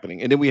things are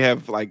happening, and then we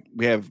have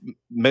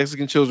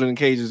Mexican children in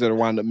cages that are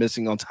wound up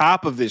missing on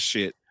top of this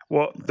shit.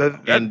 Well,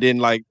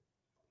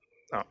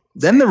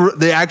 then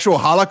the actual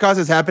Holocaust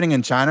is happening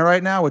in China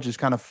right now, which is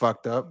kind of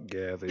fucked up.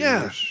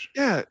 Yeah.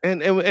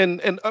 And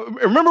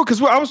remember,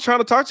 because I was trying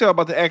to talk to you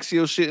about the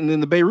Axios shit, and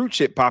then the Beirut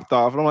shit popped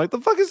off, and I'm like, the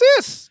fuck is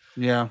this?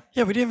 Yeah,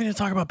 we didn't even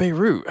talk about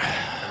Beirut.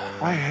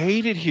 I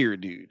hate it here,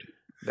 dude.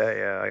 I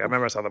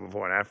remember I saw that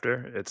before and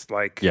after. It's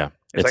like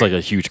it's like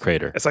a huge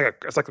crater. It's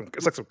like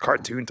some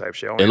cartoon type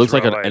shit. It looks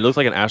like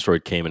an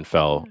asteroid came and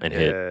fell and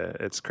hit.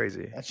 Yeah, it's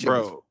crazy. That shit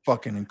was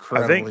fucking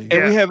incredible.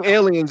 And we have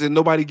aliens and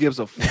nobody gives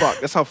a fuck.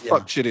 That's how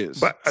fucked shit is.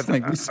 But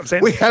I'm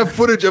saying we have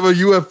footage of a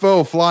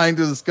UFO flying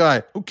through the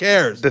sky. Who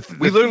cares?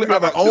 We literally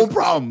have our own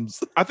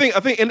problems. I think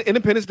in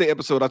Independence Day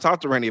episode, I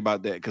talked to Randy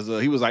about that because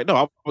he was like, "No,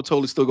 I would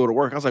totally still go to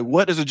work." I was like,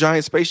 "What? There's a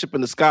giant spaceship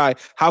in the sky.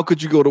 How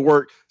could you go to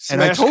work?"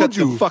 And I told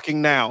you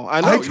fucking now. I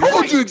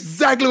told you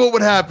exactly what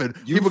would happen.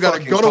 People got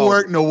to go to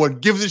work. No one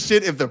gives a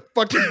shit if the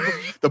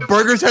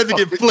burgers had to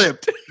get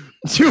flipped.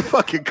 You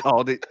fucking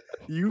called it.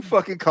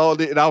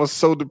 And I was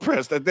so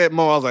depressed at that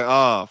moment. I was like,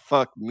 "Oh,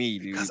 fuck me,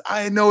 dude." Because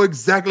I know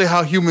exactly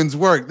how humans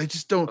work. They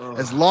just don't.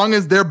 As long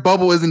as their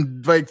bubble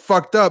isn't like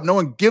fucked up, no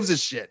one gives a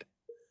shit.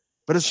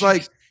 But it's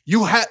like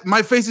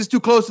my face is too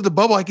close to the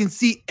bubble. I can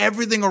see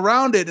everything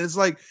around it. And it's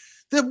like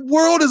the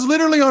world is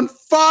literally on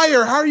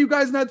fire. How are you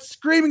guys not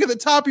screaming at the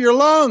top of your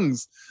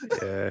lungs?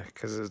 Yeah,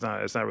 because it's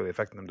not really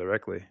affecting them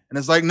directly. And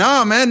it's like,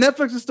 nah, man,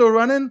 Netflix is still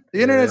running.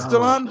 The internet's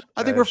still on.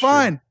 I think we're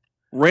fine.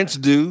 Rents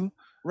due,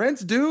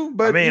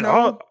 but I mean,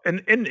 all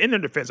in their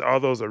defense,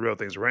 all those are real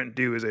things. Rent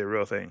due is a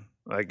real thing.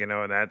 Like, and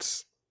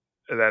that's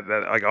that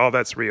like all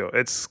that's real.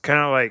 It's kind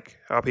of like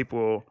how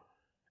people.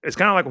 It's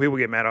kind of like when people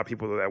get mad at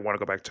people that want to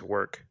go back to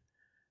work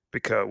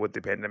because with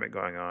the pandemic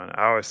going on.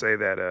 I always say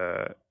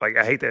that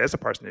I hate that it's a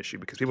partisan issue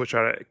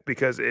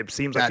because it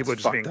seems like people are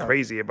just being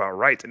crazy about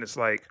rights, and it's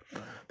like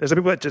there's some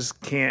people that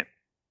just can't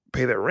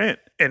pay their rent,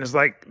 and it's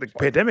like the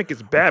pandemic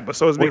is bad, but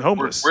so is being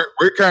homeless.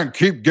 We can't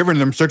keep giving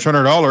them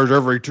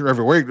 $600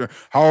 every week.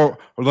 How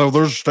they'll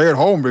just stay at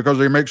home because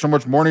they make so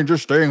much money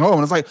just staying home.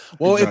 And it's like,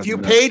 well, if you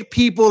paid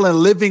people a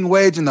living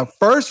wage in the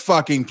first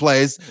fucking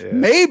place,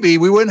 maybe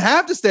we wouldn't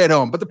have to stay at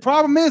home. But the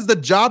problem is the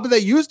job that they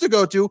used to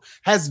go to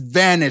has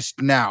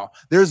vanished now.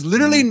 There's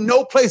literally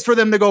no place for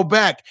them to go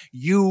back.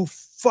 You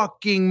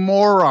fucking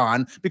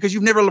moron, because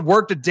you've never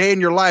worked a day in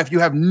your life. You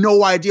have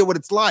no idea what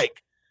it's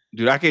like.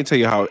 Dude, I can't tell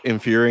you how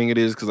infuriating it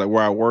is because like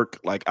where I work,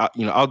 like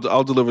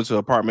I'll deliver to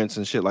apartments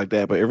and shit like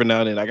that. But every now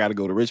and then I got to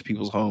go to rich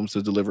people's homes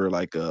to deliver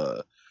like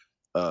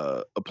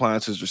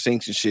appliances or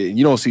sinks and shit. And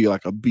you don't see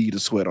like a bead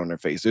of sweat on their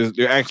face.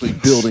 They're actually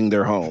building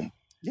their home,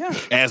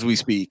 as we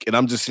speak. And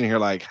I'm just sitting here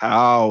like,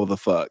 how the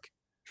fuck?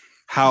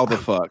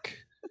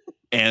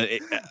 And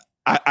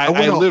I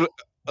literally,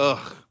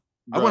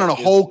 I went on a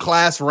whole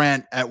class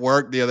rant at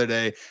work the other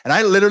day, and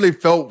I literally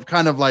felt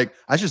kind of like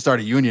I should start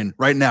a union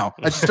right now.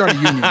 I should start a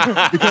union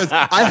because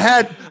I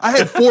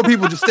had 4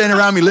 people just standing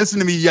around me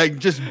listening to me like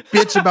just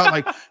bitch about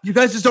like, you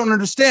guys just don't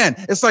understand.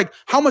 It's like,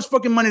 how much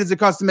fucking money does it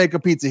cost to make a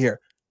pizza here?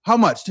 How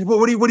much?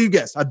 What do you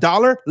guess?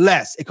 $1?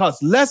 Less. It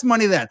costs less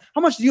money than.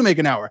 How much do you make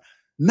an hour?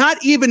 Not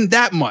even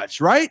that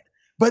much, right?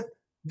 But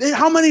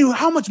how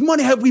much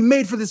money have we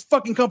made for this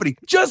fucking company?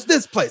 Just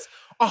this place.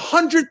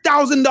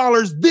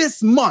 $100,000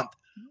 this month.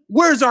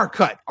 Where's our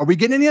cut? Are we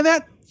getting any of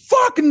that?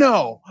 Fuck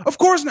no. Of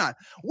course not.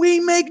 We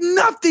make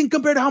nothing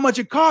compared to how much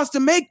it costs to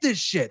make this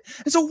shit.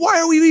 And so why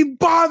are we even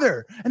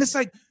bother? And it's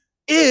like,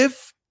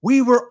 if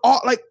we were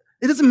all like,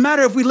 It doesn't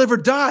matter if we live or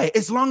die.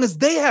 As long as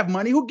they have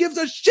money, who gives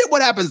a shit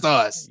what happens to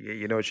us?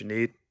 You know what you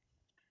need?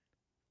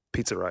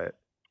 Pizza Riot.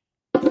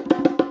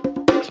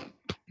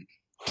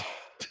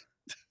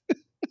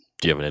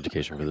 Do you have an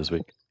education for this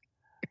week?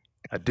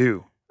 I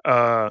do.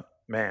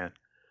 Man.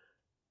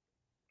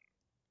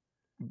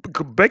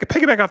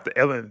 Piggyback off the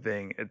Ellen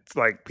thing. It's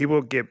like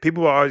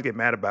people always get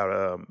mad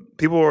about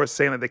people are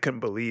saying that they couldn't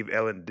believe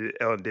Ellen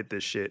did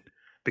this shit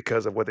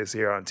because of what they see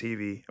her on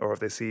TV or if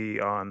they see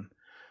on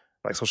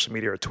like social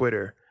media or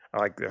Twitter,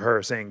 like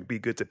her saying be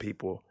good to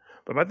people.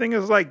 But my thing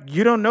is like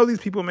you don't know these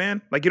people,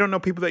 man. Like you don't know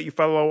people that you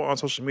follow on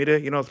social media.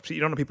 You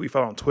don't know people you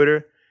follow on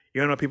Twitter.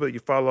 You don't know people that you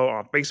follow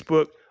on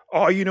Facebook.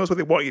 All you know is what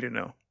they want you to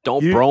know.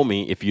 Don't bro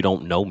me if you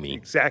don't know me.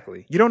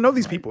 Exactly. You don't know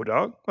these people,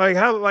 dog.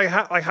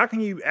 How can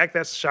you act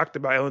that shocked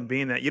about Ellen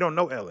being that? You don't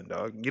know Ellen,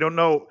 dog. You don't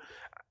know.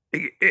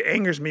 It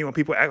angers me when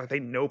people act like they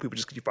know people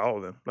just because you follow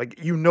them.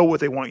 Like you know what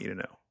they want you to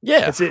know.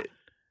 Yeah, that's it.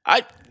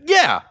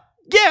 Yeah.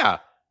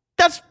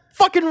 That's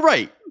fucking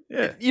right.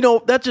 Yeah. You know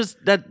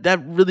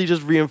that really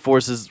just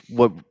reinforces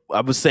what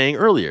I was saying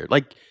earlier.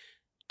 Like.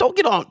 Don't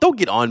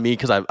get on me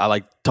because I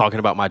like talking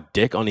about my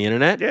dick on the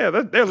internet. Yeah,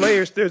 there are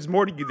layers. There's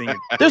more to you than you.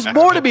 There's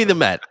more to me than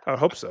that. I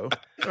hope so.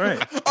 All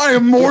right. I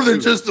am more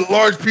than just a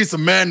large piece of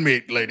man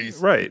meat, ladies.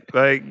 Right.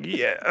 Like,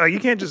 yeah, you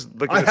can't just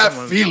look at I have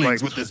someone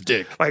feelings like, with this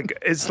dick. Like,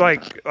 it's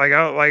like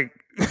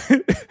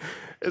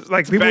it's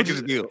like people Package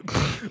just deal.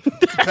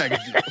 Package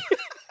deal.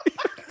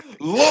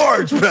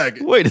 Large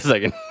package. Wait a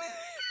second.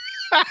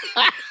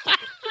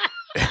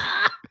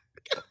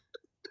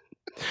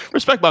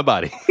 Respect my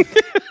body.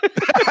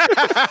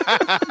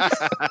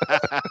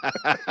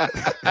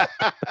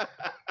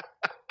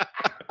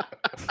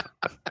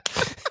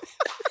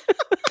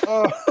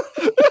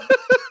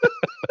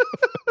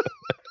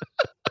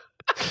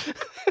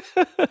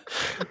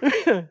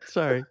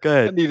 Sorry, go I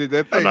ahead. needed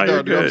that thing. No,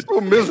 you're Dude, I'm good.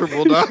 so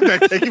miserable, dog.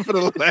 Thank you for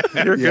the laugh.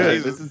 You're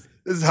good. This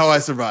is how I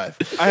survive.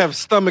 I have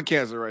stomach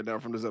cancer right now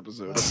from this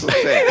episode. I'm so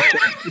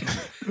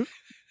sad.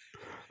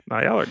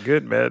 Nah, y'all are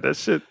good, man. That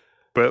shit.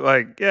 But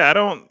like, yeah, I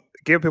don't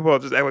give people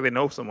just act like they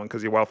know someone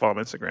because you follow them on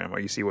Instagram or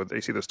you see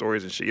the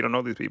stories and shit. You don't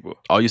know these people.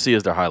 All you see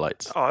is their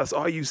highlights. Oh, that's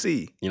all you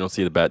see. You don't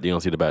see the bad. You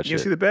don't see the bad You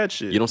shit. see the bad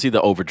shit. You don't see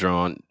the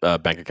overdrawn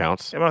bank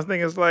accounts. And my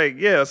thing is like,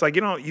 yeah, it's like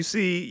you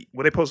see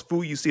when they post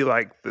food, you see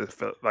like this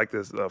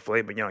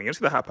filet mignon. You don't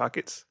see the hot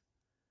pockets.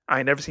 I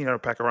ain't never seen a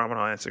pack of ramen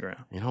on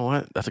Instagram, You know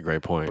what? That's a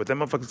great point. but them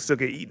motherfuckers still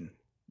get eaten.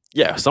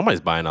 Yeah,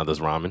 somebody's buying all this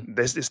ramen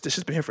This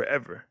shit's been here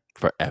forever.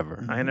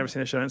 forever. I ain't never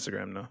seen that shit on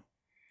Instagram though.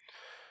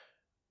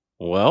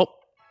 Well,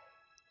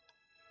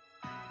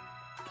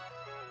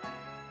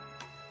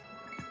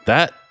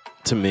 that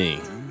to me,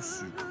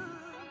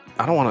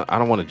 I don't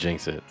want to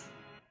jinx it.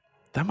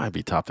 That might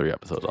be top 3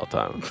 episodes all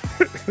time.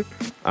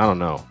 I don't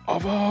know.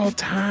 Of all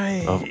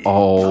time. Of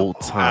all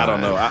time. I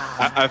don't know.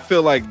 I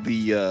feel like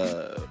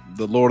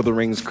the Lord of the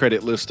Rings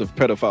credit list of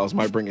pedophiles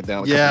might bring it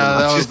down. Yeah,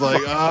 that was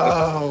like,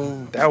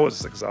 oh, That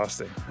was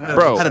exhausting.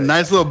 Bro. Had a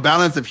nice little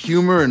balance of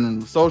humor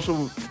and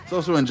social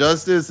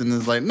injustice, and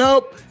it's like,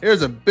 nope,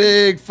 here's a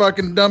big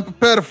fucking dump of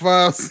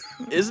pedophiles.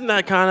 Isn't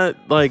that kind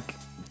of like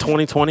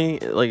 2020,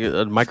 like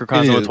a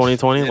microcosm It of is.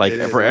 2020? Like it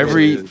is. for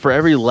It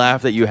every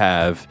laugh that you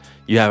have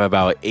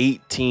about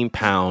 18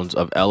 pounds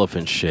of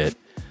elephant shit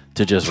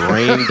to just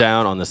rain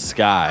down on the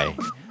sky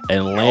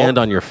and land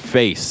on your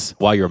face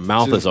while your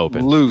mouth is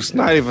open. Loose,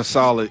 not even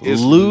solid.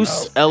 It's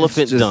Loose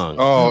elephant It's just- dung.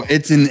 Oh,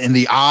 it's in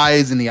the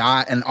eyes,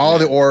 and all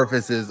the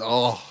orifices.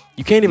 Oh,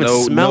 You can't even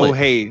smell it.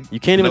 Hay. You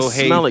can't even No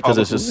hay smell it because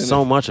there's follicles just in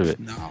so it. much of it.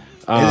 no.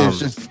 Um,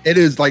 it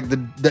is like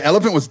the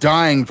elephant was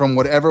dying from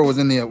whatever was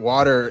in the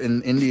water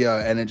in India,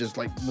 and it just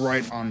like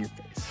right on your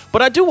face.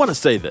 But I do want to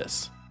say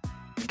this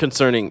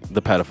concerning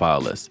the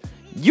pedophile list.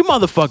 You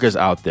motherfuckers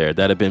out there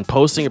that have been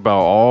posting about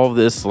all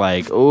this,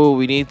 like, oh,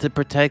 we need to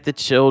protect the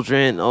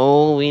children.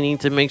 Oh, we need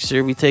to make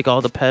sure we take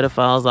all the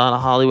pedophiles out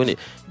of Hollywood.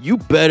 You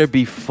better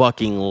be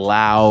fucking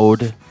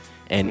loud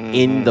and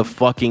in the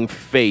fucking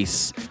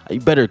face. You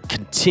better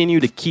continue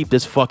to keep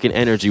this fucking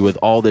energy with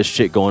all this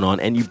shit going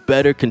on. And you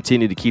better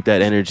continue to keep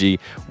that energy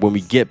when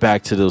we get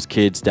back to those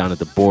kids down at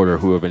the border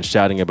who have been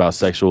shouting about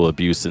sexual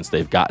abuse since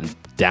they've gotten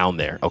down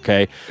there,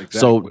 okay?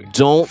 So Exactly.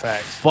 don't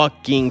Facts.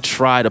 fucking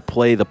try to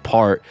play the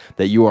part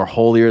that you are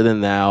holier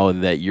than thou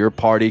and that your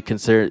party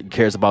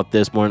cares about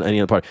this more than any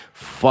other party.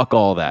 Fuck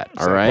all that,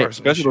 all right?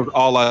 Especially with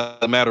all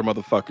that matter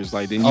motherfuckers.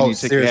 Like, then you Oh, need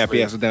to take your happy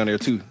seriously. asses down there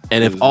too.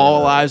 And if 'Cause,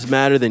 all lives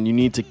matter, then you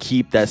need to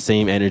keep that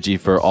same energy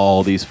for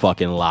all these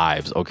fucking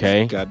lives,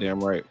 okay?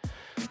 goddamn right.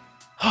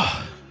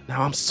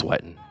 Now I'm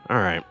sweating. All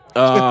right.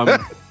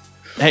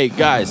 Hey,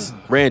 guys,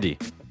 Randy,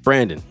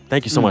 Brandon,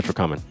 thank you so much for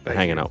coming and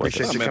hanging out with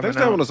Appreciate us. you Man, coming thanks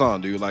for having out. us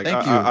on, dude. Like,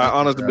 Thank you. I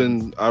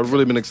honestly I've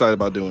really been excited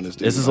about doing this.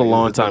 Dude. This is a Like,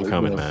 long it's time been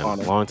coming, an man.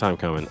 honor. Long time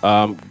coming.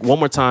 One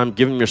more time,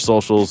 give them your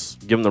socials,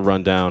 give them the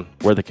rundown.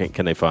 Where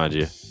can they find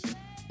you?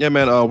 Yeah,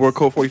 man. We're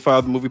Code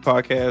 45, the movie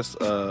podcast.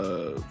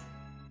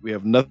 We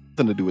have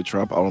nothing to do with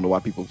Trump. I don't know why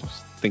people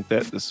think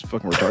that. This is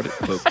fucking retarded.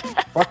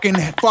 But Fucking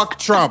fuck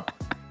Trump.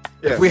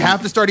 If we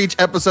have to start each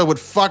episode with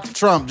 "fuck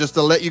Trump" just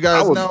to let you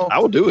guys know, I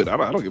will do it. I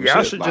don't give a shit.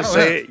 Y'all should just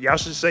say y'all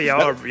should say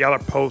y'all are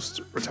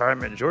post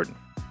retirement Jordan.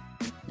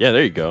 Yeah,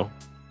 there you go.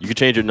 You could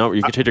change your number.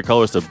 You could change your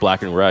colors to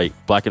black and red.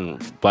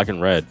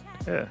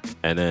 Yeah.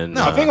 And then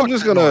I think I'm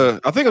just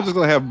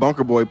gonna have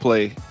Bunker Boy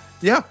play.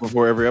 Yeah.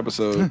 Before every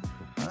episode.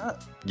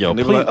 Yo, and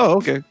they'll please, be like, oh,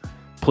 okay.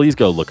 Please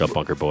go look up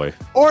Bunker Boy.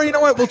 Or you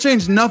know what? We'll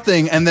change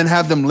nothing and then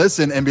have them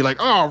listen and be like,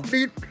 "Oh,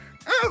 dude,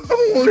 I don't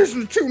want to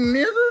listen to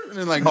niggers." And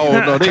then like, oh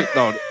no,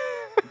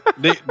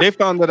 they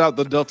found that out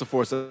the Delta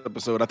Force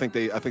episode. I think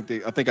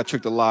I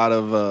tricked a lot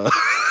of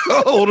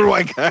older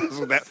white guys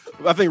with that.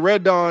 I think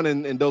Red Dawn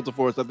and Delta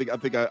Force. I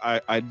think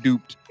I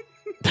duped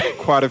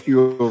quite a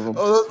few of them.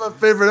 Oh, that's my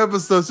favorite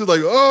episode. She's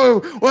like,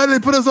 "Oh, why did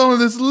they put us on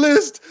this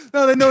list?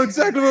 Now they know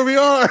exactly where we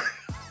are."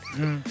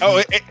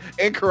 Oh,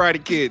 and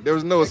Karate Kid. There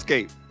was no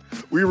escape.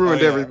 We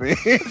ruined everything.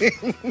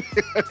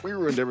 We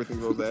ruined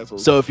everything. Those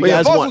assholes. So if you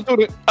guys want,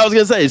 I was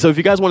gonna say, so if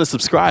you guys want to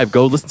subscribe,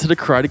 go listen to the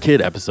Karate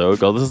Kid episode.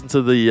 Go listen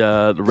to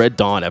the Red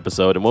Dawn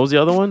episode. And what was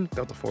the other one?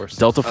 Delta Force.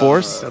 Delta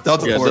Force. Yeah,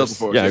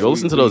 go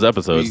listen to those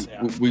episodes.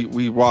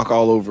 We rock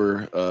all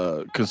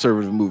over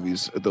conservative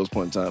movies at those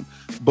points in time.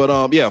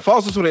 But yeah, follow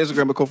us on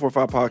Instagram at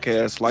Code45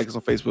 Podcast. Like us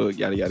on Facebook.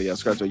 Yada yada yada.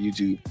 Subscribe to our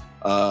YouTube.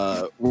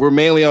 We're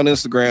mainly on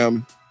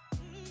Instagram.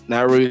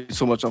 Not really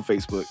so much on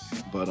Facebook.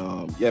 But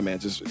yeah, man,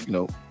 just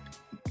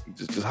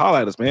just holler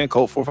at us, man.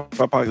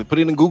 Code45 Podcast. Put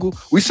it in Google.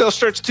 We sell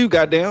shirts too,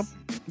 goddamn.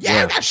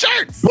 Yeah, we got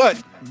shirts. But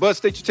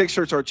State Your Take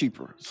shirts are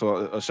cheaper. So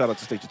a shout out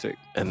to State Your Take.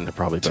 And they're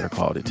probably better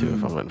quality too,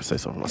 if I'm going to say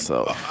so for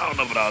myself. I don't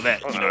know about all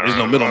that. There's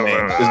no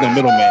middleman. There's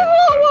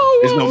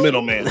no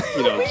middleman.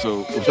 So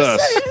with us,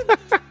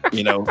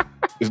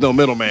 there's no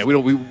middleman.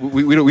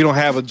 We don't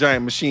have a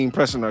giant machine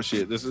pressing our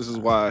shit. This is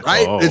why.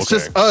 Right? It's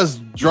just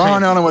us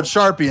drawing on it with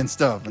Sharpie and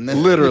stuff, and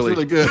then literally it's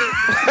really good.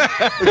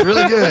 It's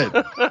really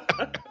good.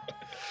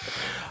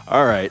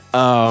 All right.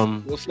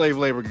 No slave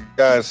labor,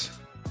 guys.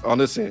 On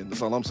this end,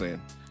 that's all I'm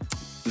saying.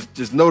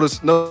 Just notice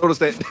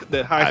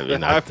that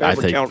high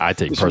fabric count. I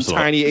take is from personal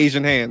tiny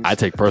Asian hands. I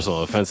take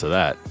personal offense to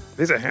that.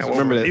 These are hand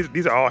woven.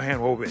 These are all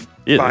hand woven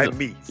by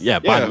me. Yeah,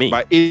 by me.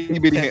 By itty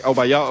bitty hand. Oh,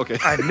 by y'all. Okay.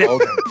 I knit them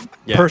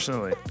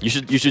personally. You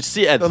should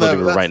see Ed's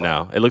living room right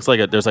now. It looks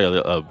like there's like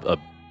a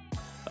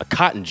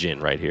cotton gin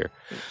right here.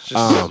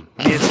 Just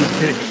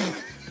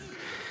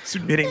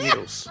knitting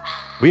needles.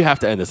 We have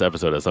to end this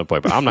episode at some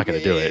point, but I'm not going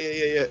to do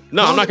it. Yeah.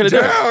 No, I'm not going to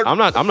do it. I'm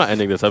not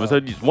ending this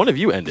episode. One of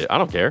you end it. I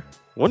don't care.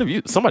 One of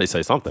you, somebody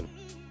say something.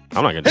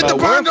 I'm not going to do it.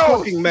 Wear a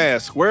fucking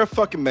mask. Wear a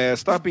fucking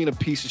mask. Stop being a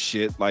piece of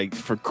shit. Like,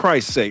 for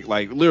Christ's sake,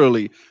 like,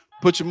 literally,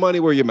 put your money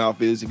where your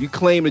mouth is. If you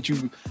claim that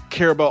you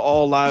care about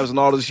all lives and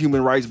all this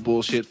human rights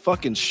bullshit,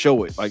 fucking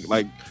show it.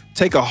 Like,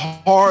 take a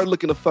hard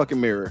look in the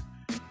fucking mirror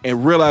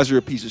and realize you're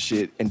a piece of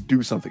shit and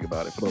do something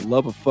about it. For the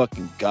love of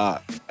fucking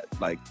God.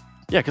 Like,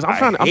 yeah, because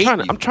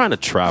I'm trying to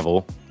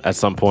travel at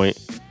some point.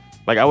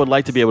 Like, I would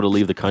like to be able to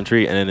leave the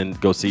country and then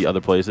go see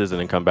other places and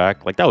then come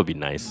back. Like, that would be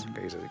nice.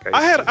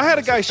 I had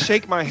a guy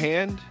shake my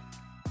hand,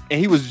 and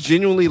he was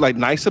genuinely like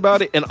nice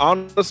about it. And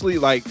honestly,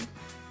 like,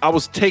 I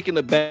was taken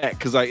aback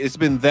because like it's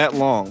been that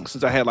long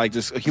since I had like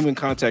just a human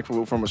contact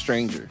from a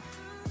stranger.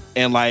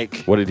 And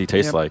like, what did he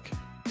taste like?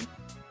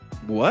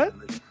 What?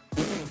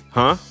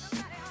 Huh?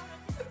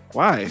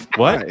 Why?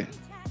 What? Why?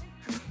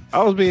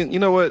 I was being. You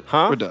know what?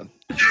 Huh? We're done.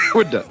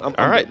 We're done.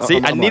 All right. See,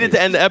 I needed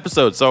to end the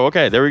episode. So,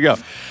 okay, there we go.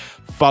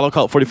 Follow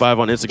Cult45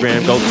 on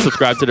Instagram. Go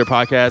subscribe to their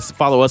podcast.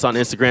 Follow us on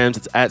Instagram.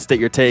 It's at State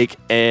Your Take.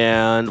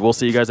 And we'll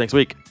see you guys next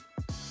week.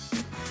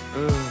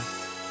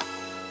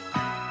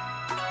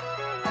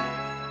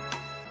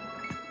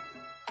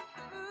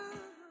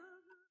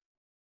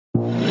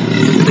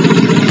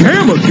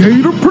 Gamma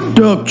Gator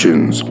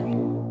Productions.